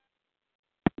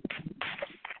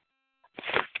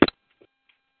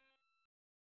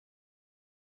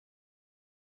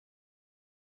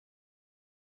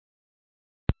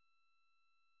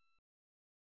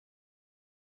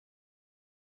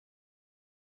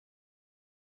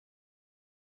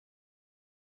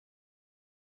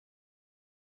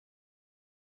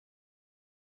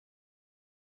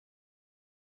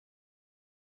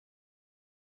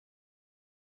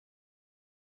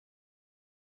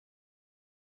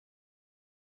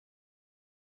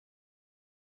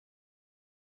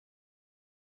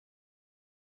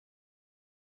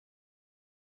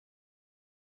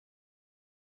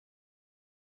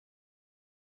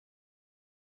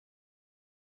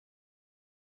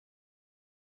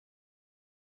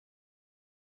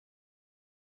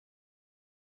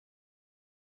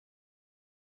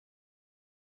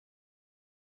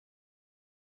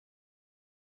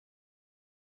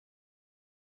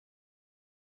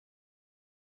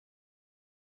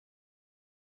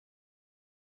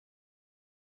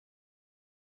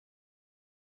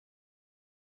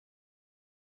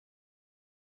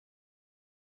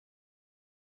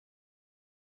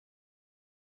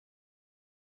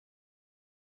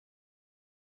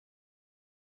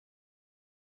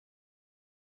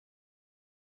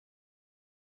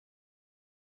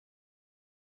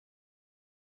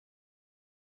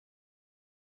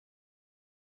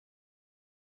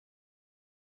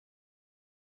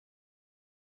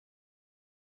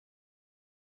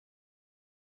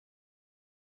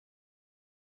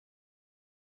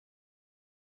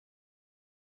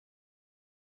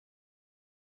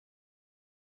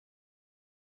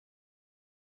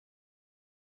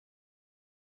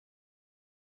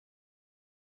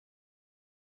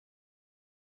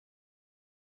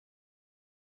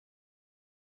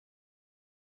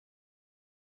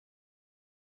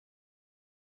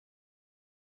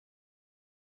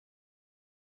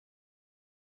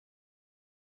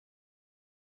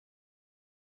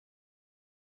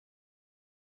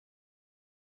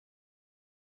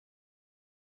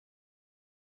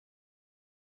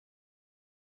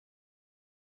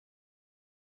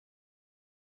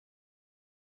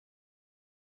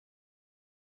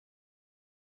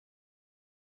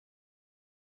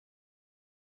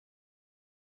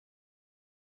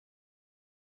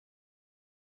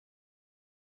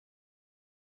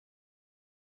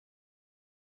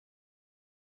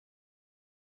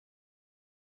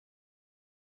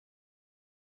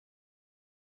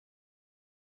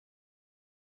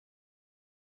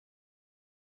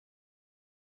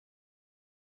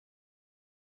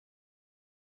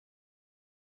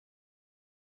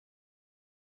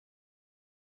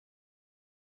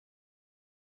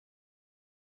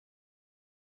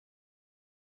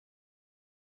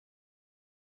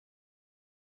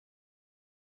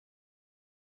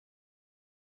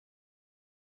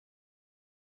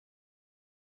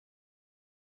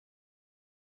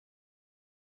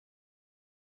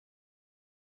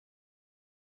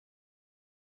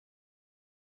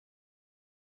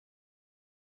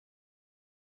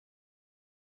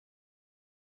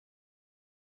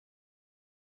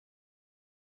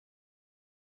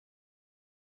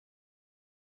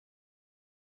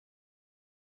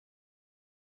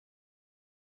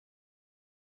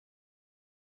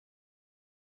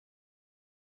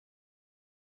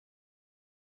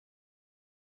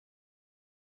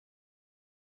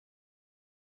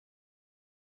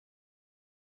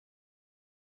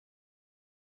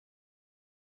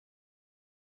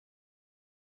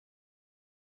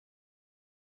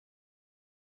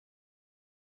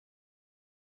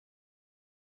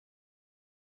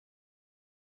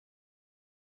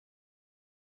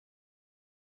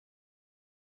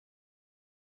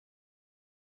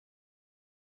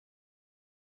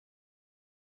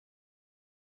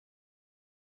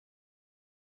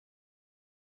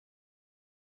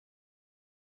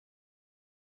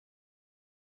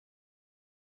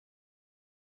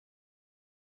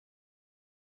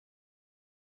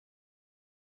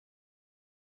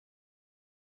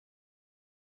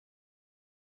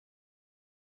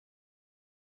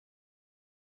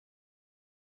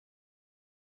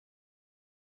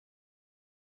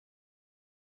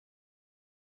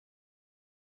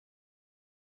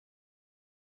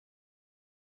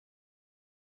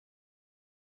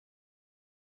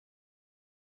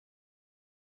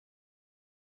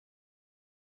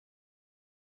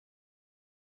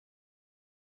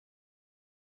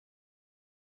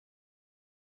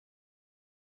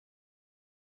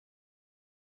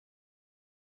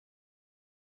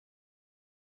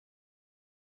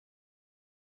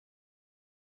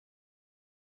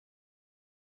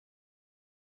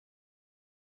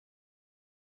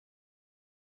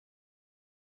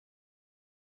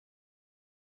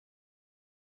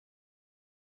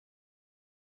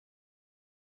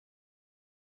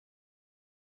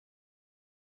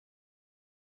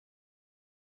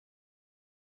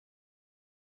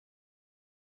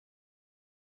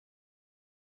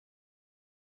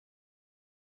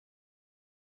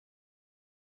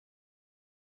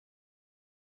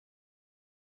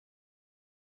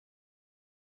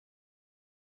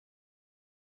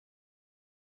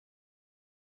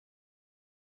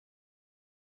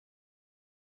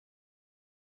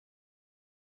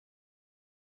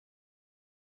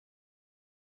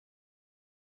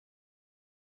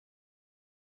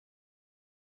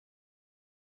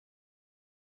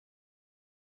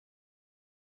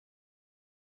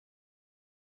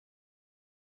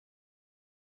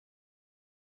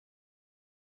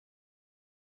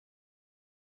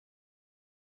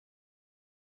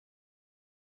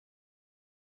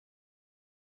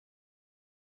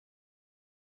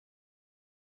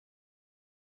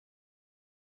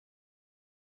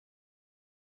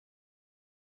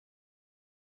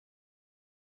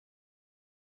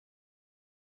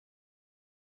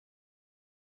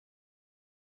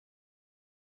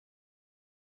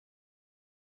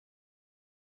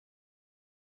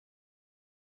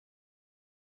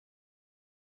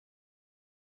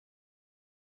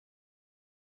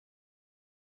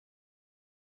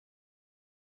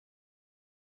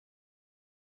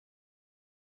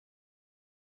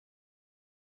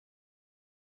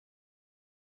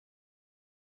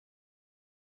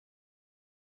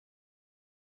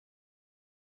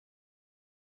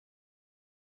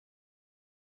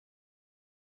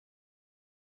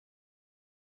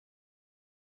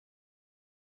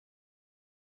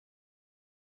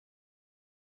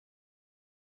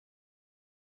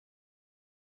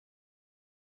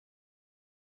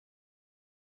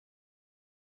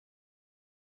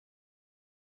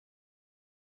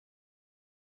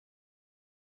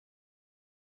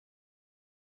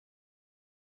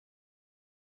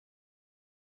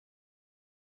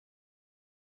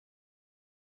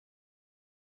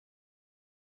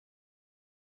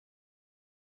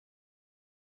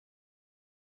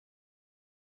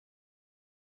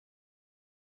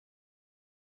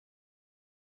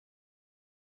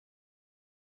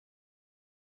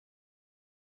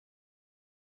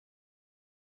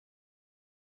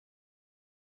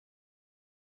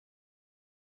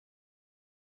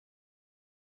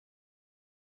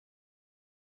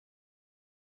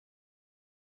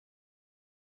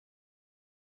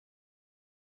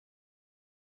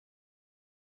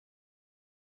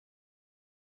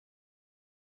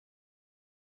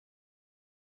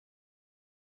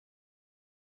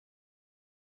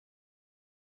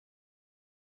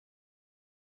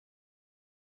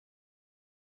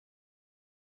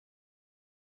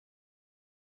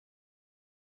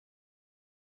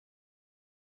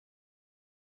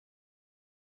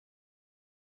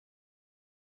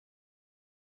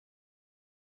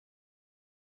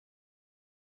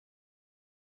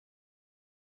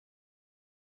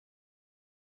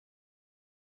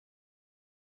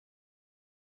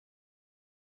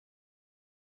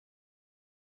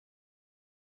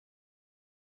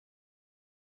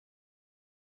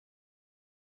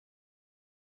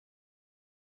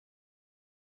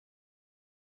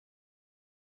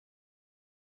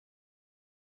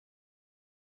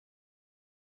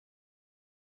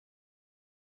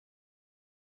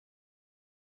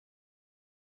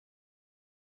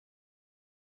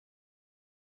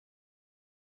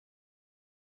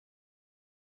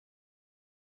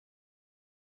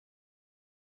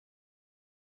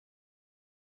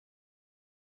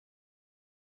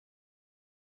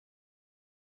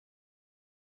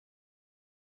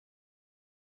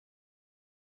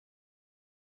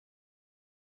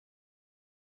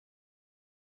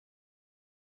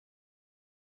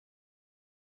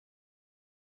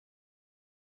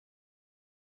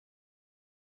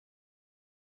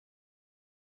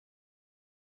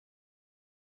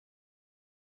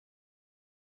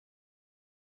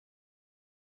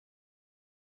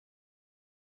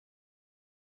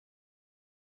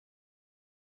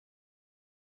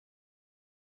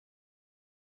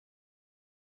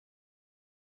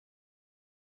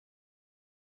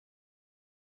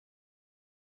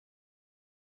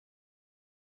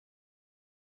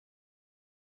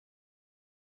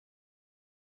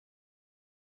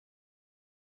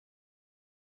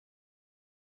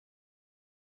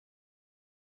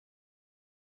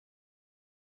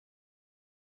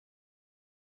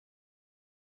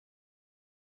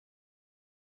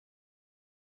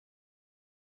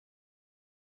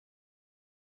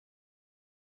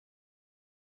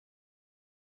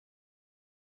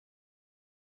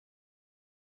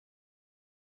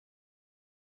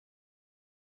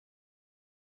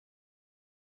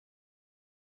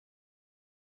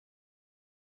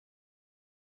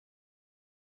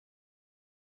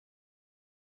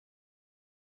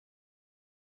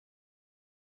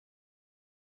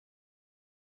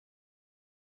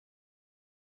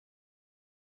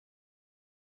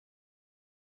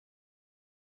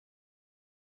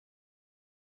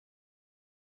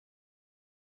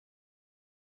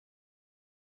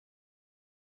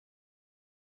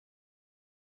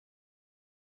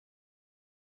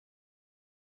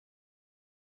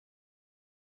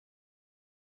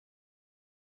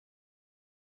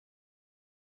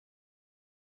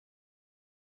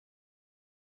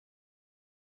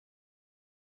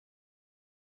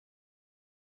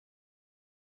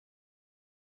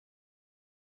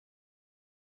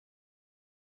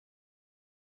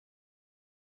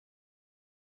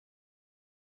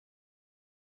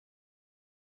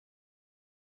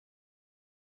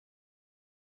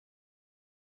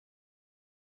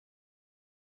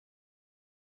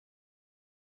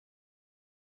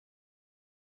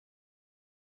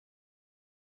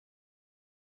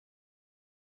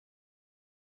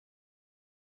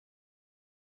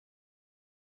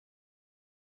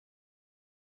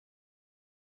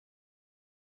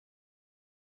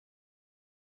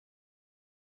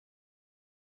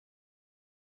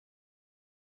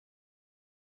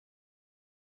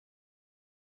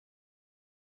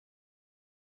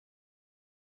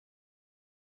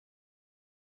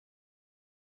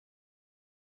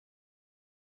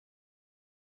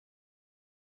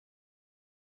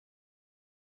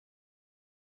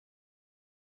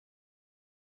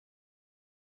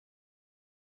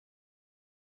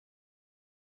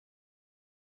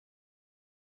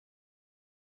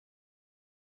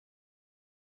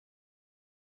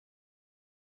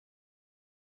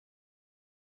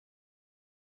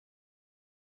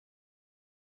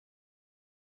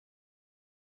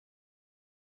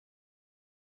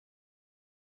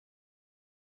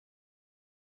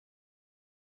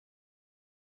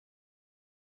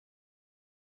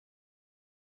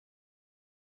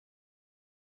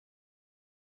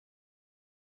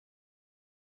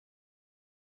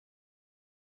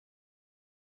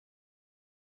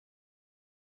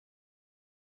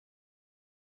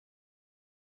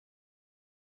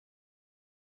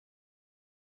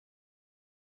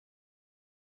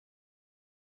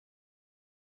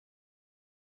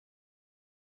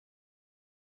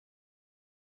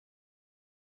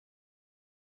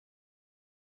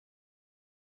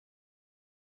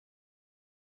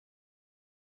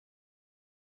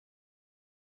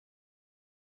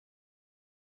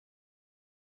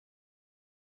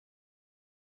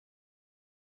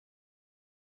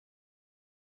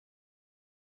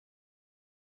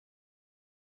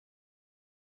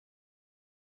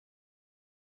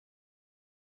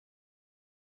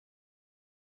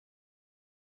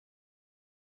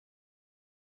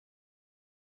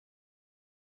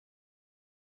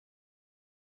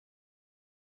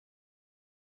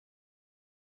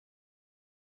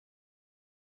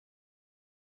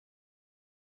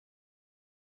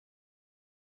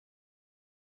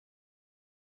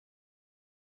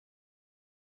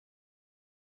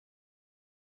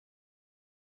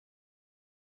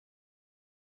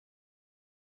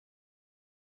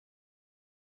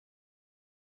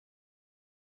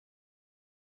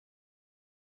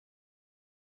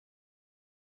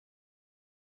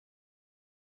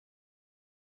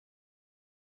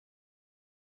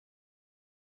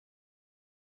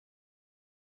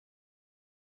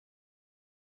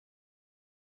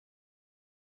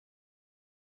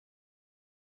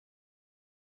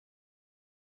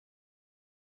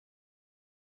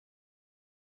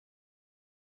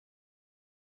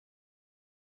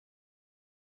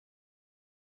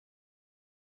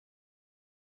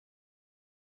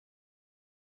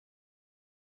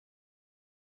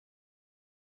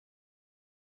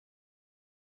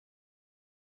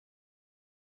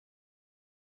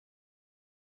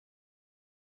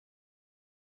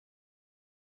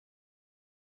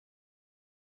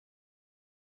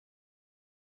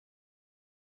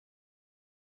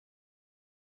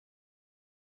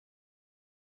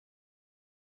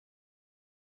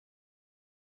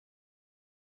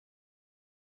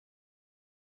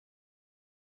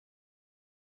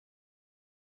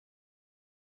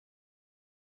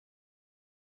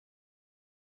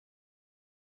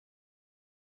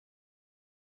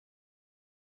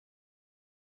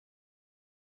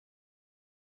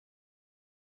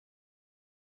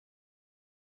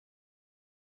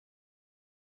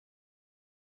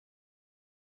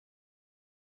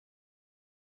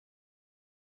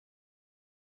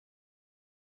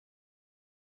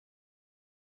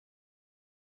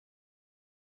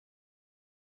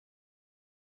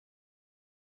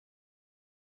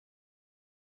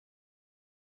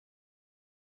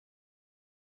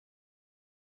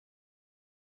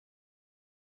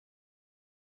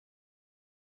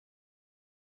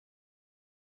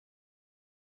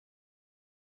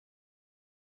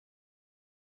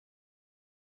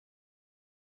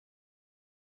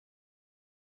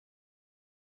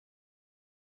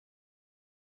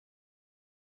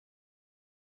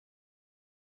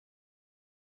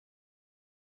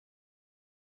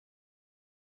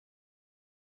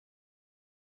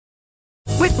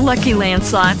 With Lucky Land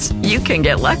Slots, you can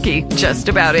get lucky just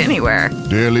about anywhere.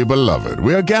 Dearly beloved,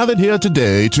 we are gathered here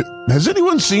today to... Has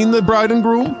anyone seen the bride and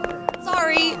groom?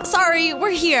 Sorry,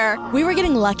 we're here. We were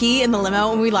getting lucky in the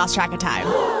limo and we lost track of time.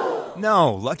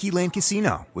 No, Lucky Land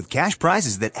Casino, with cash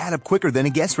prizes that add up quicker than a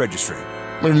guest registry.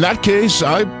 In that case,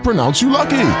 I pronounce you lucky.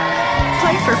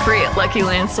 Play for free at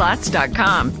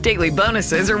LuckyLandSlots.com. Daily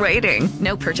bonuses are waiting.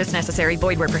 No purchase necessary.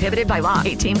 Void where prohibited by law.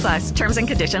 18+. Terms and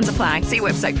conditions apply. See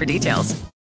website for details.